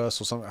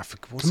multiverse or something. I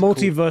forget what's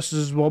Multiverses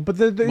as well, but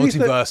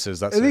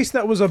Multiverses. At least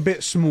that was a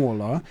bit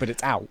smaller. But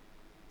it's out.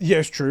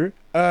 Yes, true.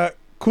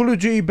 Call of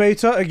Duty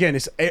beta again.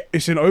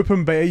 It's an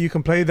open beta. You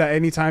can play that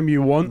anytime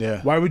you want.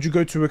 Yeah. Why would you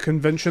go to a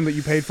convention that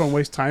you paid for and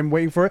waste time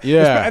waiting for it?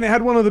 Yeah. And it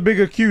had one of the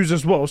bigger queues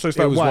as well. So it's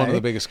like, It was why? one of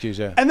the biggest queues.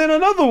 Yeah. And then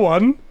another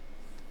one.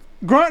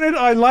 Granted,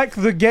 I like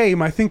the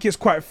game. I think it's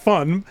quite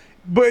fun,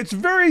 but it's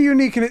very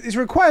unique and it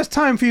requires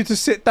time for you to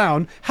sit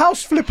down.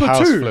 House Flipper 2.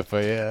 House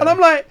Flipper, yeah. And I'm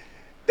like,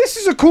 this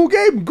is a cool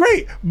game,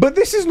 great, but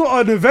this is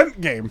not an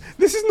event game.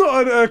 This is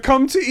not a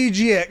come to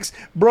EGX,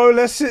 bro.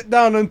 Let's sit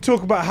down and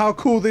talk about how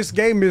cool this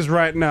game is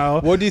right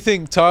now. What do you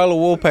think? Tile or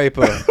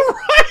wallpaper?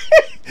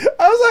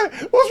 I was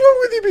like, what's wrong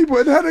with you people?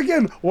 And then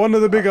again, one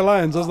of the bigger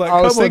lions. I was like,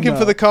 I was thinking now.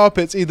 for the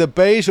carpets, either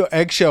beige or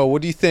eggshell.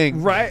 What do you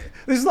think? Right?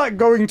 This is like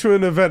going to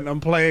an event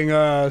and playing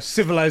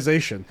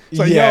Civilization. It's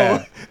like, Yeah.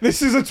 yo,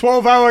 this is a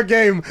 12-hour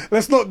game.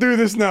 Let's not do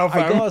this now,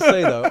 fam. I gotta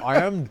say though,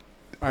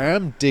 I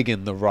am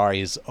digging the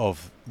rise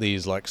of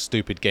these like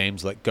stupid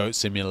games like Goat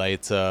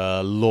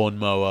Simulator,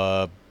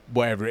 Lawnmower,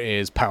 whatever it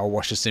is, Power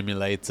Washer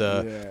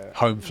Simulator,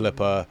 Home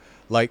Flipper,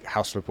 like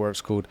House Flipper, whatever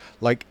it's called.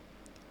 Like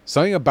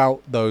something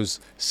about those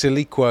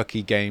silly,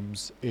 quirky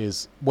games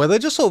is where they're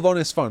just sort of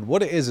honest fun.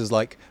 What it is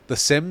like The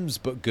Sims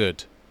but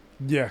good.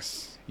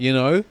 Yes. You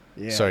know?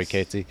 Yes. Sorry,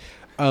 Katie.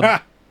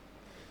 But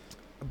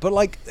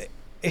like,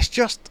 it's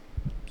just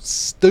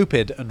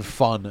stupid and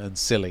fun and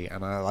silly,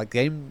 and I like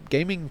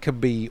gaming can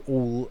be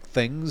all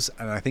things,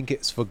 and I think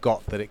it's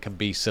forgot that it can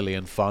be silly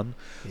and fun.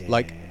 Yeah.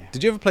 Like,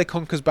 did you ever play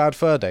Conker's Bad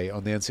Fur Day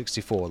on the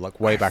N64? Like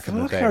way back in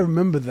the day. I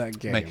remember that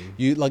game. Mate,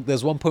 you like,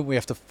 there's one point where you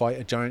have to fight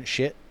a giant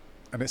shit,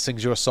 and it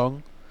sings you a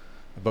song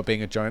about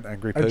being a giant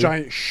angry poo. A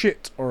giant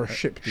shit or a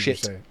ship? Did shit.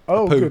 you say?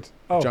 Oh, poo. good.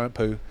 Oh, A giant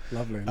poo.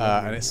 lovely.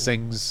 And it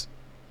sings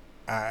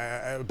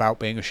about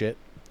being a shit.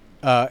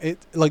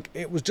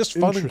 It was just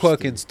fun and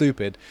quirky and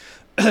stupid.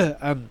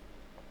 And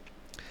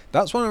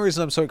that's one of the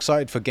reasons I'm so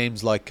excited for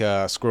games like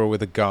Squirrel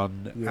with a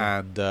Gun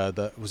and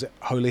was it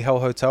Holy Hell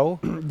Hotel?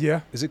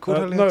 Yeah. Is it called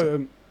Holy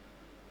Hell?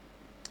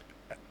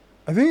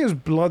 I think it's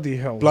Bloody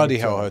Hell. Bloody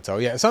Hell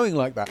Hotel, yeah, something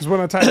like that. Because when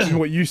I typed in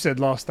what you said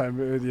last time,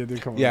 it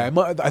did come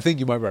up. I think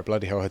you might write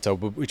Bloody Hell Hotel,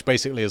 which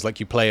basically is like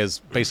you play as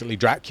basically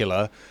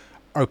Dracula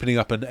opening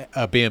up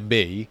a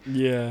B&B.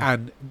 Yeah.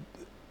 And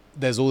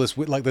there's all this,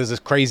 like, there's this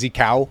crazy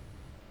cow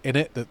in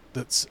it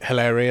that's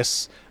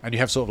hilarious, and you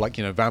have sort of like,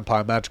 you know,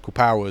 vampire magical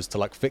powers to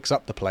like fix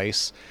up the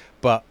place,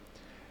 but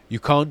you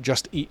can't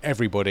just eat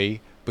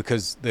everybody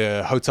because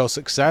the hotel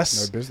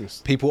success. No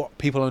business. People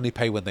only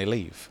pay when they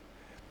leave.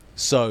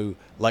 So,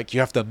 like, you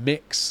have to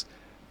mix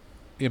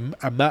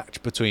a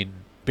match between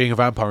being a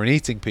vampire and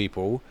eating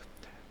people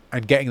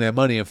and getting their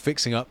money and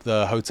fixing up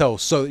the hotel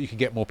so that you can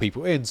get more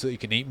people in, so that you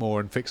can eat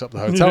more and fix up the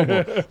hotel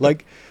more.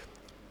 Like,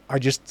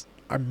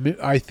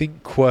 I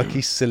think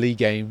quirky, silly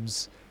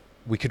games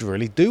we could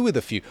really do with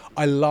a few.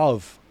 I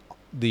love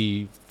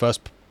the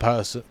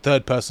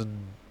third person,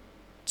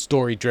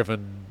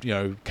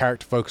 story-driven,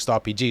 character-focused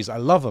RPGs. I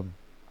love them.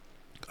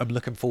 I'm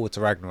looking forward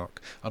to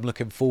Ragnarok. I'm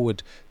looking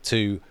forward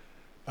to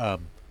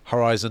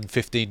Horizon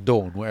 15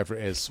 Dawn, whatever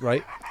it is,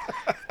 right?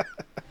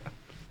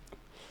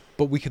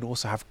 But we can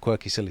also have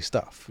quirky, silly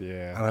stuff.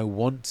 Yeah. And I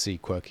want to see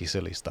quirky,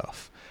 silly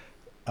stuff.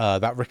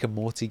 That Rick and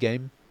Morty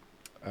game.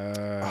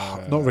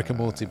 Not Rick and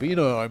Morty, but you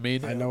know what I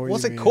mean. I know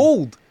What's you it mean.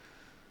 called?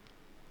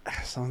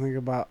 Something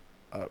about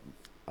a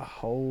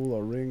hole,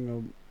 a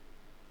ring,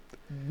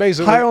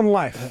 Basically, High on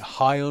Life.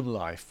 High on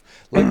Life.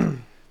 Like,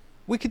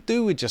 we could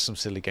do with just some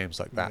silly games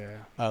like that.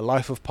 Yeah.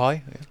 Life of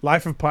Pi.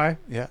 Life of Pi.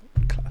 Yeah.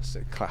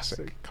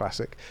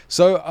 Classic.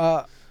 So,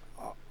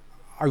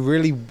 I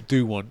really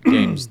do want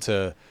games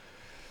to...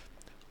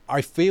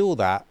 I feel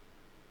that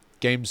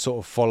games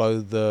sort of follow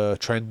the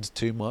trend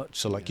too much.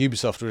 So, like,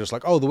 Ubisoft were just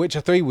like, oh, The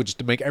Witcher 3 would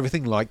just make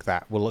everything like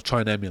that. We'll try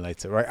and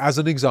emulate it, right? As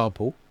an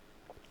example.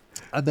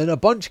 And then a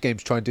bunch of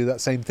games try and do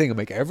that same thing and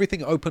make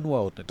everything open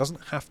world. And it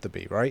doesn't have to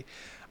be, right?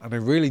 And I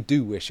really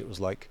do wish it was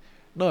like,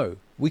 no,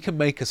 we can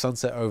make a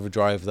Sunset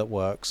Overdrive that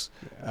works,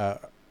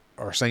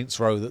 or a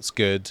Saints Row that's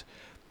good,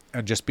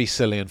 and just be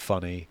silly and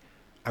funny,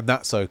 and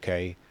that's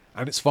okay.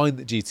 And it's fine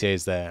that GTA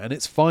is there, and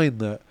it's fine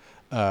that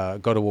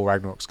God of War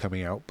Ragnarok's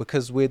coming out,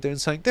 because we're doing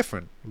something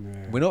different.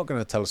 Yeah. We're not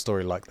going to tell a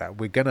story like that.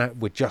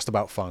 We're just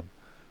about fun.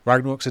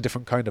 Ragnarok's a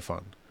different kind of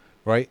fun,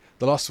 right?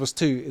 The Last of Us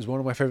 2 is one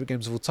of my favorite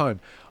games of all time.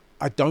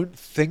 I don't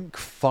think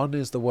fun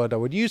is the word I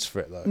would use for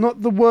it, though.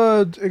 Not the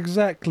word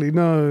exactly,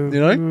 no. You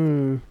know?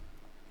 No.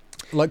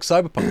 Like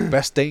Cyberpunk,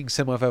 best dating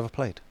sim I've ever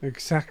played.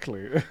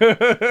 Exactly.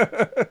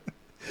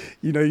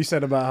 You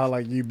said about how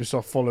like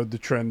Ubisoft followed the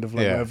trend of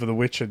like whatever The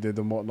Witcher did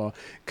and whatnot.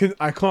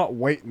 I can't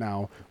wait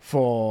now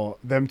for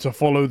them to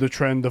follow the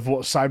trend of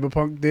what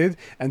Cyberpunk did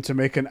and to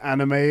make an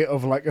anime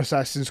of like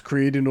Assassin's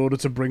Creed in order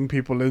to bring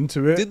people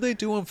into it. Didn't they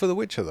do one for The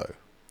Witcher, though?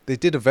 They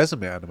did a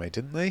Vesemir anime,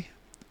 didn't they?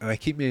 And I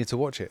keep meaning to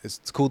watch it.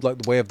 It's called like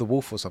The Way of the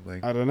Wolf or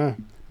something. I don't know,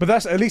 but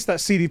that's at least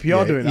that's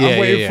CDPR doing it.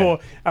 Yeah,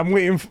 I'm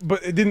waiting for,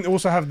 but it didn't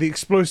also have the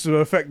explosive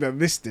effect that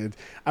this did.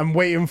 I'm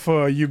waiting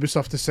for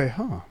Ubisoft to say,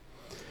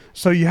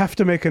 so you have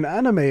to make an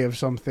anime of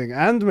something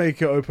and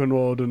make it open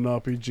world and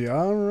RPG.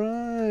 All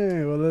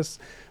right, well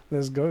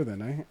let's go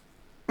then,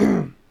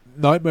 eh?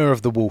 Nightmare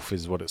of the Wolf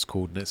is what it's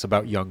called, and it's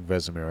about young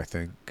Vesemir, I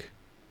think.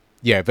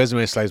 Yeah,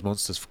 Vesemir slays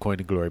monsters for coin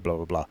and glory, blah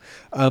blah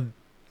blah.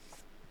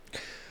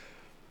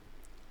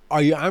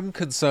 I am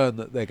concerned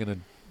that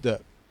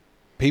that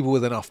people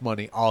with enough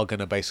money are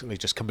gonna basically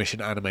just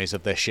commission animes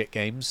of their shit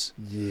games.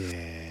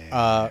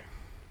 Yeah.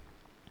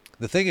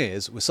 The thing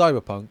is with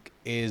Cyberpunk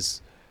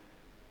is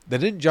they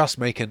didn't just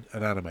make an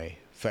anime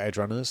for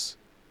Edgerunners.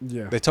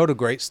 Yeah. They told a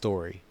great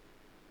story,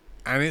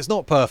 and it's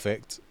not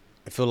perfect.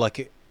 I feel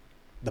like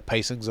the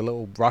pacing's a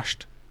little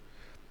rushed.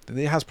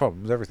 It has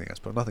problems, everything has,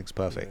 but nothing's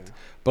perfect. Yeah.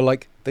 But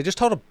like they just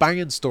told a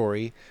banging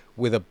story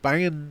with a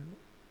banging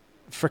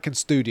freaking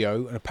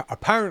studio, and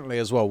apparently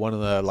as well one of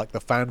the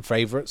fan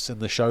favorites in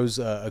the shows,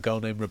 a girl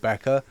named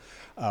Rebecca,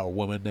 a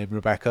woman named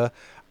Rebecca,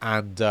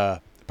 and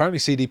apparently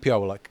CDPR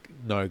were like,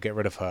 no, get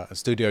rid of her. And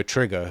Studio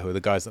Trigger, who are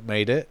the guys that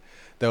made it,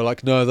 they were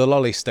like, no, the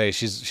lolly stays.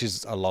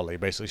 She's a lolly,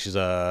 basically. She's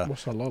a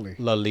What's a lolly?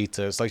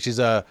 Lolita. It's like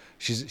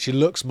she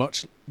looks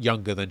much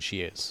younger than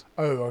she is.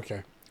 Oh,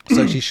 okay.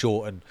 So she's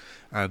short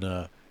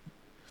and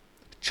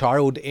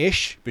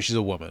childish, but she's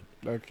a woman.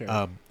 Okay.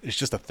 It's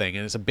just a thing,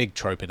 and it's a big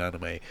trope in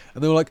anime. And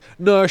they were like,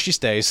 no, she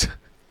stays.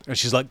 And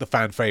she's like the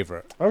fan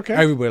favorite. Okay.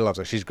 Everybody loves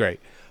her. She's great.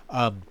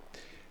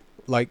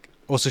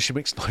 Also, she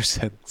makes no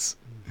sense.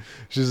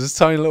 She's this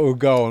tiny little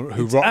girl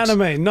who rocks...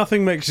 anime,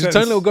 nothing makes She's sense. a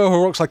tiny little girl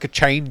who rocks like a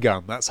chain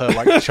gun. That's her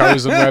like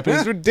chosen weapon.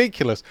 It's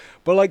ridiculous.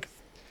 But like,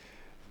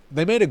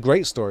 they made a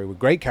great story with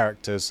great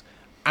characters,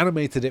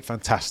 animated it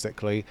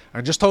fantastically,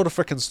 and just told a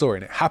freaking story.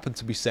 And it happened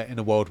to be set in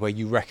a world where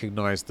you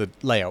recognise the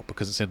layout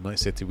because it's in Night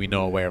City. We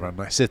know our way around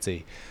Night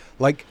City.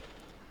 Like,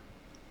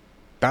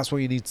 that's what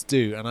you need to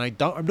do. And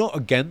I'm not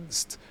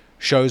against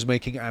shows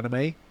making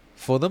anime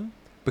for them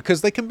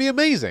because they can be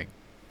amazing.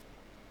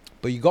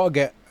 But you got to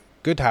get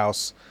good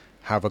house,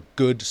 have a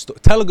good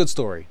tell a good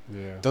story.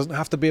 Yeah. It doesn't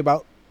have to be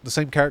about the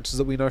same characters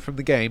that we know from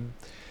the game.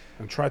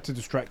 And try to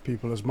distract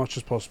people as much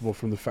as possible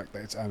from the fact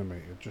that it's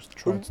animated. Just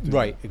try to do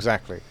Right, that.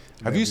 exactly.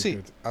 Have That'd you be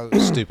seen...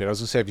 good. Stupid. I was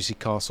going to say, have you seen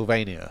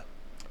Castlevania?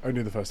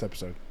 Only the first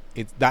episode.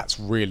 That's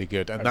really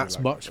good. And I that's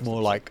really like much the first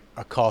more episode. like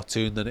a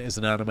cartoon than it is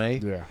an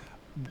anime. Yeah.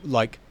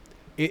 Like,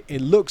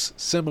 it looks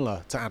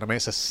similar to anime.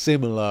 It's a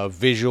similar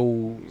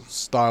visual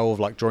style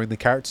of like drawing the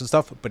characters and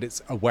stuff, but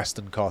it's a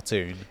Western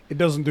cartoon. It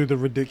doesn't do the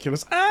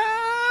ridiculous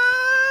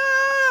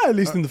At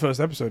least in the first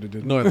episode, it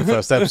didn't. Not in the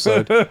first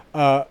episode,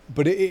 but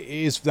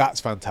that's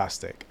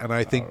fantastic, and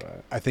I think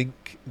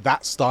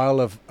that style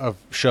of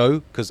show,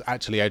 because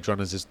actually Edge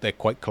Runners they're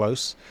quite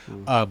close.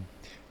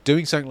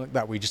 Doing something like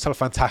that, where you just tell a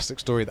fantastic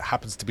story that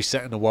happens to be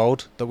set in a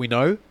world that we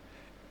know,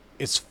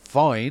 it's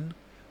fine,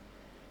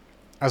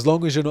 as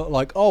long as you're not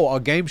like, oh, our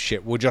game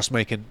shit, we'll just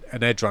make an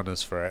Edge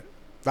Runners for it.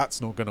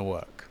 That's not going to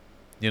work,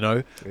 you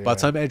know. Yeah. By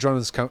the time Edge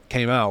Runners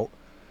came out,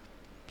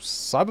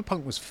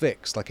 Cyberpunk was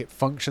fixed. Like, it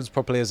functions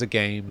properly as a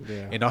game.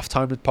 Yeah. Enough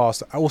time had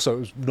passed. Also, it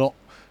was not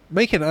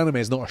making an anime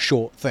is not a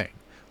short thing.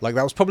 Like,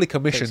 that was probably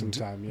commissioned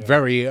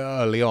very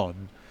early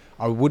on.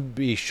 I wouldn't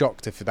be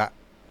shocked if that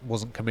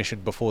wasn't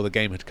commissioned before the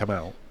game had come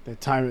out. The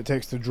time it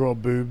takes to draw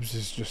boobs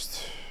is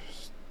just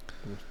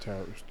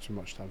terrible. Too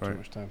much time.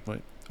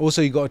 Right.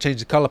 Also, you got to change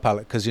the color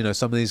palette, because you know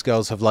some of these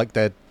girls have like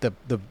the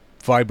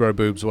vibro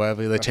boobs or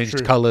whatever. They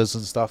changed colors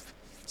and stuff.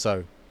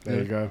 So there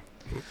you go.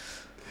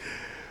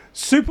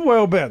 Super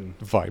Whale Ben,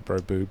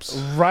 vibro boobs,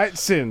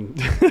 writes in.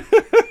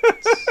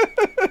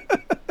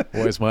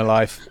 What is my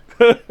life?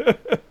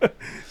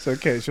 It's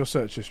okay. It's your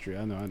search history.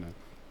 I know.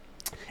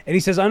 And he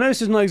says, I know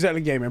this is not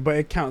exactly gaming, but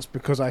it counts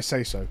because I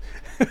say so.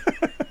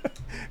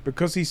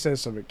 Because he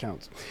says so, it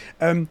counts.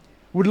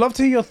 Would love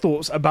to hear your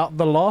thoughts about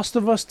The Last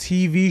of Us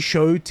TV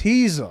show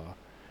teaser.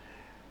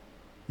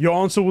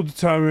 Your answer will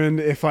determine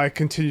if I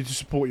continue to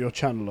support your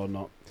channel or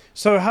not.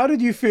 So how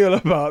did you feel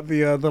about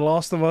the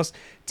Last of Us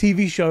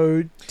TV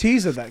show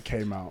teaser that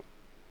came out?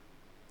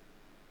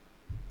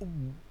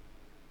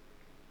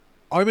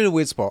 I'm in a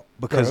weird spot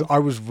because I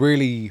was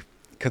really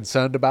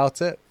concerned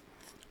about it.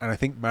 And I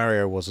think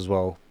Mario was as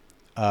well.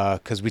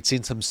 Because we'd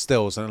seen some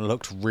stills and it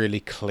looked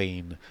really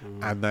clean.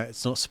 And that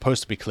it's not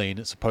supposed to be clean.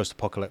 It's a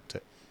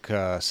post-apocalyptic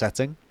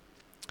setting.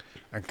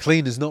 And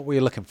clean is not what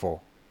you're looking for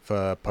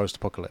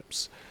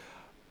post-apocalypse.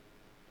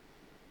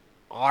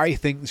 I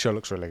think the show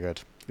looks really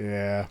good.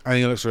 Yeah. I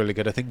think it looks really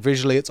good. I think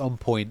visually it's on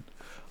point.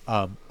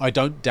 I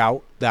don't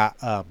doubt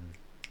that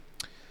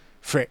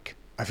Frick,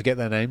 I forget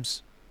their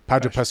names,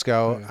 Pedro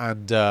Pascal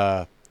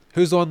and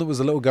who's the one that was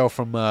the little girl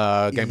from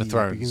Game of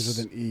Thrones? It begins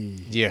with an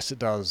E. Yes, it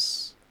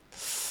does.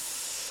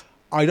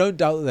 I don't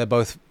doubt that they're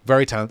both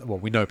very talented. Well,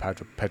 we know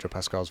Pedro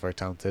Pascal is very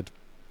talented.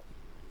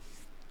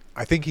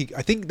 I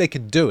think they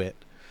can do it.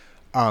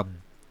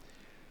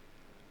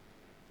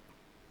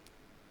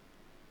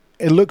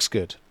 It looks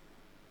good.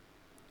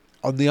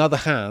 On the other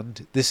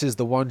hand, this is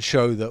the one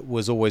show that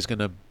was always going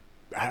to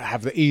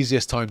have the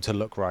easiest time to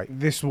look right.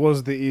 This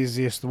was the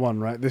easiest one,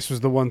 right? This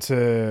was the one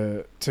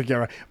to get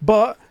right.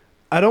 But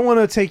I don't want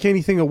to take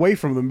anything away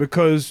from them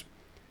because,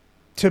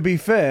 to be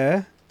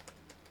fair,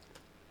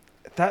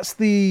 that's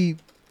the...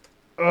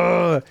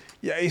 yeah,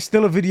 it's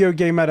still a video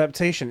game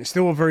adaptation. It's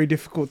still a very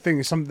difficult thing.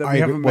 It's something that we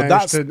haven't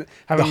managed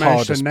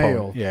to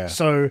nail. Part, yeah.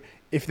 So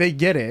if they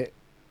get it...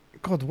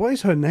 God, what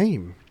is her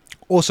name?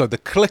 Also, the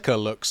clicker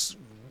looks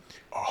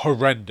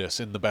horrendous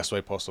in the best way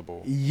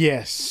possible.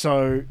 Yes,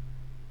 so...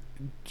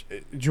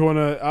 Do you want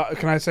to...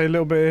 can I say a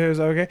little bit here? Is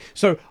that okay?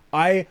 So,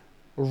 I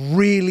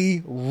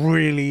really,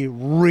 really,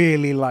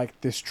 really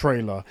liked this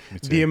trailer.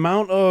 The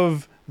amount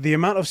of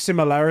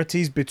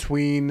similarities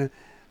between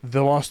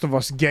The Last of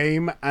Us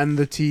game and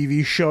the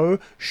TV show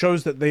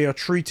shows that they are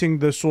treating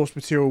the source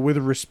material with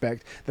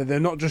respect, that they're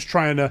not just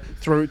trying to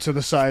throw it to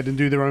the side and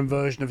do their own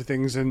version of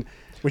things, and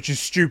which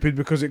is stupid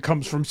because it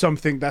comes from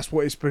something that's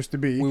what it's supposed to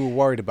be. We were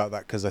worried about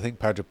that because I think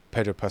Pedro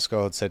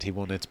Pascal had said he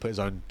wanted to put his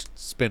own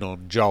spin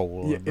on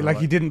Joel. Yeah, like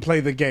he didn't play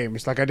the game.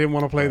 It's like, I didn't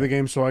want to play the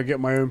game, so I get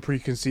my own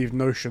preconceived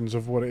notions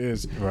of what it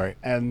is. Right.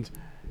 And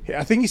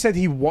I think he said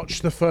he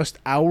watched the first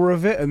hour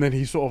of it and then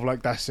he sort of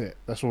like, that's it.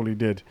 That's all he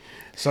did.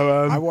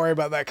 So I worry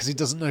about that because he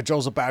doesn't know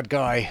Joel's a bad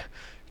guy.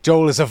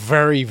 Joel is a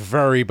very,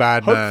 very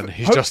bad man.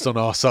 He's just on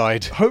our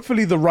side.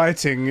 Hopefully the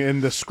writing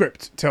in the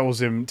script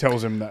tells him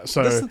that.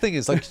 So that's the thing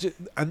is, like,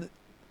 and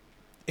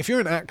if you're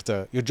an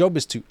actor, your job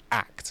is to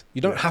act.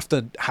 You don't have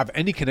to have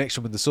any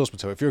connection with the source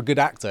material. If you're a good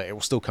actor, it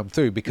will still come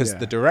through because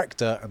the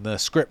director and the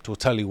script will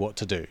tell you what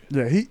to do.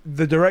 Yeah,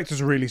 the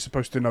director's really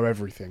supposed to know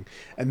everything,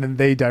 and then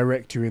they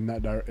direct you in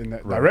that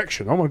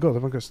direction. Oh my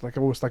god, it's like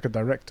almost like a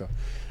director.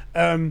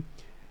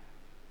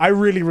 I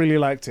really, really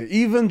liked it.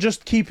 Even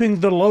just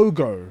keeping the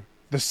logo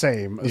the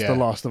same as The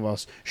Last of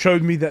Us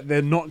showed me that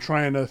they're not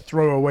trying to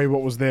throw away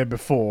what was there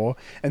before,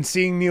 and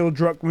seeing Neil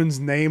Druckmann's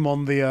name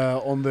on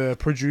the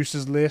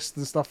producers list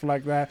and stuff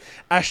like that.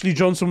 Ashley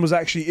Johnson was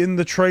actually in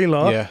the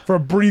trailer for a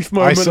brief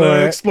moment. I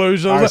saw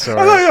explosion. I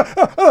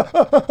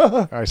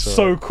saw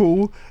so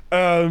cool.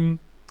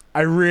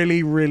 I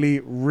really, really,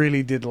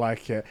 really did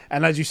like it,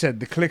 and as you said,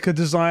 the clicker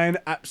design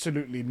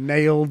absolutely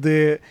nailed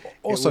it.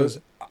 Also,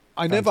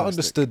 I never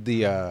understood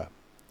the.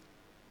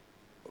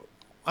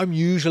 I'm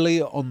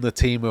usually on the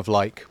team of,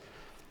 like,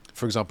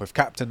 for example, if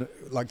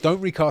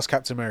don't recast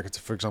Captain America to,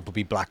 for example,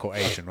 be black or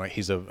Asian, right?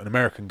 He's an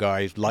American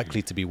guy,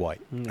 likely to be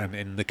white, and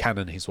in the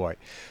canon, he's white.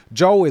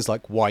 Joel is,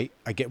 like, white.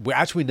 We're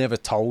actually never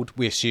told,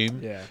 we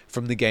assume,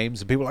 from the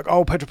games, and people are like,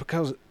 oh, Pedro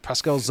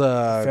Pascal's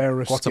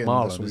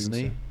Guatemalan, isn't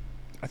he?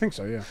 I think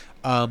so, yeah.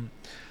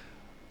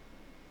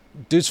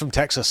 Dude's from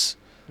Texas.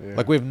 Yeah.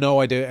 Like we have no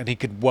idea, and he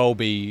could well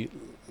be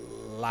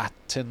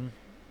Latin.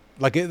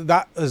 Like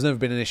that has never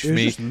been an issue for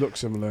me. He just looks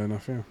similar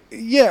enough, yeah.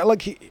 Yeah,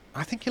 like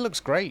I think he looks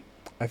great.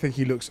 I think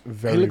he looks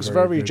very. He looks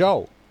very good.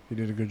 Joel. He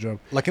did a good job.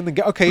 Like in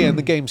the in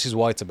the games he's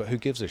whiter, but who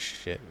gives a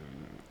shit?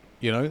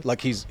 You know,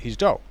 like he's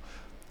Joel.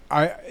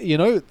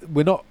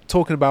 We're not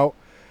talking about.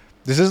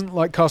 This isn't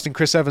like casting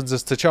Chris Evans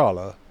as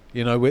T'Challa.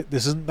 You know,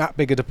 this isn't that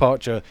big a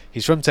departure.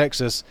 He's from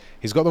Texas.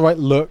 He's got the right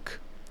look.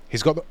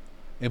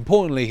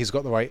 Importantly, he's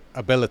got the right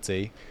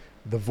ability.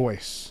 The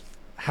voice.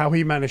 How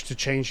he managed to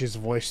change his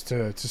voice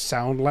to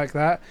sound like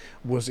that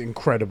was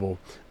incredible.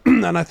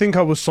 And I think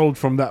I was sold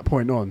from that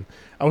point on.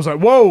 I was like,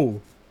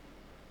 whoa,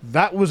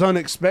 that was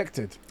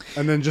unexpected.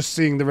 And then just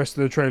seeing the rest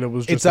of the trailer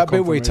was just It's that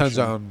bit where he turns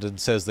confirmation. around and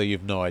says that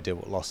you've no idea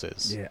what loss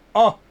is. Yeah.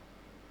 Oh,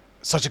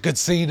 Such a good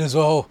scene as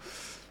well.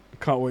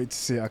 can't wait to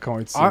see it. I can't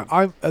wait to see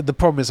it. The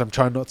problem is I'm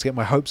trying not to get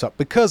my hopes up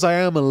because I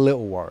am a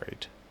little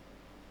worried.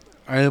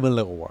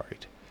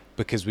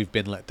 Because we've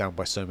been let down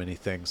by so many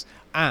things.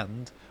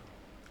 And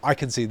I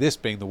can see this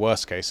being the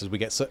worst case as we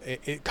get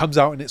it comes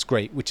out and it's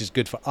great, which is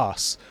good for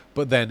us,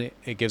 but then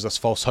it gives us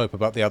false hope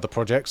about the other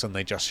projects and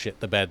they just shit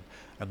the bed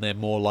and they're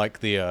more like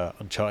the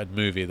Uncharted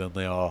movie than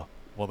they are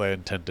what they're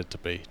intended to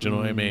be. Do you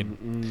know what I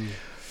mean?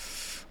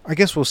 I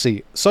guess we'll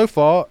see. So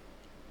far,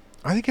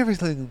 I think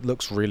everything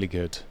looks really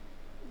good.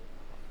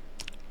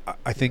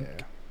 I think...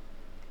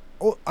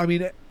 Yeah. I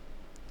mean,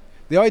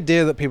 the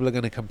idea that people are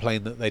going to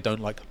complain that they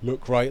don't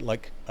look right,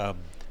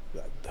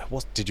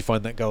 did you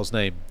find that girl's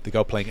name? The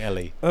girl playing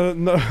Ellie.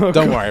 No.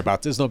 Don't worry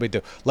about it. It's not a big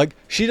deal. Like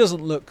she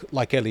doesn't look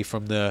like Ellie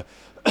from the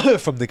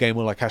from the game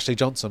or like Ashley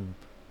Johnson.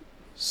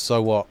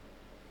 So what?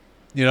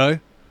 You know,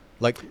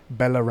 like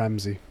Bella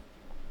Ramsey.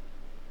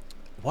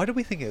 why do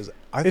we think it was?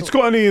 It's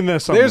got an E in there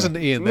somewhere. There's an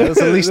E in there. There's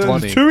at least There's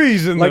one E. 2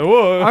 E's in Like, there.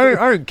 Whoa.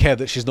 I don't care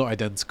that she's not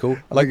identical.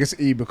 Like it's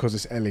E because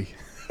it's Ellie.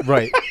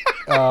 Right.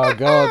 Oh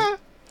god.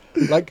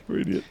 Like We're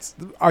idiots.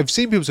 I've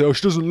seen people say, "Oh,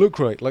 she doesn't look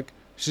right." Like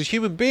she's a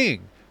human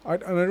being.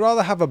 I'd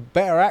rather have a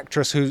better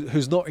actress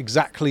who's not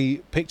exactly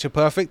picture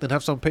perfect than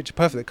have someone picture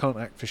perfect that can't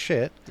act for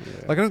shit. Yeah.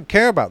 Like I don't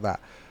care about that.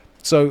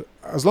 So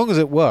as long as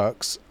it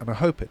works, and I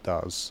hope it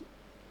does.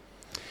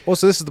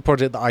 Also, this is the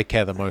project that I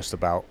care the most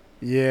about.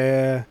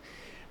 Yeah.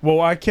 Well,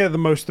 I care the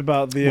most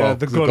about the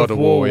The God of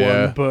War one,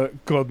 yeah.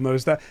 but God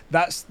knows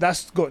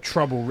that's got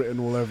trouble written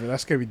all over it.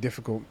 That's gonna be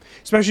difficult,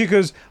 especially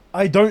because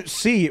I don't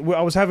see.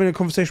 I was having a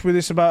conversation with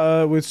this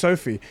about with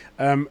Sophie.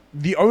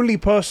 The only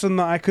person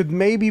that I could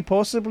maybe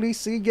possibly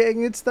see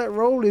getting into that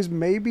role is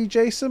maybe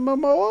Jason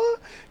Momoa,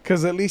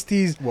 because at least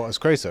he's What, as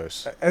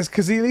Kratos?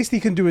 because at least he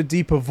can do a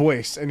deeper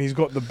voice and he's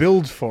got the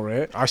build for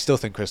it. I still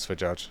think Christopher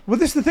Judge. Well,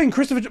 this is the thing,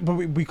 Christopher. But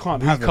we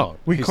can't have him. can't.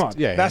 We He's- can't.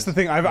 yeah, That's the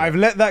thing. I've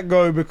let that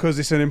go because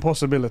it's an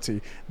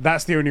impossibility.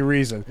 That's the only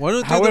reason. Why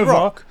not do However, The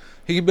Rock?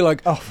 He can be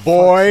like, Oh,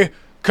 boy,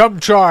 come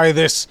try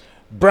this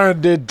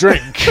branded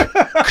drink.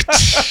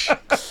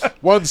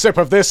 One sip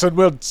of this and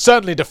we'll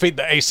certainly defeat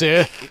the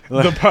Aesir.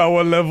 the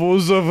power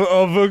levels of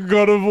a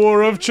God of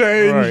War have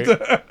changed.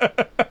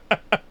 Right.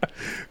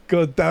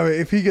 God damn it!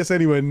 If he gets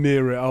anywhere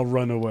near it, I'll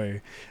run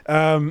away.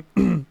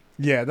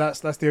 Yeah, that's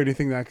the only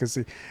thing that I can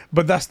see.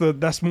 But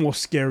that's more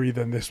scary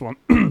than this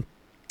one.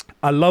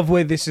 I love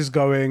where this is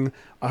going.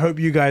 I hope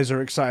you guys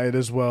are excited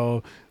as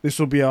well. This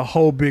will be a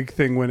whole big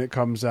thing when it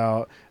comes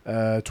out.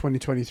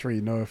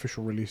 2023, no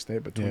official release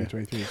date, but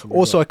 2023. is something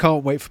Also, like I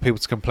can't wait for people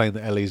to complain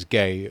that Ellie's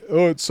gay.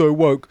 Oh, it's so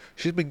woke.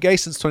 She's been gay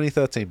since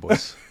 2013,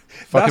 boys.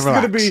 Fucking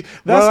gonna relax. be-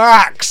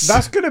 relax.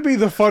 that's gonna be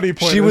the funny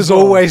point. She as was well.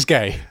 always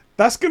gay.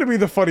 That's gonna be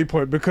the funny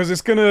point because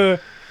it's gonna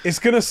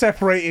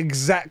separate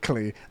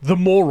exactly the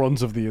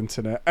morons of the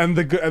internet and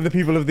the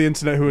people of the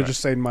internet who are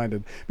just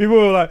sane-minded. People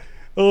who are like,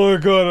 oh my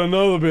god,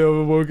 another bit of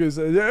a woke.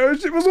 Yeah,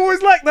 she was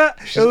always like that.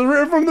 It was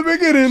written from the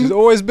beginning. She's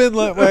always been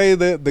that way.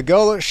 The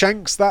girl that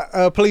shanks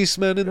that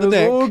policeman in It the was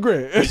neck. all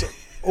great.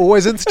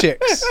 Always into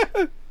chicks.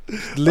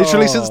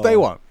 Literally since day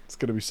one. It's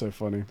gonna be so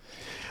funny.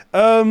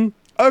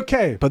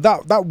 Okay. But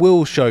that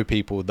will show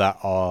people that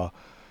are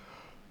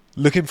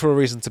looking for a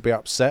reason to be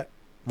upset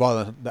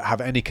rather than that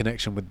have any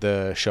connection with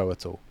the show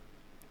at all.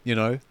 You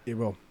know? It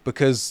will.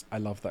 Because I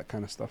love that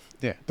kind of stuff.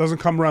 Yeah. It doesn't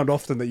come around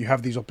often that you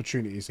have these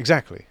opportunities,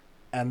 exactly.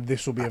 and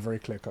this will be a very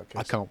clear-cut case.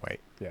 I can't wait.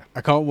 Yeah. I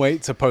can't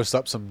wait to post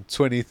up some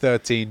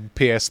 2013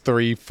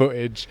 PS3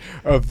 footage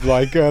of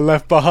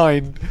Left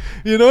Behind,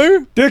 you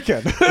know?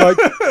 Dickhead.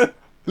 Like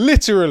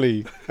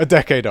literally a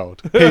decade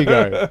old. Here you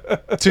go.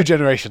 2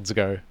 generations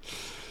ago.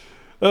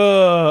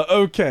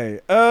 Okay.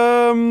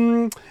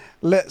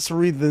 Let's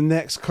read the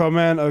next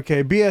comment.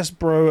 Okay, BS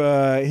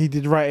Bro, he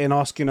did write in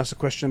asking us a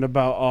question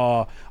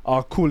about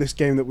our coolest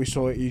game that we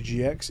saw at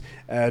EGX,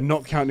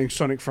 not counting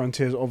Sonic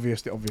Frontiers.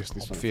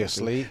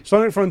 Obviously.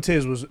 Sonic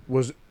Frontiers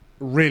was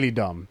really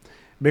dumb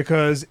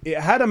because it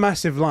had a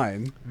massive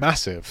line.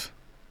 Massive.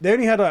 They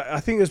only had I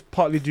think it was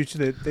partly due to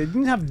they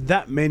didn't have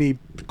that many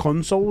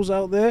consoles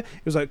out there. It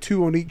was like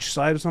 2 on each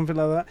side or something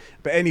like that.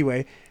 But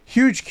anyway,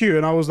 huge queue,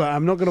 and I was like,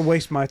 I'm not going to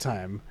waste my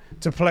time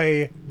to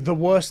play the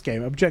worst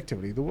game,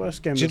 objectively, the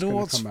worst game that's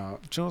going to come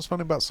out. Do you know what's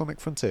funny about Sonic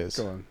Frontiers?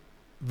 Go on.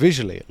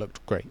 Visually, it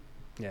looked great.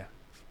 Yeah.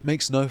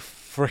 makes no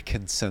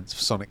frickin' sense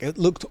for Sonic. It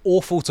looked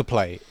awful to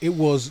play. It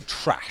was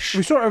trash.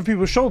 We saw it over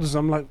people's shoulders.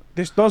 I'm like,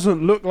 this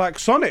doesn't look like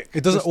Sonic.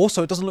 It doesn't.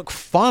 Also, it doesn't look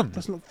fun. It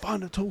doesn't look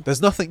fun at all.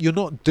 There's nothing. You're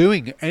not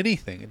doing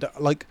anything.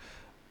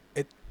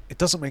 It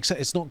doesn't make sense.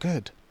 It's not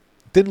good.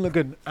 Didn't look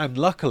good. And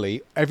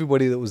luckily,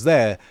 everybody that was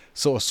there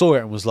sort of saw it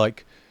and was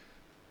like,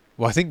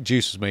 well, I think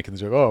Juice was making the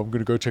joke, oh, I'm going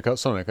to go check out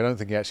Sonic. I don't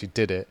think he actually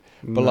did it.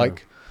 But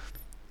like,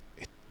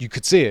 you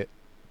could see it.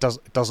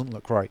 It doesn't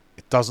look right.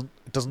 It doesn't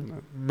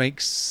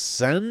make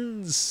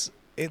sense.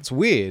 It's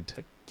weird.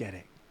 Get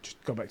it. Just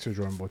go back to the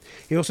drawing board.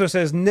 He also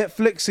says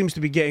Netflix seems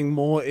to be getting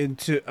more and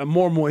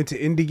more into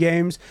indie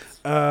games,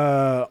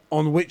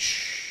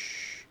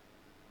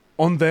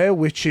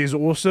 which is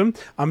awesome.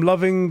 I'm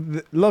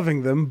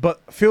loving them,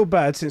 but feel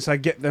bad since I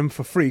get them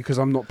for free because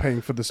I'm not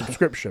paying for the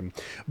subscription.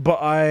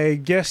 But I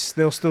guess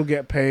they'll still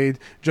get paid,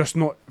 just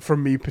not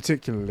from me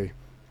particularly.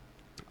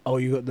 Oh,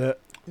 you got the...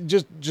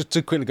 Just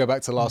to quickly go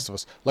back to Last of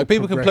Us. Like,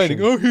 people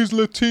complaining, oh, he's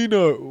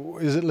Latino.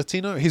 Is it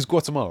Latino? He's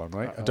Guatemalan,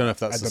 right? I don't know if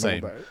that's the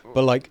same.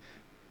 But, like,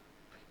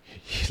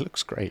 he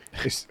looks great.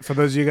 For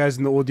those of you guys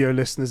in the audio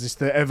listeners, it's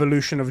the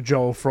evolution of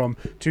Joel from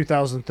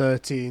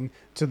 2013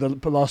 to the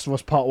Last of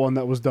Us Part 1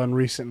 that was done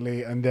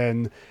recently, and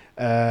then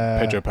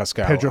Pedro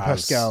Pascal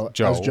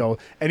as Joel.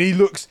 And he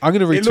looks... I'm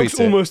going to retweet it. It looks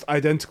almost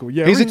identical.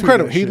 Yeah, he's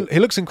incredible. He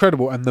looks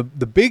incredible. And the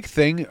big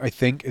thing, I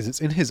think, is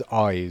it's in his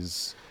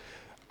eyes.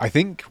 I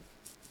think...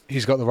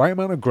 He's got the right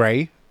amount of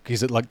grey.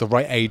 He's at like the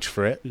right age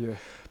for it. Yeah.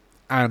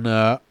 And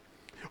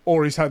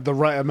or he's had the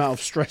right amount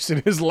of stress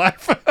in his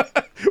life,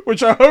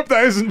 which I hope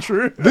that isn't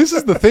true. This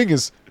is the thing: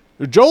 is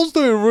Joel's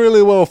doing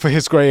really well for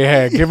his grey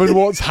hair, given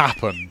what's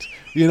happened.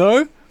 You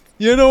know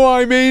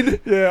what I mean?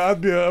 Yeah,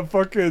 I'd be a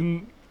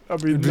fucking.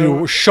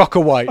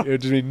 Shocker white.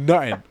 It'd just be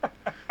nothing.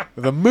 If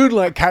the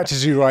moonlight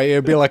catches you right,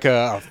 it'd be like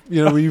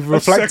you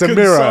reflect a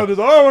mirror.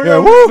 Oh my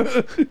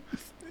god! Woo!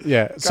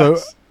 Yeah. So.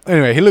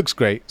 Anyway, he looks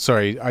great.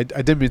 Sorry, I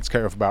didn't mean to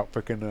cut off about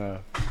freaking...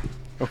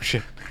 Oh,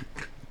 shit.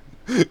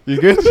 You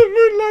good? The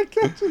moonlight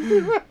catches me.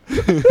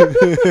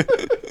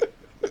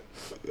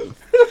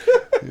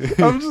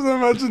 I'm just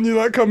imagining you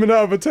like coming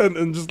out of a tent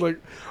and just like,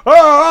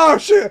 oh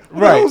shit,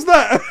 what was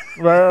that?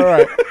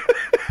 Right.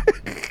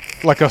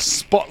 Like a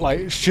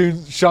spotlight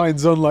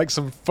shines on like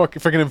some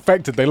freaking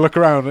infected. They look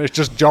around and it's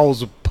just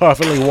Joel's with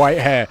perfectly white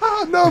hair.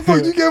 No,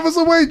 fuck, you gave us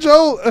away,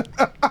 Joel.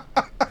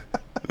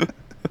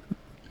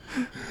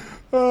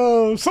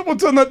 Oh, someone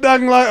turn that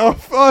dang light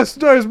off. Oh, it's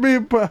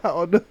being put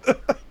out.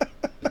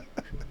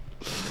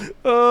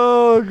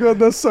 Oh, God,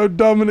 that's so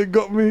dumb and it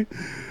got me.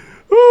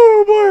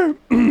 Oh,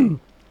 boy.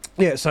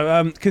 Yeah,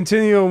 so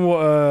continue on what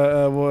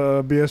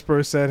BS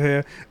Bro said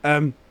here.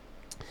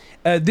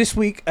 This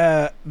week,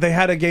 they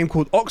had a game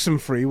called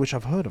Oxenfree, which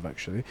I've heard of,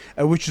 actually,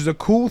 which is a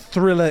cool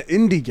thriller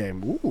indie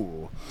game.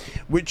 Ooh.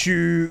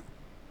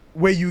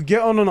 Where you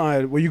got on an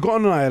island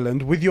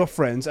with your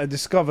friends and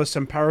discover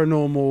some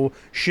paranormal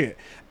shit,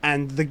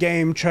 and the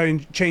game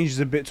changes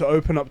a bit to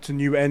open up to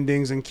new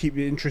endings and keep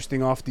it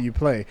interesting after you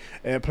play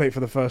it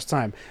for the first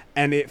time,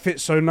 and it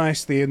fits so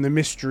nicely in the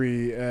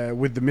mystery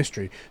with the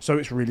mystery, so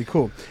it's really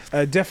cool.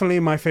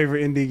 Definitely my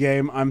favorite indie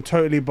game. I'm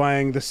totally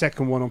buying the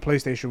second one on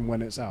PlayStation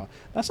when it's out.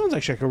 That sounds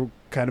like a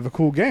kind of a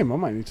cool game. I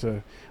might need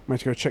to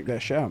go check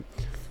that shit out.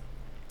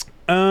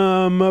 There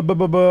was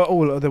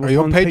Are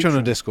you on Patreon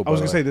or Discord? I was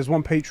going to say, there's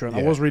one Patreon. Yeah.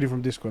 I was reading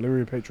from Discord. Let me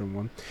read a Patreon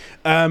one.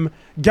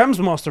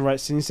 Gamsmaster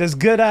writes in, he says,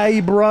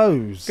 "G'day,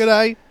 bros."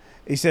 G'day.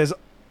 He says,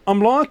 "I'm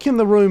liking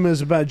the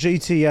rumours about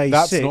GTA 6.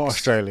 That's not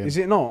Australian. Is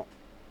it not?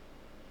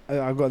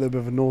 I've got a little bit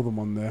of a northern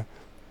one there.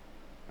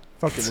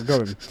 Fuck it, we're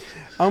going.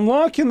 "I'm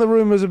liking the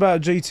rumours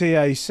about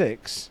GTA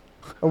 6.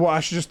 What I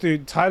should just do,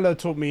 Tyler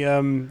taught me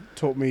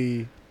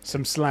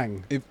some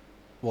slang.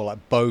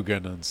 Like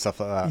bogan and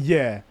stuff like that.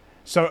 Yeah.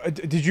 So,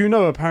 did you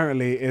know,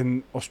 apparently,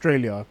 in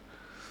Australia,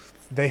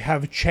 they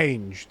have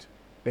changed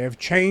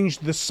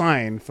the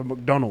sign for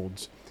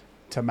McDonald's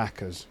to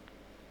Macca's.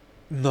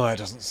 No, it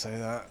doesn't say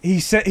that.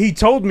 He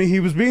told me he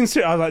was being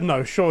serious. I was like,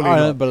 no, surely not. I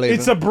don't believe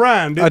it's a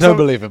brand. I don't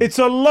believe him. It's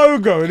a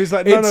logo. And he's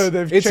like, no,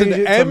 they've changed it to It's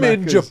an M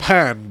in Macca's.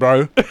 Japan,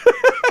 bro.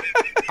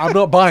 I'm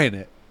not buying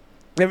it.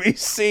 Let me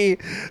see.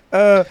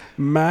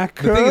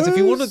 Macca's. The thing is, if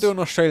you want to do an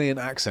Australian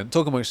accent,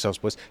 talk amongst yourselves,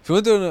 boys. If you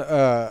want to do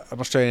an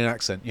Australian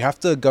accent, you have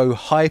to go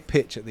high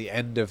pitch at the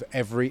end of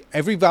every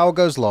vowel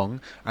goes long,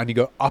 and you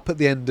go up at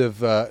the end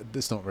of.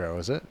 It's not real,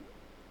 is it?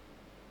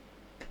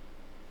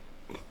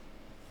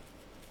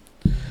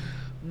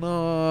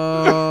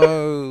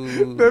 No.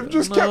 They've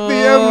just kept the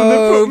M and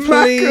they put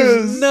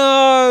Macca's.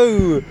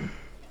 No.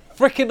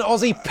 Frickin'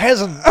 Aussie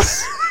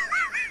peasants.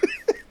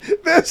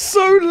 They're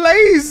so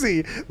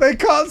lazy. They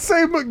can't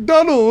say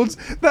McDonald's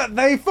that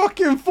they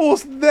fucking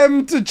forced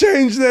them to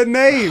change their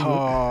name.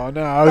 Oh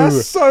no.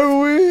 That's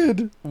so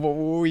weird.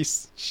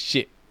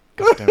 Shit.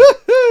 Anyway,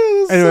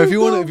 So if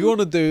you want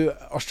to do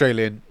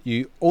Australian,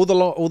 all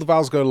the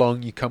vowels go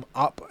long. You come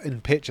up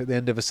in pitch at the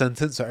end of a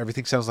sentence, so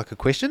everything sounds like a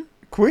question.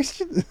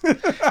 Question.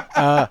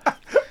 I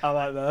like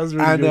that. That's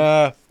really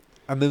good.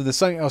 And then there's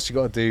something else you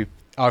got to do.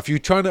 If you're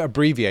trying to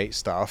abbreviate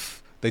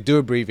stuff, they do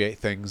abbreviate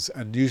things,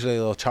 and usually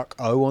they'll chuck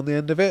O on the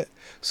end of it.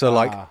 So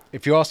like,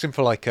 if you're asking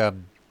for like,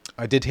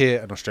 I did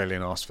hear an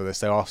Australian ask for this.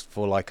 They asked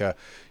for like a,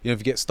 if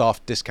you get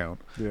staff discount,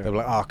 they were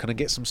like, can I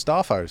get some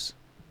Staffos?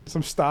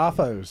 Some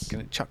Staffos.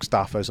 Can it chuck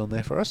Staffos on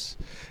there for us?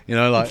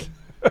 Like.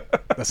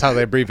 That's how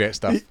they abbreviate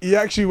stuff. He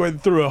actually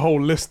went through a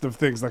whole list of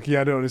things. Like, he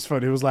had it on his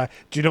phone. He was like,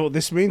 do you know what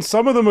this means?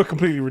 Some of them are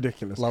completely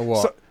ridiculous. Like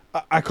what?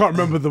 So, I can't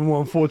remember them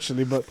all,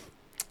 unfortunately, but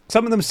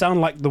some of them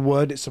sound like the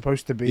word it's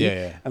supposed to be.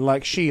 Yeah. And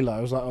like Sheila, I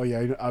was like, oh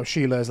yeah,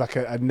 Sheila is like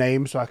a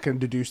name, so I can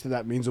deduce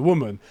that means a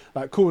woman.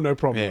 Like, cool, no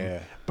problem.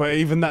 Yeah. But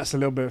even that's a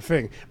little bit of a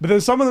thing. But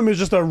then some of them is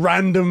just a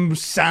random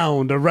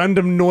sound, a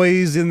random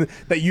noise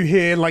that you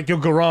hear in like your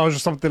garage or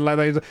something like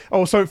that. Like,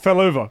 oh, so it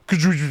fell over.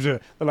 They're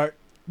like,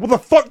 what the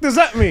fuck does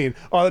that mean?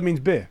 Oh, that means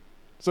beer.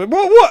 So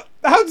what?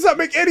 How does that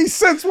make any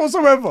sense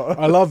whatsoever?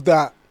 I love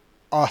that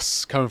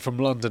us coming from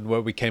London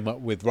where we came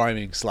up with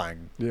rhyming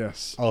slang.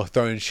 Yes. Oh,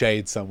 throwing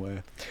shade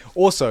somewhere.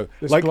 Also,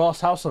 this like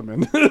glass house I'm in.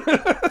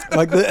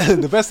 like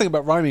the best thing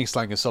about rhyming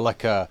slang is so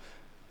like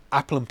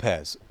apple and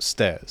pears,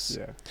 stairs.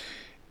 Yeah.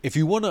 If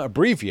you want to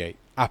abbreviate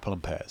apple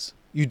and pears,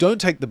 you don't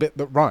take the bit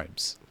that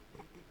rhymes.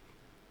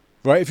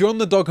 Right? If you're on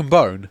the dog and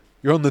bone,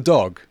 you're on the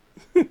dog.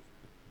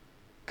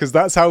 Because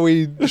that's how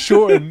we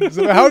shorten.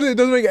 So it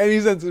doesn't make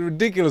any sense. It's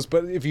ridiculous.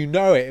 But if you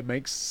know it, it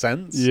makes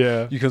sense.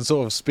 Yeah. You can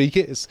sort of speak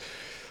it.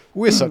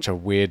 We're such a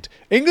weird...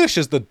 English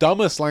is the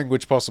dumbest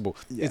language possible.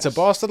 Yes. It's a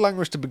bastard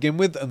language to begin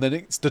with, and then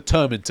it's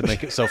determined to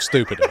make itself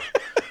stupider.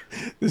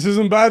 This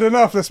isn't bad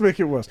enough. Let's make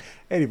it worse.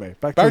 Anyway,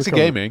 back to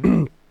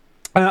gaming.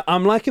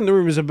 I'm liking the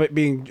rumors about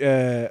being...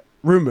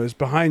 rumors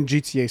behind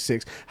GTA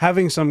 6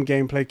 having some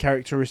gameplay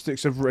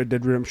characteristics of Red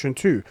Dead Redemption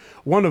 2,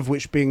 one of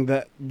which being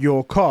that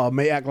your car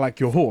may act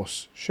like your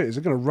horse. Shit, is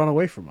it going to run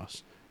away from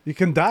us? You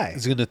can die.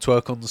 It's going to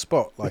twerk on the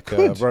spot like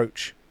a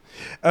roach.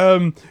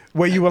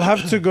 Where you will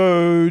have to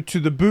go to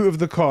the boot of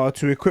the car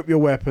to equip your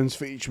weapons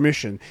for each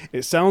mission.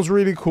 It sounds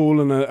really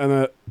cool and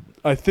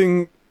a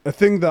thing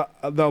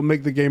that'll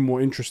make the game more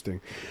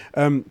interesting.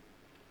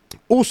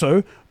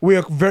 Also, we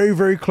are very,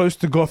 very close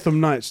to Gotham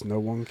Knights. No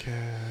one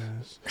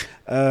cares.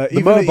 The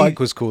motorbike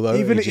was cool, though.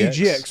 Even EGX. at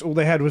EGX, all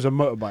they had was a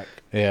motorbike.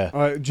 Yeah.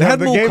 They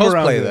had more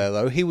cosplay there,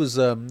 though. He was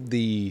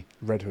the...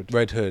 Red Hood.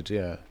 Red Hood,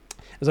 yeah.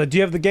 I was like, do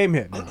you have the game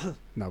here? No,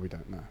 no we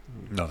don't.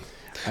 No.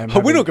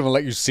 We're not going to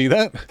let you see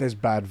that. There's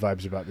bad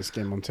vibes about this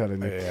game, I'm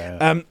telling you.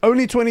 Yeah.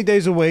 Only 20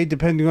 days away,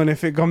 depending on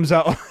if it comes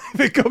out. If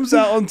it comes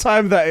out on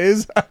time, that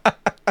is.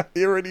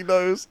 He already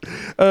knows.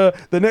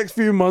 The next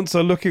few months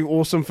are looking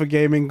awesome for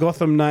gaming.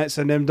 Gotham Knights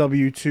and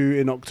MW2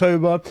 in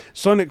October.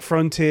 Sonic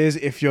Frontiers,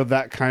 if you're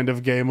that kind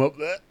of game up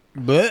there.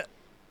 But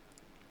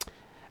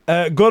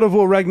God of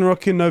War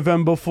Ragnarok in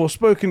November.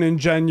 Forspoken in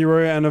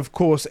January. And of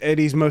course,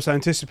 Eddie's most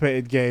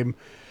anticipated game,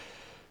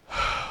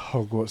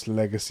 Hogwarts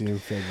Legacy in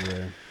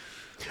February.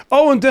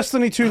 Oh, and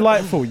Destiny 2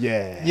 Lightfall,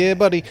 yeah. Yeah,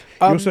 buddy. You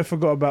also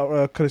forgot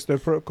about Callisto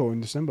Protocol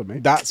in December,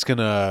 mate. That's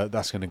gonna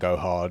go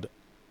hard.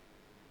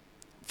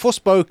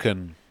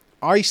 Forspoken,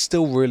 I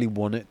still really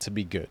want it to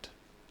be good,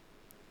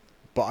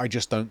 but I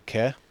just don't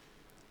care.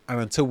 And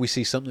until we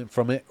see something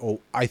from it, or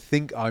I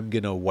think I'm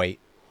gonna wait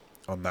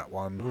on that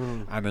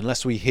one. And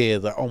unless we hear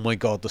that, oh my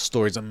god, the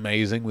story's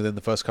amazing within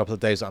the first couple of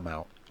days, I'm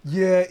out.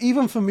 Yeah,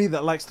 even for me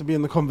that likes to be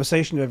in the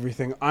conversation of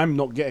everything, I'm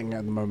not getting it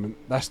at the moment.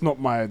 That's not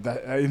my...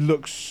 it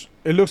looks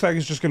like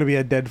it's just going to be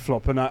a dead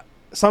flop. And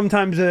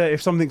sometimes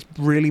if something's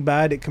really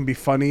bad, it can be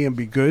funny and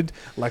be good.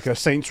 Like a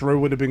Saints Row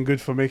would have been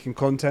good for making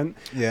content.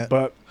 Yeah.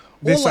 But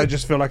this, I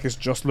just feel like it's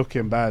just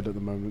looking bad at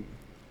the moment.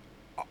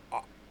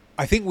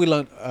 I think we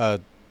learned a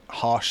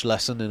harsh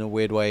lesson in a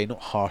weird way.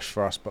 Not harsh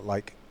for us, but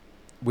like...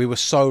 We were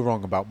so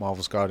wrong about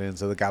Marvel's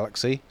Guardians of the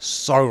Galaxy.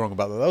 So wrong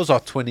about that. That was our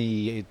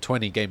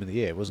 2020 game of the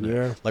year, wasn't it?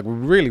 Yeah. Like, we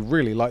really,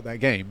 really liked that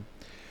game.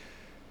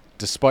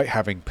 Despite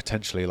having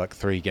potentially, like,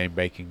 3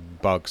 game-breaking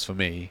bugs for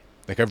me.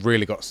 Like, I've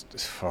really got...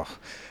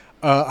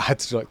 I had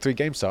to do, like, 3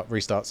 game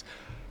restarts.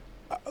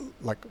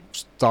 Like,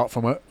 start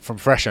from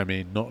fresh, I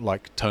mean. Not,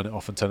 like, turn it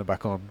off and turn it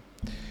back on.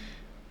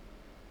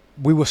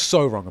 We were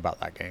so wrong about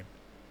that game.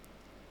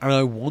 And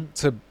I want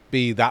to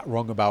be that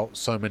wrong about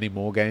so many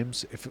more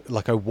games.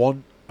 I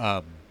want...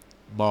 not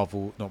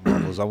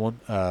Marvels. I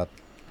want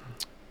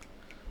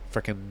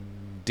freaking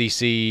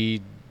DC.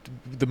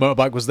 The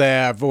motorbike was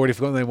there. I've already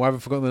forgotten the name. Why have I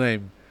forgotten the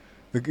name?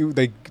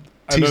 They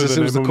teased us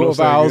it was the Court of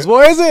Owls.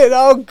 What is it?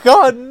 Oh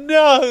god,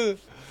 no.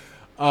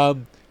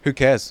 Who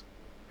cares?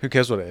 Who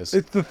cares what it is?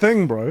 It's the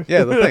thing, bro.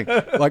 Yeah, the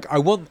thing. Like I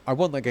want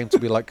that game to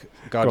be like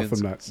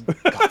Guardians. Gotham Knights.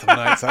 Gotham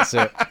Knights. That's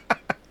it.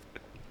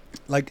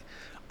 Like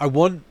I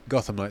want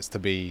Gotham Knights to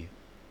be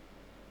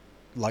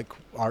like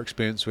our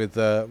experience with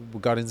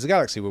Guardians of the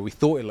Galaxy, where we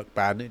thought it looked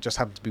bad and it just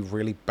happened to be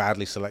really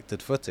badly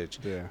selected footage.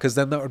 Yeah. Because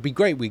then that would be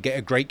great. We get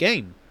a great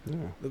game.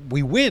 Yeah.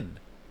 We win.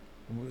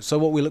 So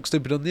what? We look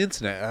stupid on the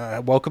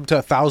internet. Welcome to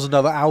 1,000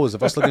 other hours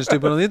of us looking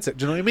stupid on the internet.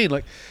 Do you know what I mean?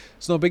 Like,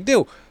 it's not a big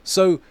deal.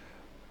 So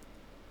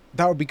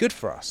that would be good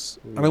for us.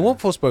 Yeah. And I want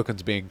Forspoken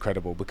to be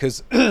incredible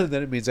because then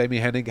it means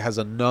Amy Hennig has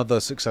another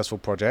successful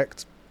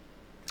project,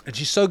 and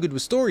she's so good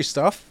with story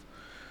stuff.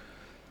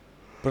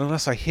 But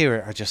unless I hear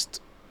it, I just...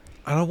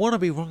 And I want to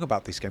be wrong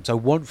about these games. I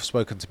want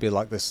Forspoken to be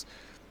like this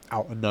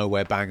out of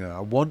nowhere banger. I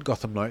want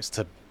Gotham Knights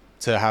to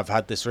have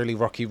had this really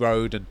rocky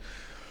road, and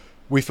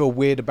we feel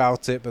weird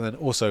about it. But then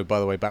also, by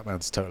the way,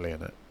 Batman's totally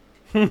in it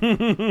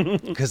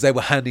because they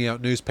were handing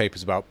out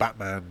newspapers about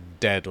Batman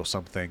dead or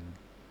something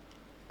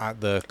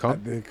at the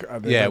con.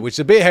 Yeah, which is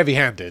a bit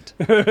heavy-handed.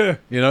 It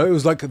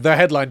was like the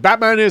headline: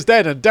 "Batman is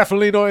dead and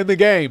definitely not in the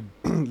game."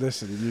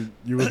 Listen,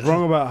 you was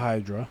wrong about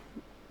Hydra.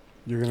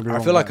 You're gonna be. I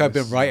feel like I've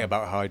been right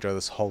about Hydra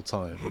this whole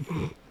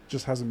time.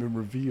 Just hasn't been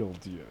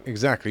revealed yet.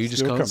 Exactly. You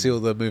just can't see all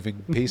the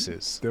moving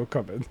pieces. Still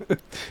coming.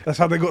 That's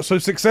how they got so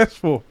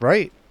successful.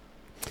 Right.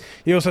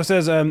 He also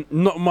says,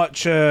 not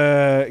much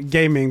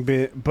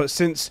gaming, but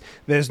since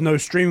there's no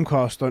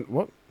streamcast on...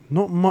 What?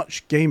 Not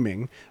much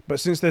gaming, but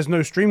since there's no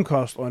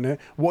streamcast on it,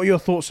 what are your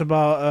thoughts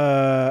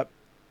about...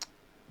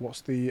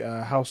 what's the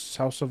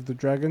House of the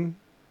Dragon?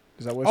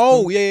 Is that what it's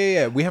called?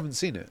 Yeah. We haven't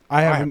seen it.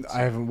 I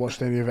haven't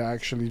watched any of it,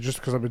 actually, just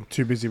because I've been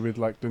too busy with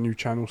like the new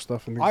channel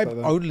stuff and things like that.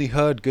 I've only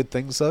heard good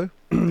things, though.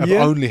 I've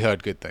only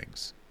heard good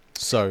things.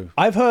 So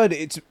I've heard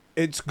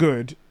it's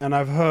good, and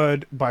I've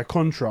heard, by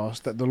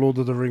contrast, that the Lord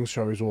of the Rings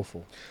show is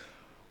awful.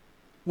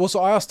 Well, so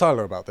I asked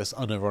Tyler about this,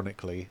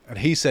 unironically, and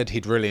he said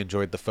he'd really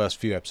enjoyed the first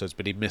few episodes,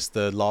 but he missed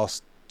the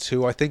last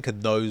two, I think,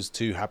 and those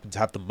two happen to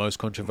have the most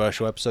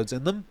controversial episodes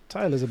in them.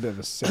 Tyler's a bit of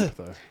a simp,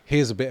 though. He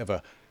is a bit of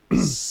a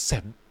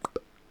simp.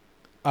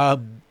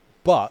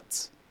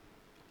 But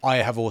I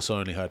have also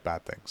only heard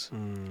bad things,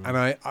 and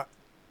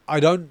I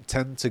don't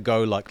tend to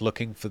go like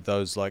looking for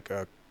those like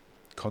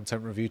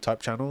content review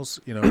type channels.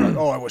 Like,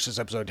 oh, I watched this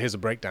episode. Here's a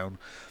breakdown.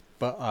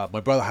 But my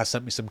brother has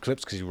sent me some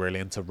clips because he's really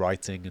into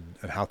writing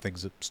and how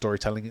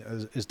storytelling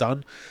is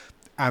done,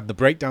 and the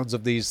breakdowns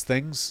of these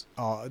things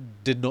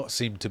did not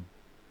seem to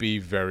be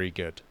very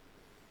good.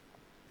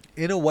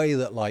 In a way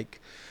that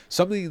like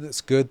something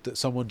that's good that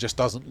someone just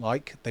doesn't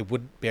like, they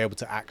wouldn't be able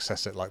to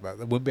access it like that.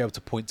 They wouldn't be able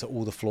to point to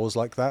all the flaws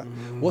like that.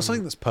 What's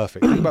something that's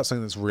perfect? Think about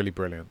something that's really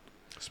brilliant.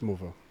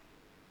 Smallville.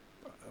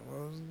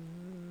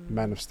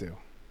 Man of Steel.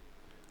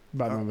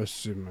 Batman vs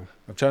Superman.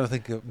 I'm trying to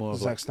think of more.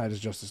 Zack Snyder's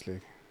Justice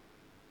League.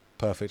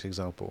 Perfect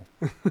example.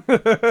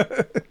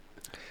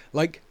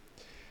 Like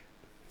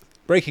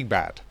Breaking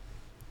Bad.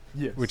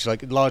 Yes. Which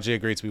like largely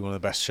agreed to be one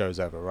of the best shows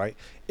ever, right?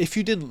 If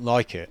you didn't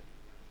like it,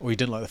 or you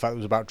didn't like the fact it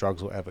was about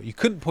drugs or whatever, you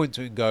couldn't point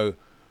to it and go,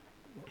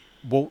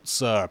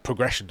 Walt's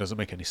progression doesn't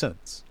make any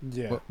sense.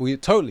 Yeah. Well,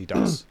 it totally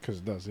does. Because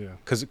it does, yeah.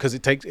 Because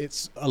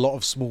it's a lot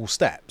of small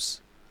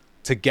steps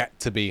to get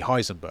to be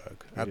Heisenberg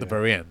at the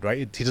very end,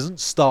 right? He doesn't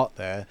start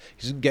there.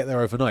 He doesn't get there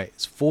overnight.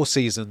 It's 4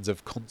 seasons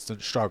of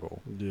constant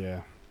struggle.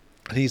 Yeah.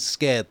 And he's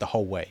scared the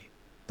whole way.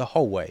 The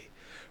whole way,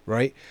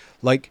 right?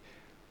 Like,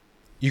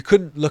 you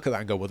couldn't look at that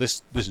and go, well,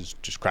 this is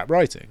just crap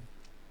writing.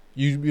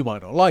 You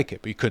might not like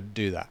it, but you couldn't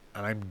do that.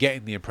 And I'm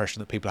getting the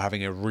impression that people are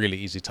having a really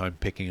easy time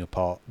picking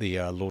apart the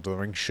Lord of the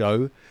Rings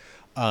show.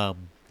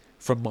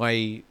 From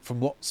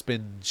what's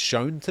been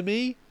shown to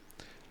me,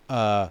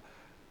 a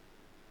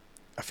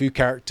few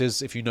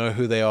characters, if you know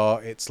who they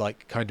are, it's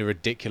like kind of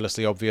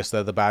ridiculously obvious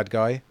they're the bad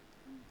guy.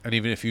 And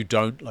even if you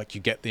don't, like,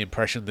 you get the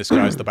impression this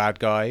guy's the bad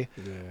guy.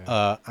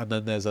 Yeah. And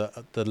then there's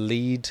the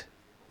lead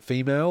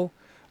female,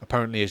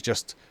 apparently is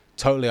just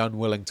totally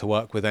unwilling to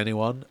work with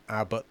anyone,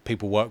 but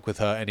people work with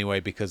her anyway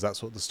because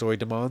that's what the story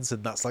demands,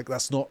 and that's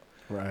not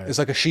right. It's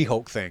like a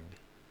She-Hulk thing,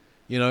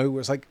 where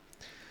it's like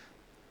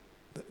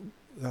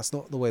that's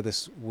not the way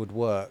this would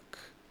work,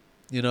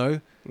 Yeah,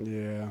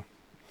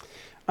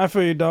 I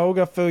feel you, dog.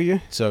 I feel you.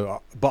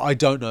 So, but I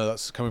don't know.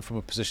 That's coming from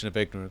a position of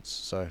ignorance.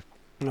 So,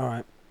 all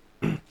right.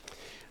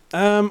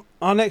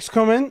 Our next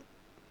comment.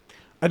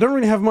 I don't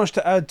really have much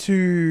to add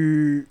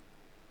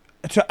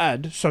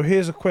so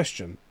here's a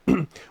question.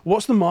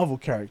 What's the Marvel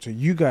character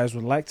you guys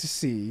would like to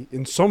see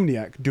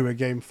Insomniac do a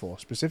game for,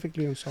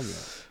 specifically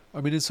Insomniac? I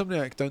mean,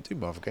 Insomniac don't do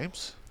Marvel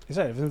games.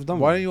 Exactly.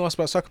 Why don't you ask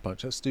about Sucker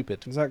Punch? That's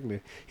stupid.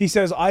 Exactly. He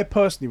says, I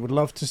personally would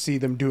love to see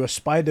them do a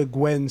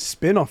Spider-Gwen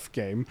spin-off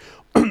game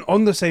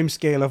on the same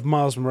scale of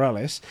Miles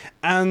Morales,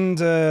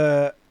 and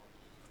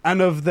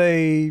of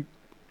they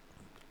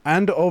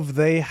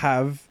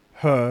have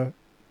her...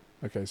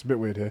 Okay, it's a bit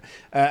weird here.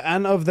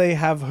 And of they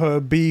have her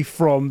be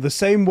from the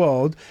same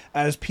world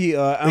as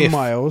Peter and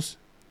Miles.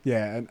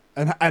 Yeah,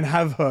 and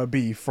have her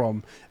be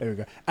from... There we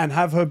go. And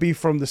have her be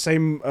from the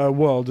same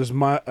world as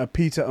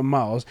Peter and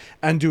Miles,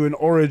 and do an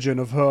origin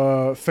of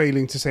her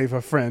failing to save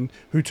her friend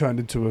who turned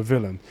into a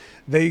villain.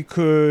 They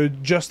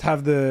could just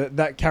have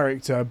that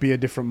character be a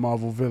different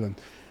Marvel villain.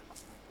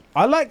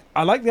 I like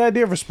the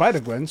idea of a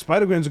Spider-Gwen.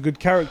 Spider-Gwen's a good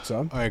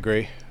character. I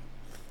agree.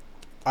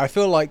 I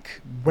feel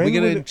like are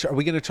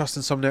we gonna trust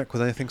Insomniac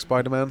with anything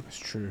Spider-Man? It's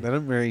true. They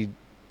don't really.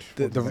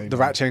 The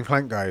Ratchet and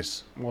Clank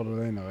guys. What do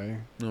they know? Eh?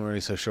 Not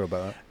really so sure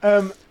about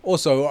that.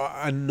 Also,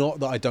 and not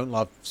that I don't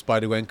love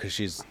Spider-Gwen because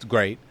she's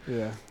great.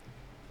 Yeah.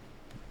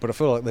 But I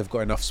feel like they've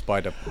got enough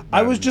Spider.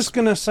 I was just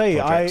gonna say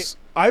projects.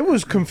 I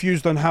was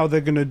confused on how they're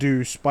gonna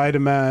do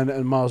Spider-Man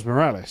and Miles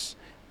Morales.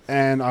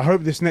 And I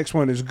hope this next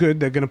one is good.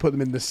 They're going to put them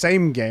in the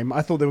same game.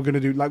 I thought they were going to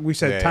do, like we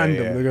said,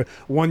 tandem. Yeah. They go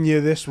 1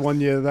 year this, 1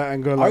 year that,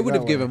 and go like that. I would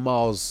have given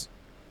Miles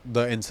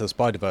the Into the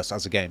Spider-Verse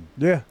as a game.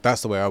 Yeah,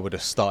 That's the way I would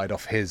have started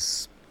off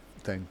his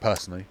thing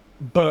personally.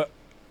 but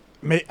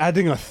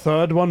adding a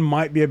third one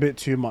might be a bit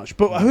too much.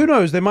 But who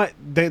knows?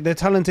 They're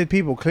talented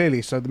people,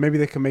 clearly, so maybe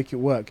they can make it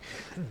work.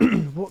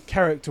 What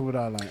character would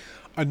I like?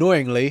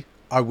 Annoyingly,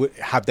 I would,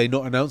 had they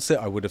not announced it,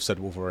 I would have said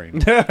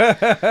Wolverine.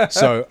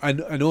 So,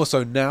 and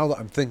also now that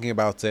I'm thinking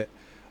about it,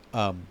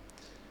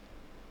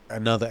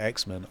 another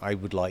X-Men, I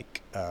would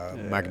like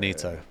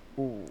Magneto.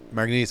 Ooh.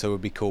 Magneto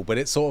would be cool, but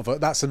it's sort of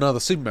that's another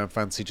Superman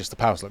fantasy, just the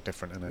powers look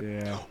different in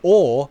it. Yeah.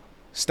 Or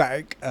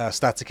Static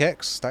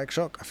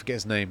Shock, I forget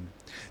his name.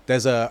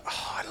 There's I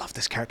love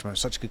this character, man.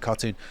 Such a good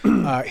cartoon.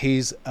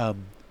 He's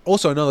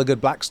also another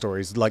good Black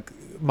stories, like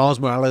Miles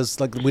Morales.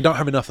 Like, we don't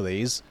have enough of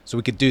these, so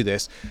we could do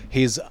this.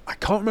 I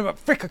can't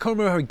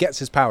remember how he gets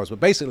his powers, but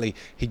basically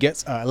he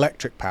gets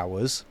electric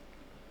powers,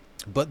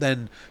 but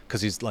then,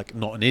 because he's like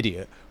not an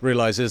idiot,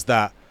 realizes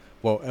that,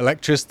 well,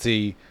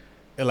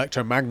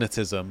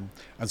 electromagnetism,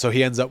 and so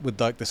he ends up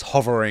with like this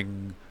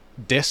hovering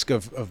disc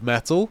of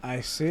metal.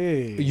 I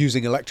see.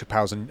 Using electric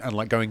powers and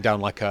like going down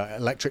like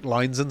electric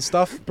lines and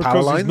stuff. Because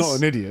power lines. he's not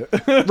an idiot.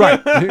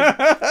 Right.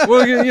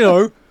 Well, you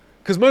know,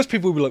 because most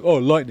people will be like, oh,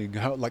 lightning.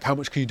 How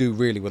much can you do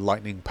really with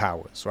lightning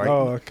powers, right?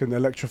 Oh, I can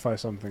electrify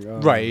something. Oh,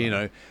 right, you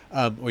know.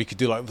 Or you could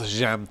do like the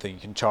Shazam thing.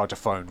 You can charge a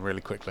phone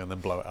really quickly and then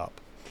blow it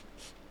up.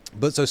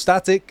 But so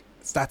Static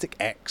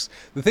X.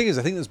 The thing is,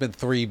 I think there's been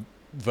 3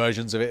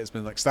 versions of it. It's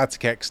been like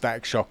Static X,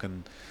 Static Shock,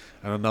 and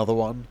another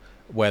one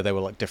where they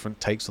were like different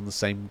takes on the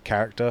same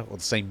character or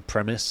the same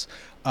premise.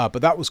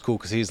 But that was cool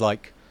because he's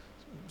like,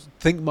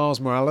 think Miles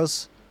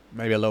Morales,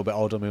 maybe a little bit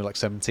older, maybe like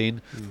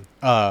 17.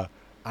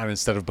 And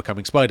instead of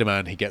becoming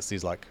Spider-Man, he gets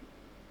these like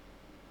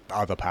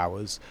other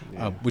powers,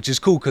 which is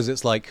cool because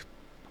it's like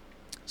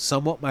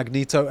somewhat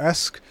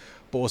Magneto-esque,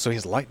 but also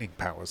his lightning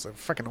powers. They're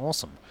freaking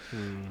awesome.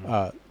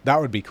 That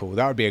would be cool.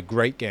 That would be a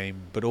great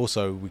game, but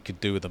also we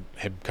could do with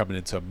him coming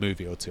into a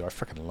movie or two. I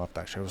freaking love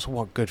that show. It was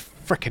one good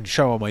freaking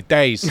show on my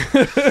days.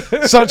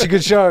 Such a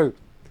good show.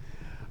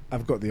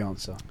 I've got the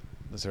answer.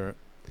 Let's hear it.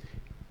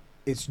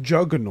 It's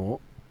Juggernaut,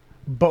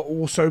 but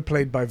also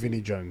played by Vinnie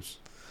Jones.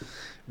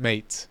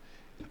 Mate.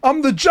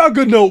 I'm the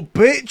Juggernaut,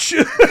 bitch!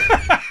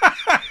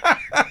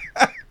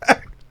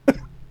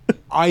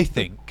 I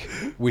think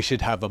we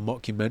should have a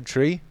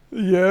mockumentary.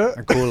 Yeah.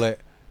 And call it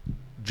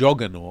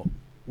Juggernaut,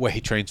 where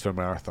he trains for a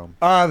marathon.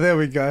 Ah, there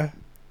we go.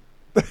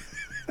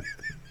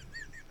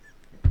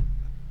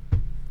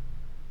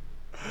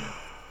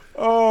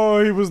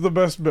 Oh, he was the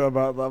best bit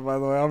about that, by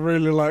the way. I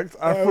really liked.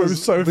 I thought it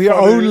was so the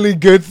funny. only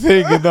good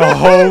thing in the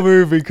whole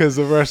movie, because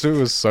the rest of it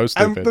was so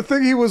stupid. And the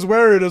thing he was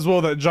wearing as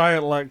well, that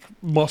giant like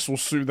muscle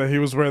suit that he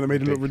was wearing, that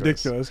made him look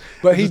ridiculous.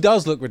 But he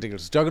does look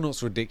ridiculous.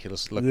 Juggernaut's a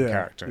ridiculous looking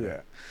character.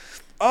 Yeah.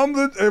 I'm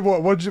the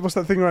what's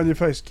that thing around your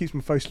face? Keeps my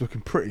face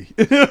looking pretty.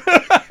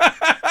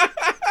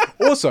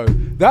 Also,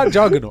 that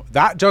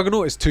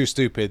Juggernaut is too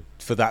stupid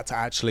for that to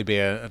actually be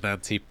an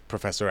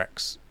anti-Professor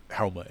X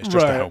helmet. It's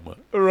just a helmet.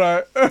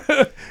 Right.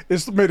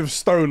 It's made of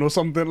stone or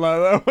something like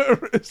that.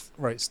 Whatever it is.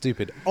 Right,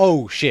 stupid.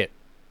 Oh, shit.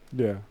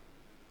 Yeah.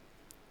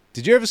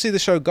 Did you ever see the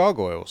show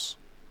Gargoyles?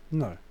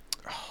 No.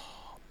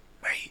 Oh,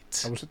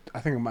 mate.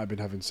 I think I might have been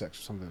having sex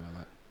or something like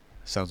that.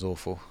 Sounds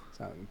awful.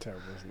 Sounds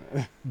terrible,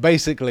 isn't it?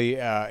 Basically,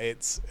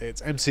 it's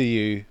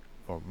MCU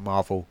or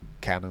Marvel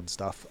canon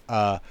stuff.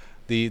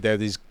 They're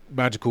these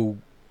magical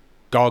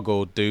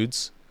gargoyle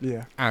dudes.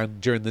 Yeah. And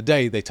during the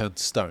day, they turn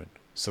to stone.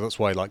 So that's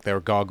why, like, there are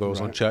gargoyles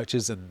on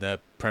churches and their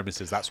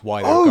premises. That's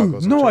why there are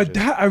gargoyles on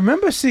churches. I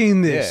remember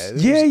seeing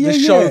this. Yeah, the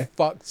show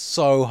fucked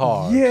so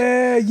hard.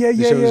 Yeah.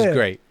 The show was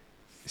great.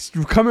 It's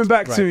coming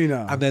back to me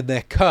now. And then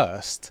they're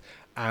cursed.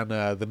 And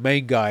the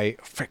main guy,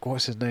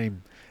 what's his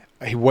name?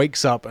 He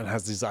wakes up and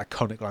has these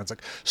iconic lines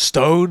like,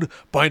 "Stone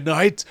by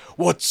night?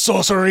 What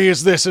sorcery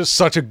is this?" It's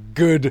such a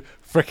good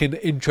freaking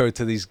intro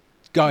to these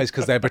guys,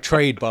 because they're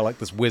betrayed by like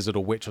this wizard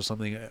or witch or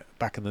something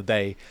back in the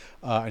day,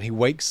 and he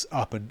wakes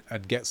up and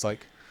gets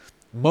like,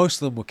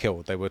 most of them were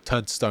killed. They were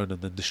turned to stone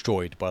and then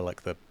destroyed by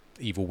like the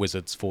evil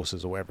wizard's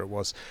forces or whatever it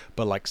was,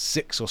 but like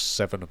 6 or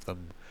 7 of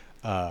them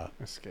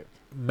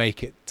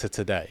make it to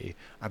today,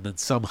 and then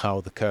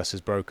somehow the curse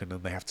is broken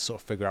and they have to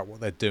sort of figure out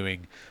what they're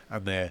doing,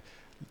 and they're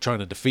trying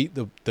to defeat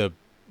the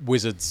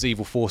wizard's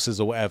evil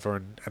forces or whatever,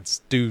 and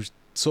do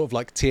sort of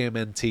like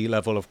TMNT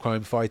level of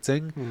crime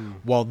fighting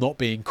while not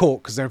being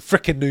caught, because they're in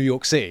frickin' New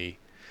York City.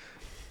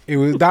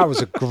 That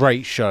was a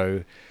great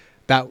show.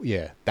 That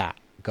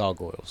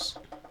Gargoyles.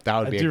 That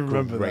would be a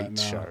great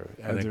show.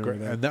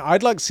 And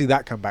I'd like to see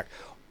that come back.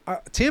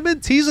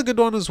 TMNT's a good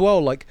one as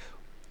well. Like,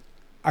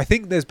 I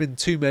think there's been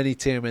too many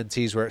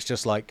TMNTs where it's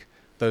just like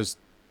those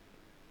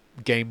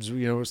games,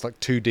 you know, it's like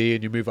 2D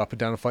and you move up and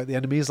down and fight the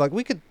enemies. Like,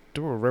 we could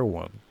do a real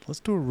one. Let's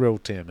do a real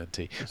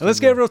TMNT. And let's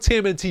get a real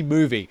TMNT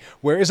movie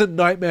where it isn't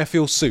Nightmare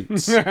Fuel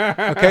suits.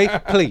 Okay?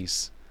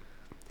 Please.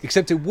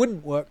 Except it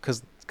wouldn't work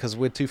because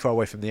we're too far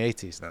away from the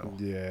 80s now.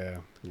 Yeah.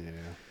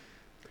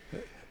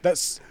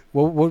 That's...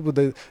 Well, what would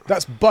they...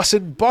 That's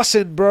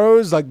bussin',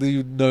 bros. Like,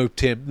 no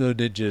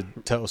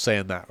Ninja Turtle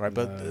saying that, right?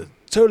 But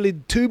totally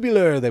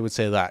tubular, they would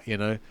say that, you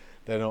know?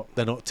 They're not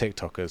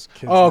TikTokers.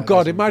 Kids Oh now God!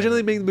 doesn't Imagine get they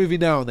it. make the movie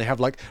now and they have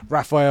like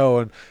Raphael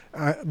and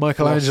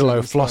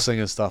Michelangelo Flossing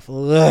and stuff.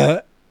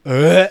 flossing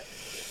and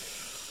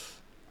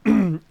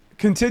stuff.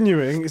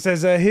 Continuing, it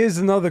says, here's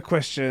another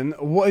question.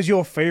 What is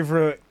your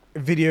favorite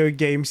video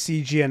game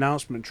CG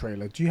announcement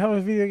trailer? Do you have a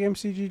video game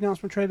CG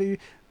announcement trailer?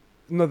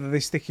 Not that they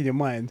stick in your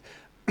mind.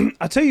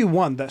 I'll tell you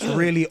one that's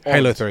really odd.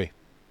 Halo 3,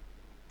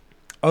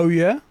 Oh,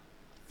 yeah?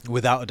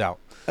 without a doubt.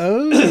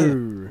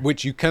 Oh.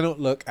 Which you cannot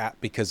look at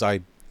because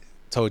I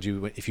told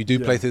you if you do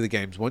play Yeah. through the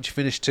games, once you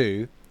finish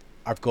 2,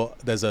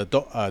 there's a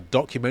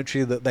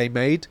documentary that they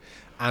made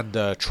and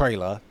a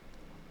trailer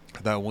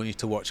that I want you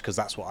to watch because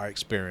that's what I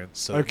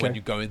experienced. So Okay. when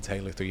you go into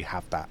Halo 3, you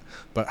have that.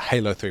 But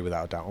Halo 3,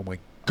 without a doubt, oh my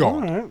God.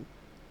 All right.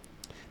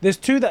 There's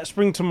two that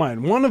spring to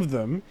mind. One of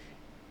them,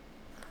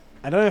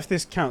 I don't know if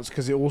this counts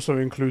because it also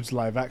includes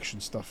live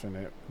action stuff in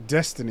it.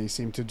 Destiny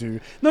seemed to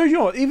do... No, you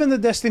know what? Even the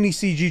Destiny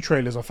CG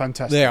trailers are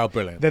fantastic. They are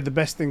brilliant. They're the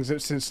best things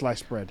since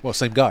sliced bread. Well,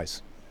 same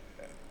guys.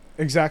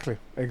 Exactly.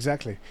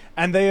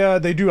 And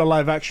they do a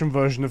live action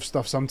version of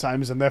stuff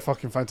sometimes, and they're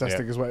fucking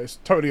fantastic Yeah. as well. It's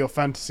totally your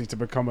fantasy to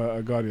become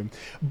a Guardian.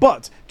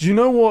 But do you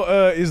know what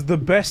is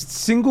the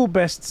single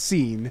best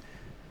scene,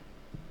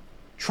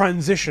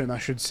 transition I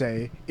should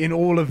say, in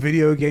all of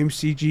video game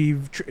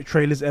CG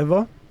trailers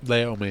ever?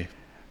 Lay it on me.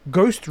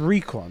 Ghost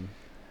Recon.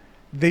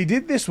 They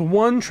did this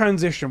one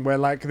transition where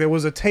like there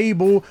was a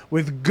table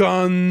with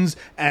guns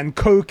and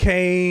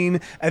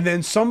cocaine, and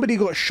then somebody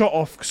got shot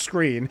off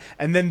screen,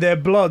 and then their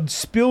blood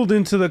spilled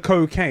into the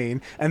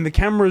cocaine, and the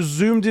camera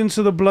zoomed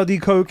into the bloody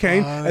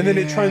cocaine, and then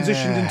it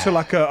transitioned into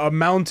like a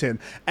mountain,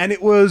 and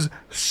it was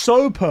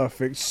so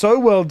perfect, so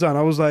well done.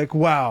 I was like,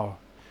 wow,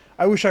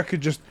 I wish I could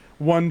just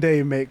one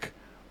day make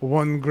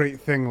one great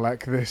thing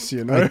like this,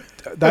 you know?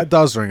 That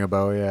does ring a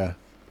bell, yeah.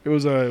 It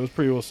was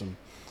pretty awesome.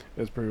 It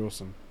was pretty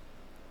awesome.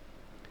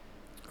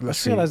 I Let's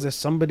just see. realized there's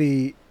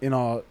somebody in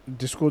our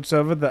Discord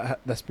server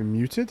that's been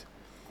muted.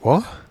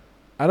 What?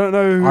 I don't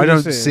know who I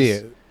don't this see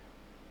is.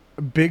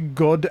 it. Big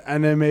God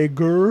Anime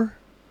Guru.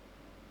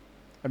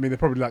 I mean, they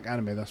probably like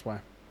anime, that's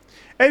why.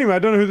 Anyway, I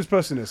don't know who this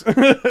person is.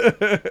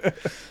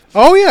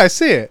 Oh, yeah, I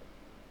see it.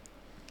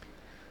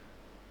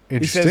 He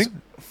Interesting. says,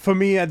 for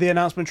me, the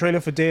announcement trailer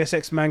for Deus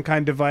Ex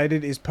Mankind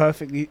Divided is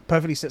perfectly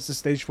sets the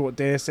stage for what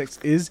Deus Ex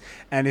is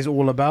and is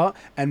all about,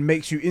 and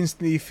makes you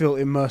instantly feel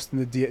immersed in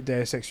the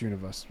Deus Ex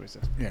universe. That's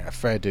what he says. Yeah,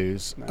 fair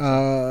dues.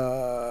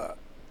 Nice.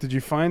 Did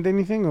you find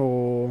anything,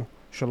 or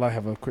shall I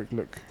have a quick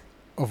look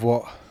Of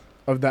what?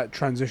 of that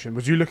transition?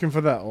 Was you looking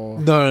for that, or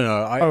No.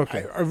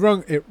 Okay.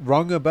 It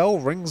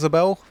rings a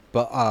bell,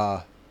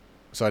 but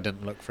so I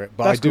didn't look for it.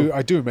 But That's cool.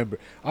 I do remember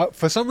it.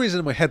 For some reason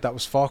in my head that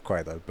was Far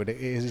Cry though, but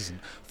it isn't.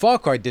 Far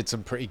Cry did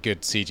some pretty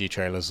good CG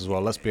trailers as well.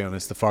 Let's be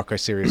honest, the Far Cry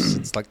series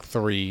since like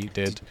 3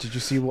 did. Did you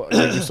see what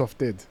Ubisoft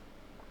did?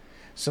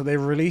 So they're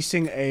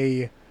releasing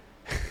a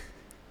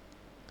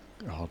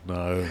Oh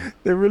no.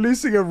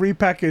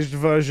 repackaged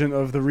version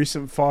of the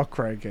recent Far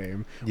Cry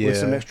game with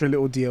some extra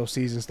little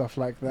DLCs and stuff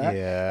like that.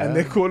 Yeah. And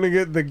they're calling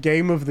it the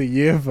Game of the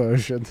Year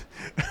version.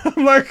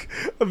 I'm like,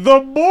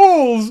 the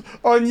balls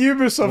on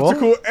Ubisoft What? to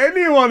call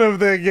any one of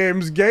their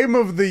games Game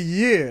of the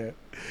Year.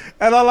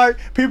 And I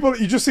like, people,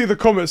 you just see the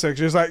comment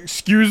section, it's like,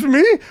 excuse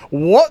me?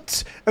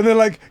 What? And they're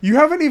like, you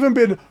haven't even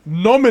been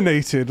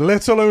nominated,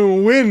 let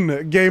alone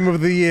win Game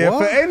of the Year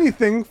What? for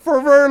anything for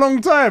a very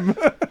long time.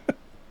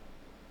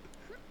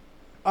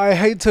 I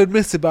hate to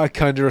admit it, but I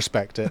kind of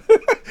respect it.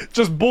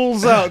 Just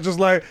balls out, just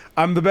like,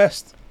 I'm the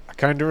best. I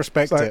kind of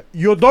respect It's like, it.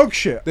 you're dog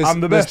shit. I'm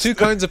the best. There's two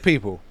kinds of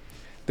people.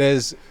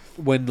 There's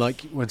when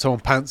someone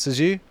pantsers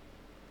you.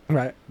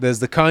 Right. There's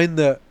the kind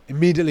that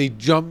immediately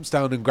jumps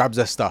down and grabs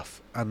their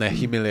stuff and they're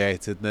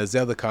humiliated. And there's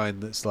the other kind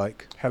that's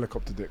like,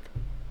 Helicopter dick.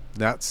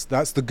 that's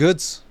the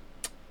goods.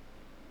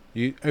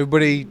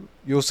 Everybody,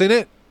 you all seen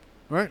it?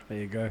 Right? There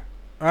you go.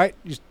 All right,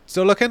 you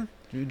still looking?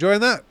 You enjoying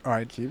that? All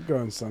right. Keep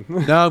going, son.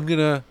 Now I'm going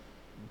to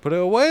put it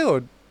away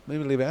or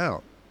maybe leave it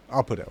out.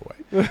 I'll put it away.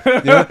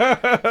 You know?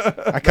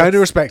 I kind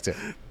of respect it.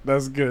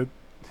 That's good.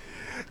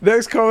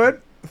 Next comment.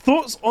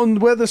 Thoughts on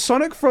whether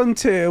Sonic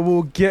Frontier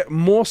will get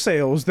more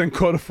sales than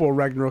God of War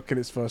Ragnarok in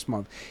its first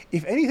month?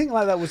 If anything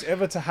like that was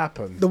ever to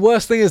happen... The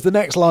worst thing is the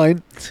next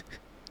line.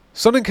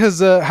 Sonic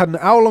has had an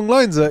hour-long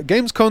lines at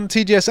Gamescom,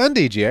 TGS, and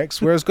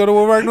EGX, whereas God of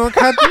War Ragnarok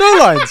had no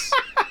lines,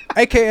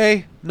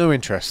 aka no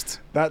interest.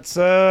 That's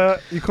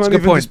you can't good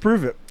even point.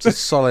 disprove it. It's a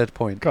solid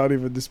point. Can't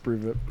even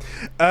disprove it.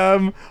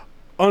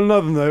 On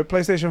another note,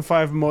 PlayStation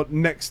 5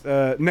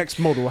 next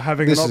model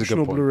having This an is a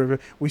good optional point. Blu-ray.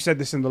 We said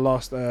this in the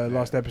last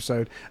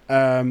episode.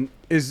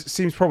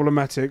 Seems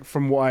problematic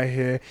from what I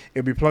hear.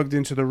 It'll be plugged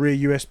into the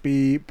rear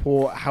USB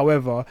port.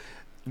 However,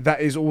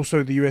 that is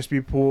also the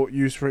USB port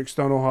used for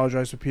external hard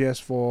drives for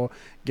PS4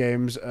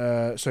 games.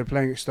 So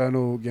playing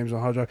external games on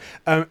hard drive.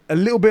 A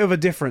little bit of a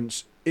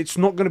difference. It's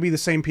not going to be the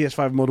same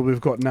PS5 model we've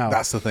got now.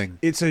 That's the thing.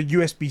 It's a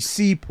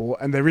USB-C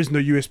port, and there is no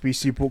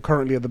USB-C port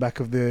currently at the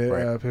back of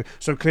the...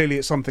 so clearly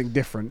it's something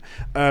different.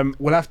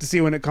 We'll have to see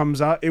when it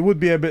comes out. It would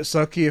be a bit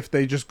sucky if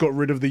they just got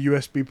rid of the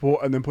USB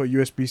port and then put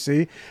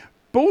USB-C.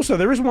 But also,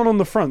 there is one on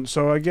the front,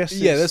 so I guess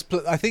Yeah,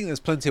 I think there's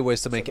plenty of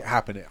ways to make it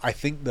happen. I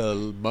think the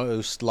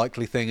most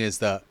likely thing is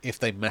that if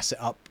they mess it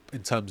up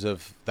in terms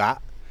of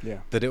that,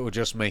 that it will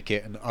just make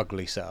it an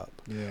ugly setup.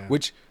 Yeah.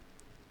 Which,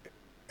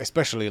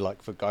 especially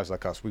like for guys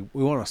like us, we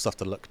want our stuff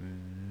to look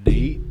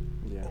neat,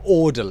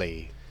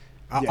 orderly.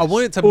 Yes. I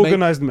want it to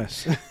organized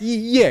mess.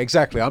 Yeah,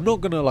 exactly. I'm not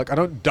gonna I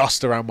don't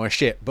dust around my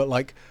shit, but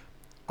like,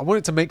 I want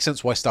it to make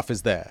sense why stuff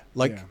is there.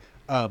 Like,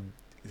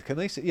 can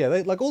they see? Yeah,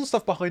 like all the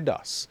stuff behind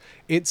us.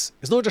 It's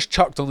not just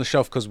chucked on the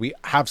shelf because we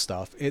have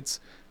stuff. It's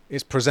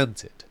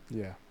presented.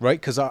 Yeah.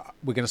 Right, because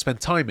we're gonna spend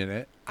time in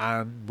it,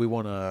 and we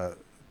want to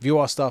view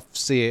our stuff,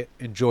 see it,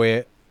 enjoy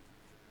it.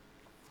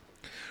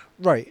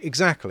 Right,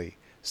 exactly.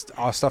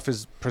 Our stuff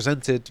is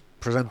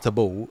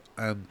presentable,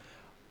 and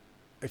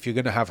if you're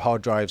going to have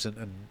hard drives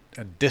and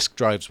disk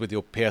drives with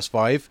your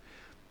PS5,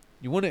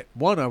 you want it.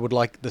 One, I would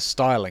like the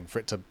styling for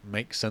it to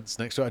make sense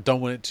next to it. I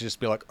don't want it to just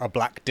be like a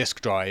black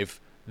disk drive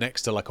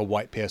next to like a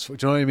white PS4.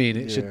 Do you know what I mean?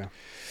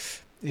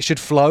 It should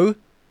flow.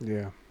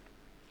 Yeah.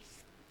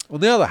 On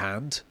the other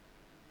hand,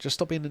 just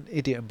stop being an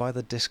idiot and buy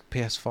the disc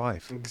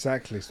PS5.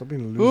 Exactly. Stop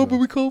being a loser. Oh, but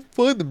we can't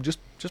find them. Just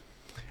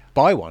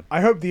buy one.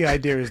 I hope the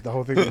idea is the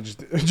whole thing will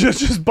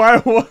just buy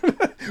one.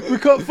 We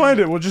can't find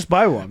it. We'll just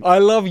buy one. I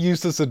love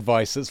useless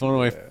advice. It's one of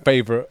my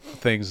favorite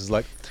things. Is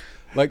like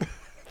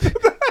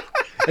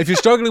if you're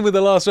struggling with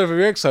the last over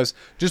your exercise,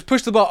 just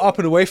push the bar up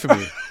and away from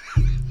you.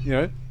 You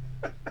know.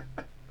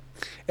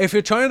 If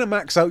you're trying to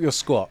max out your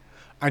squat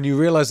and you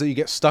realize that you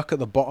get stuck at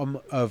the bottom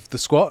of the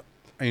squat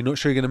and you're not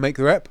sure you're going to make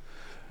the rep,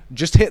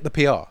 just hit the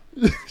PR.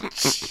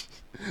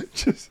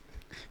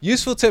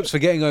 Useful tips for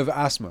getting over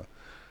asthma.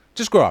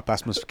 Just grow up.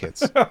 Asthma's for kids.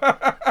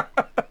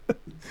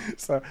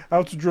 So,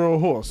 how to draw a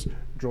horse.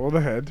 Draw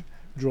the head,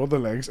 draw the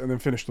legs, and then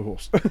finish the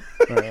horse.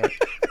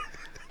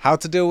 How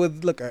to deal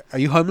with... Look, are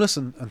you homeless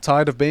and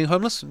tired of being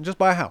homeless? Just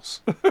buy a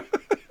house.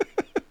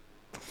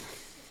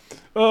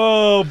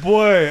 Oh,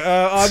 boy.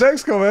 Our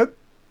next comment.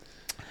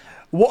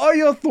 What are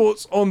your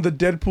thoughts on the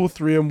Deadpool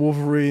 3 and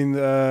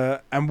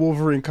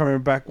Wolverine coming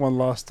back one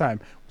last time?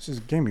 This is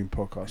a gaming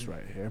podcast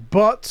right here.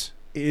 But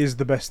it is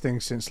the best thing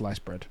since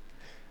sliced bread.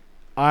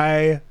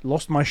 I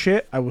lost my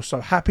shit. I was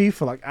so happy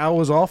for like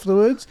hours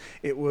afterwards.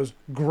 It was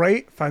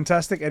great,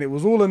 fantastic, and it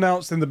was all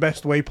announced in the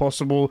best way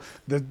possible.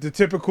 The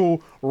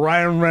typical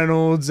Ryan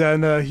Reynolds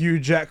and Hugh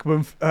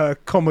Jackman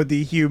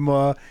comedy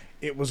humor.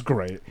 It was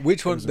great.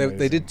 Which one?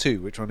 They did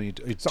two. Which one did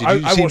you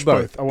I see watched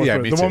both. I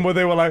watched both. The one where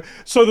they were like,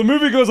 so the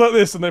movie goes like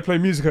this, and they play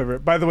music over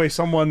it. By the way,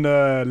 someone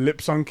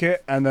lip sunk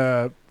it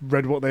and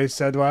read what they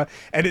said,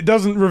 and it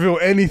doesn't reveal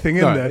anything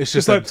in there. It's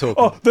just like, talking.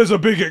 oh, there's a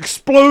big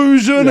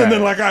explosion, and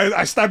then like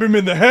I stab him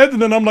in the head, and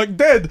then I'm like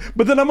dead,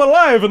 but then I'm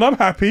alive, and I'm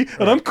happy,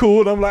 and I'm cool,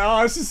 and I'm like,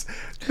 oh, this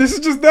is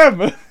just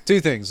them. Two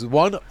things.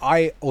 One,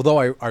 although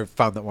I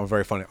found that one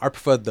very funny, I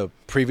preferred the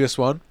previous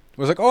one. It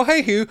was like, oh,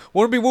 hey, Hugh,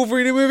 want to be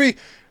Wolverine in a movie?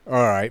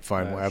 All right,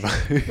 fine, whatever.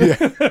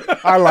 Yeah,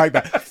 I like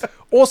that.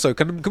 Also,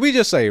 can we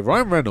just say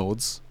Ryan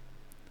Reynolds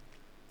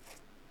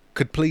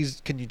can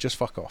you just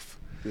fuck off?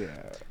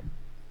 Yeah.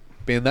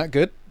 Being that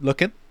good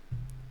looking,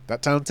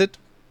 that talented,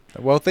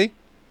 that wealthy,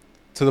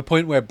 to the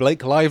point where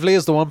Blake Lively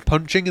is the one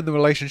punching in the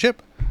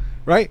relationship,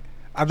 right?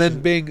 And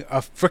then being a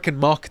freaking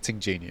marketing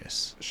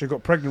genius. She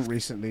got pregnant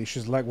recently.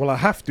 She's like, well, I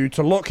have to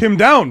lock him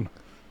down.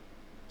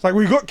 It's like,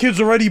 we've got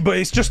kids already, but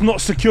it's just not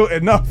secure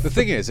enough. The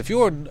thing is, if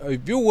you're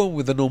one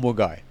with a normal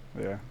guy,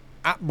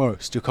 at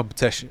most your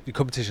competition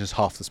is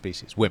half the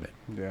species, women.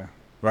 Yeah.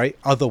 Right?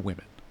 Other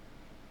women.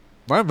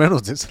 Ryan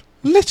Reynolds is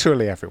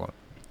literally everyone.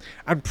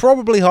 And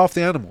probably half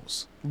the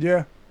animals.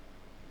 Yeah.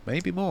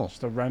 Maybe more.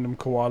 Just a random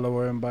koala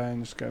wearing by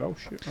and just going, oh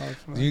shit.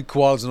 You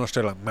koalas in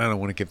Australia, like, man, I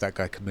want to give that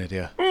guy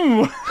chlamydia.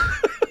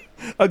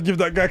 I'd give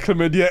that guy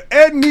chlamydia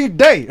any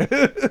day.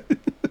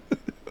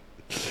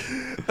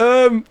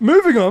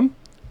 Moving on.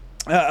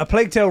 A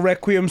Plague Tale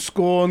Requiem,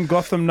 Scorn,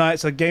 Gotham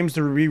Knights are games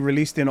to be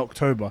released in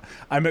October.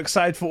 I'm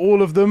excited for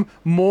all of them.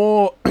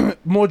 More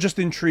just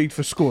intrigued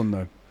for Scorn,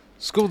 though.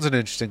 Scorn's an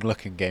interesting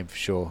looking game for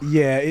sure.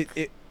 Yeah,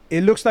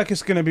 it looks like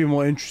it's going to be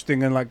more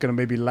interesting and like going to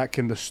maybe lack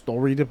in the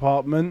story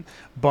department,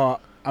 but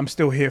I'm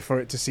still here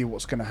for it to see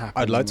what's going to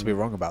happen. I'd like to be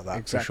wrong about that,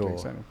 exactly, for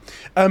sure.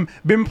 Exactly.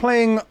 Been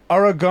playing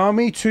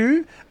Origami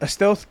 2, a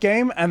stealth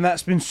game, and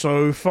that's been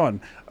so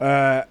fun.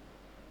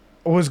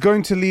 Was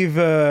going to leave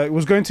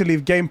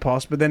Game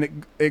Pass, but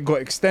then it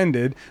got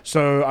extended,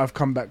 so I've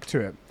come back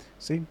to it.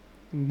 See,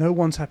 no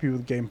one's happy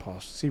with Game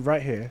Pass. See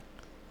right here,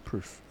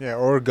 proof. Yeah,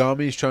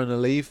 Origami's trying to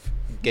leave.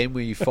 Game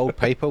where you fold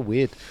paper,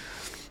 weird.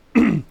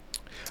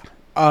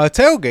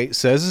 Tailgate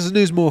says this is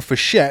news more for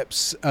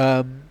Sheps,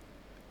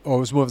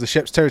 or it's more of the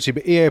Sheps territory,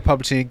 but EA are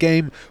publishing a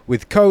game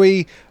with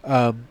Koei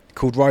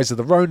called Rise of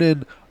the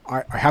Ronin.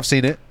 I have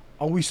seen it.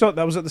 Oh, we saw it.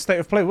 That was at the State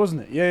of Play,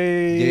 wasn't it?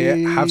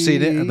 Yay! Yeah, have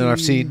seen it, and then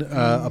I've seen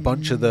a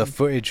bunch of the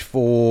footage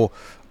for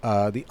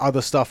the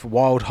other stuff,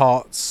 Wild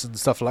Hearts and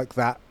stuff like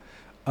that.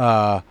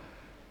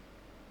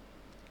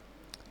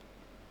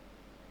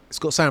 It's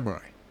got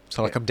samurai,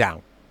 so like I'm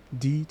down.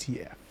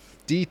 DTF.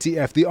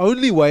 The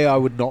only way I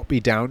would not be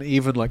down,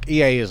 even like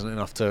EA isn't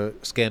enough to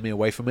scare me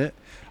away from it.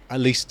 at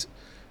least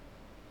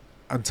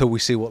until we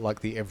see what like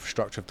the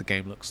infrastructure of the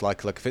game looks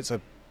like if it's a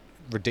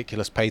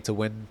ridiculous pay to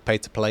win, pay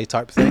to play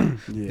type thing.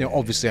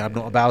 Obviously I'm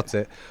not about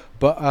it,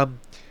 but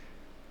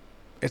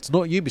it's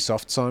not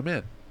Ubisoft, so I'm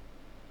in.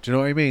 Do you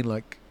know what I mean?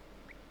 Like,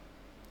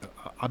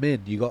 I'm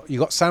in. You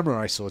got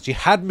samurai swords. You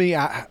had me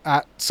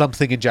at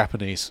something in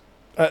Japanese.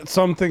 At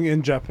something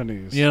in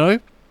Japanese. You know.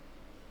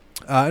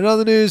 In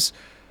other news,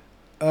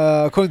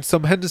 according to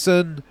Tom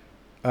Henderson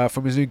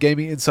from his new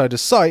Gaming Insider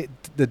site,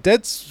 the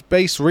Dead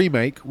Space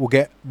remake will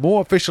get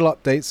more official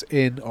updates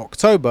in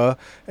October,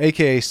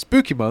 aka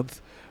Spooky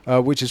Month,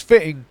 which is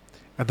fitting,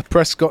 and the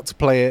press got to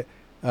play it,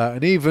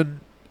 and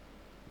even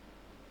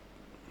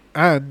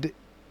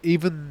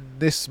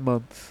this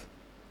month.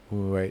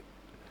 Wait.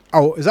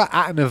 Oh, is that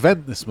at an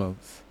event this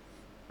month?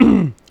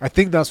 I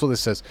think that's what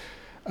this says.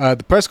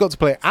 The press got to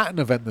play it at an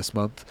event this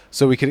month,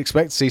 so we can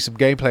expect to see some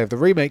gameplay of the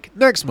remake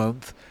next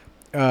month.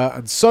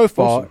 And so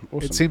far,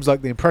 Awesome. it seems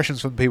like the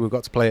impressions from the people who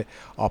got to play it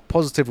are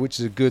positive, which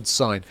is a good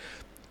sign.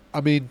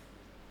 I mean,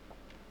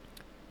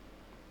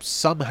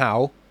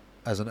 somehow,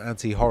 as an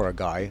anti-horror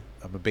guy,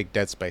 I'm a big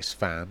Dead Space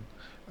fan.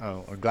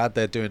 I'm glad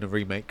they're doing a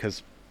remake,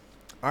 because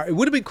it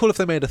would have been cool if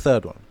they made a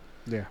third one.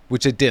 Yeah.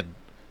 Which they didn't.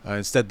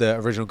 Instead, the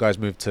original guys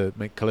moved to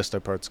make Callisto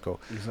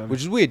Protocol, Exactly.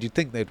 which is weird. You'd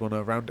think they'd want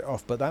to round it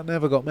off, but that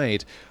never got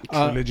made.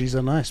 Trilogies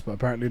are nice, but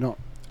apparently not.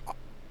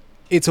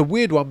 It's a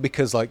weird one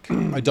because, like,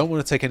 I don't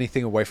want to take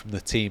anything away from the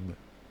team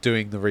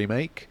doing the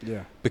remake,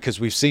 Yeah. because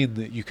we've seen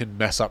that you can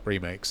mess up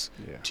remakes.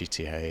 Yeah.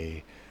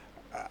 GTA.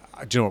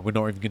 Do you know what? We're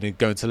not even going to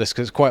go into this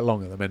because it's quite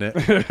long at the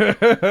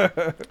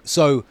minute.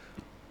 So,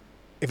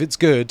 if it's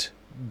good,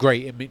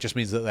 great. It just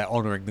means that they're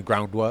honouring the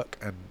groundwork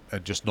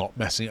and just not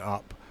messing it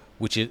up,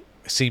 which it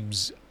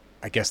seems,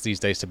 I guess,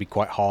 these days to be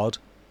quite hard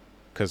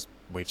because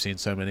we've seen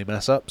so many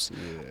mess ups.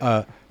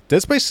 Yeah.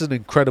 Dead Space is an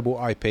incredible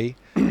IP,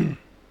 and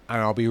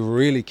I'll be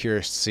really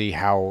curious to see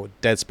how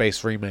Dead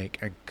Space Remake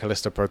and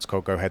Callisto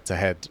Protocol go head to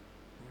head,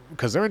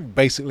 because they're in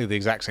basically the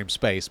exact same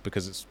space,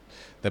 because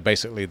they're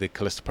basically the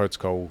Callisto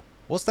Protocol.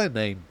 What's their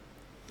name?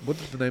 What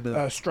is the name of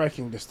that?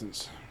 Striking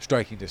Distance.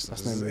 Striking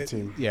Distance. That's the name of the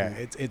team. Yeah,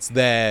 it's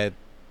their.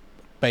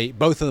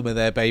 Both of them are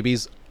their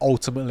babies,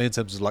 ultimately, in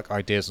terms of like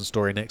ideas and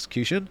story and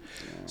execution.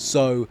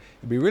 So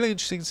it'd be really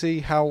interesting to see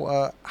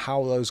how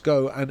those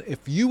go. And if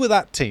you were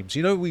that team, so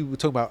you know we were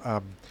talking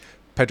about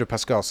Pedro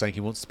Pascal saying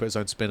he wants to put his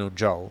own spin on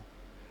Joel.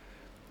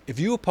 If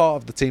you were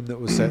part of the team that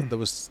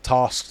was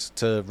tasked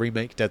to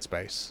remake Dead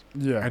Space,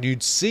 Yeah. and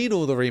you'd seen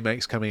all the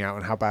remakes coming out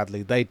and how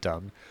badly they'd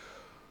done,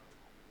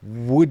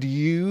 would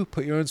you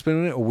put your own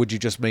spin on it, or would you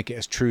just make it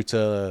as true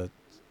to?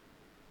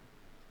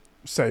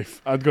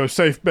 Safe. I'd go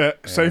safe bet.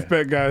 Yeah. Safe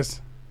bet, guys.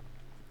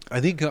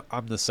 I think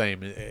I'm the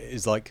same.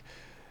 Is like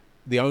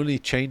the only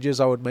changes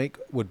I would make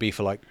would be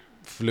for like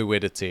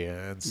fluidity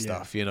and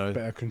stuff, you know.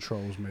 Better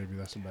controls, maybe.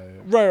 That's about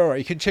it. Right.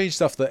 You can change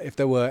stuff that if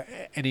there were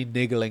any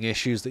niggling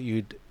issues that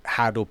you'd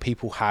had or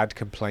people had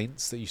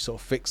complaints, that you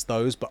sort of fix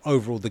those. But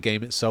overall, the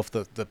game itself,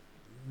 the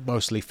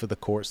mostly for the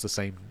core, it's the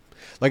same.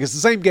 Like it's the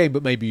same game,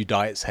 but maybe you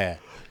dye its hair.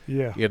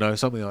 Yeah. You know,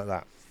 something like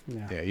that.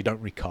 Yeah. You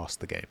don't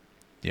recast the game.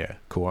 Yeah,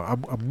 cool.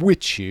 I'm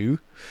with you.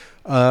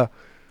 Man,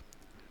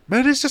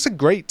 it's just a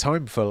great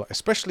time for,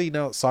 especially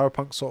now that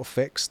Cyberpunk's sort of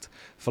fixed,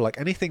 for like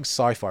anything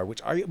sci-fi,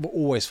 which I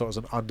always felt was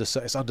it's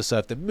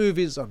underserved in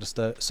movies,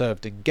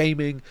 underserved in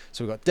gaming.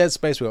 So we got Dead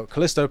Space, we got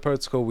Callisto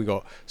Protocol, we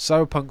got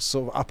Cyberpunk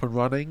sort of up and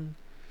running.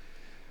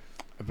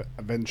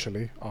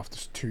 Eventually,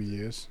 after 2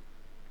 years.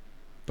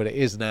 But it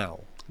is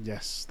now.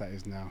 Yes, that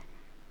is now.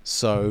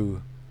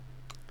 So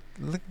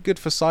looking good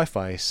for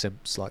sci-fi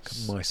simps like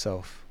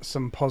myself.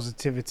 Some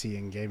positivity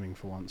in gaming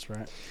for once,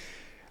 right?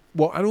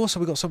 Well, and also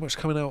we got so much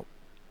coming out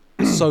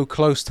so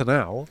close to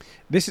now.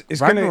 This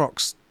is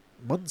Ragnarok's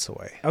months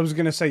away. I was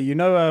gonna say,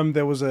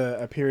 there was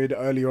a period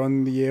earlier on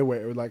in the year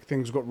where it was like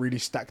things got really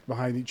stacked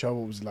behind each other.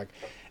 It was like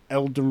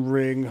Elden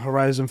Ring,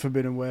 Horizon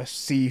Forbidden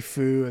West,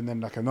 Sifu, and then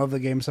like another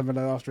game, something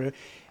like that after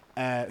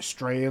it,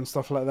 Stray and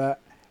stuff like that.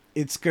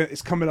 It's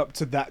coming up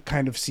to that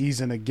kind of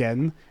season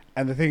again.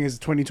 And the thing is,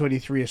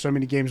 2023, so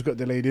many games got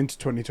delayed into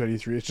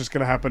 2023. It's just going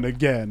to happen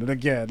again and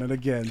again and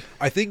again.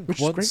 I think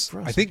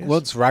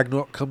once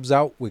Ragnarok comes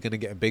out, we're going to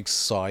get a big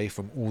sigh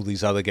from all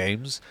these other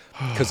games,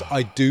 because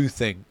I do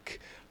think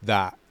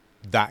that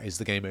is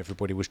the game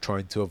everybody was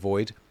trying to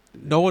avoid.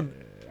 No one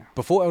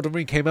before Elden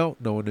Ring came out,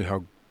 no one knew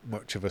how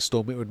much of a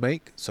storm it would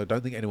make. So I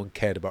don't think anyone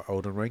cared about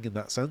Elden Ring in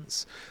that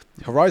sense.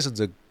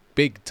 Horizon's a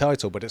big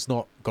title, but it's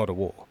not God of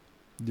War.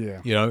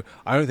 Yeah. You know,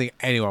 I don't think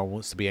anyone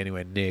wants to be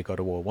anywhere near God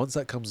of War. Once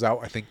that comes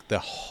out, I think the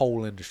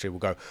whole industry will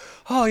go,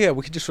 oh yeah,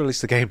 we can just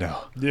release the game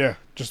now. Yeah,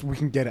 just we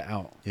can get it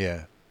out.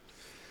 Yeah.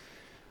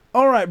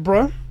 All right,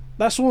 bro.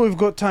 That's all we've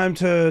got time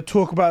to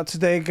talk about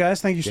today,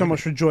 guys. Thank you so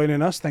much for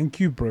joining us. Thank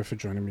you, bro, for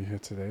joining me here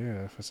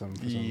today. For some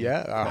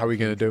how are we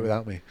going to do it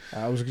without me?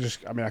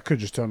 I could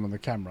just turn on the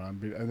camera and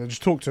then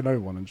just talk to no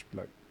one and just be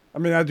like, I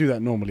mean, I do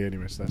that normally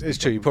anyway. So that's it's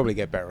true. You probably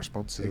get better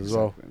responses as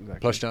well. Exactly.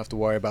 Plus, you don't have to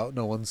worry about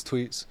no one's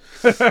tweets.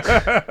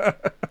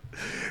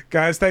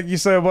 Guys, thank you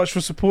so much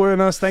for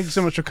supporting us. Thank you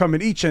so much for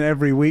coming each and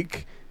every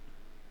week.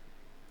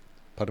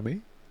 Pardon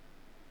me?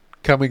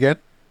 Come again.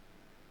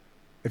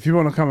 If you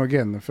want to come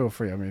again, then feel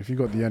free. I mean, if you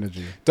got the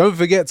energy. Don't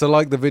forget to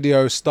like the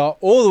video. Start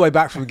all the way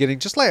back from the beginning.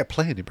 Just let it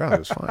play in your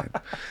browser. It's fine.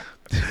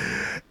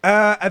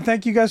 And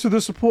thank you guys for the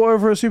support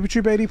over at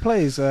SuperTube 80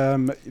 Plays.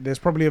 There's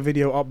probably a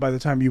video up by the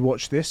time you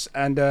watch this,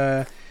 and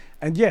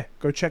yeah,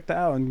 go check that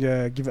out and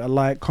give it a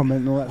like,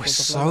 comment, and all that. We're sort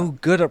of stuff so like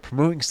that. good at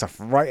promoting stuff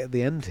right at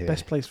the end here.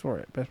 Best place for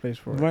it. Best place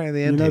for it. Right at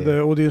the end. You know, here.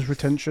 the audience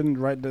retention,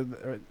 right?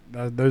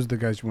 Those are the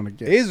guys you want to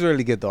get. It is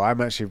really good though.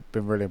 I'm actually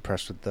been really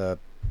impressed with the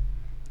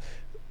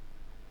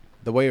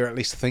way you're at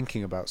least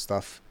thinking about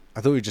stuff.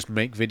 I thought we'd just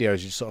make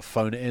videos, you sort of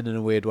phone it in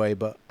a weird way,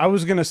 but I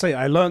was gonna say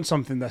I learned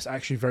something that's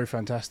actually very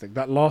fantastic.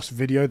 That last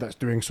video that's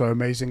doing so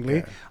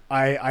amazingly.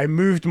 yeah. I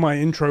moved my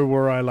intro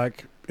where I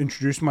like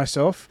introduced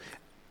myself.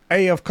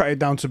 I've cut it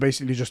down to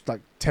basically just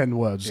like 10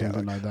 words, Yeah,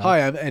 something like that.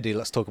 Hi, I'm Eddie.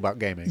 Let's talk about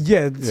gaming.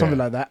 Yeah, something Yeah.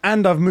 like that.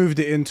 And I've moved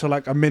it into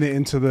like a minute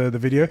into the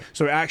video.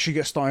 So it actually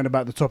gets started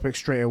about the topic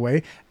straight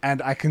away.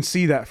 And I can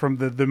see that from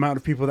the amount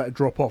of people that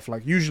drop off.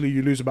 Like usually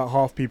you lose about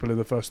half people in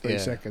the first 30 Yeah.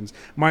 seconds.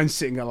 Mine's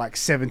sitting at like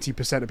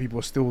 70% of people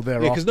are still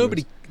there. Yeah, because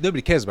afterwards.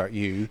 nobody cares about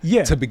you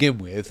Yeah. to begin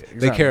with. They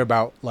Exactly. care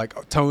about like,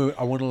 tell me,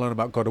 I want to learn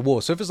about God of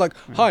War. So if it's like,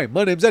 hi,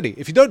 my name's Eddie.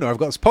 If you don't know, I've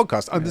got this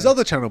podcast and this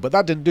other channel, but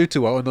that didn't do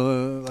too well.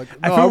 And like,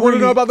 I no, feel I want to really-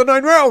 know about the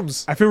Nine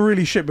Realms. I feel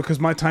really shit because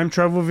my time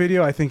travel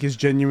video I think is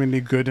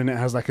genuinely good and it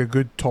has like a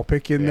good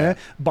topic in Yeah. there.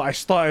 But I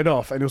started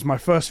off and it was my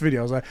first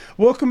video. I was like,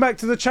 welcome back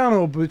to the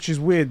channel, which is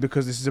weird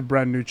because this is a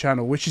brand new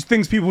channel, which is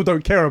things people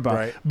don't care about.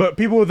 Right. But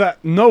people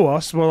that know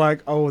us were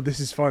like, oh, this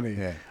is funny.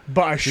 Yeah.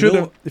 But I Do you should know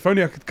have, what- if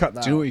only I could cut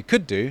that Do you know out. what you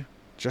could do?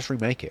 Just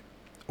remake it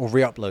or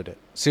re-upload it.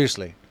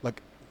 Seriously,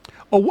 like,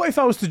 Or what if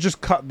I was to just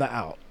cut that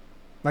out?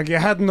 Like it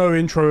had no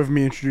intro of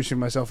me introducing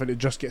myself and it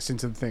just gets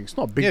into the thing. It's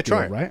not a big Yeah, deal,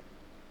 try it. right?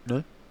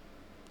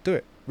 do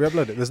it.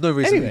 Re-upload it. There's no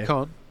reason Anyway. you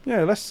can't.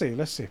 Yeah, let's see.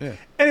 Let's see. Yeah.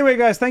 Anyway,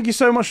 guys, thank you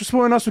so much for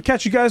supporting us. We'll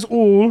catch you guys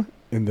all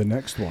in the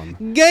next one.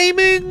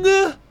 Gaming.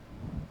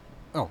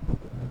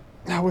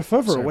 Now we're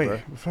further Sorry, away. bro.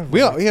 We're further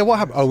We are. away. Yeah. What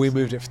happened? Oh, we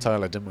moved it for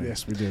Tyler, didn't we?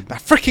 Yes, we did. That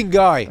freaking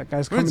guy. That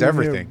guy's coming ruins in here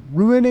everything.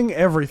 ruining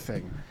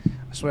everything.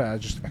 I swear,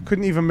 I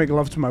couldn't even make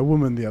love to my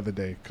woman the other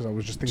day because I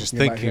was just thinking Just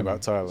about thinking him.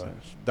 about Tyler.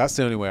 That's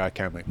the only way I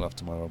can make love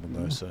to my woman,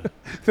 though. So.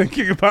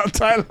 Thinking about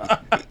Tyler.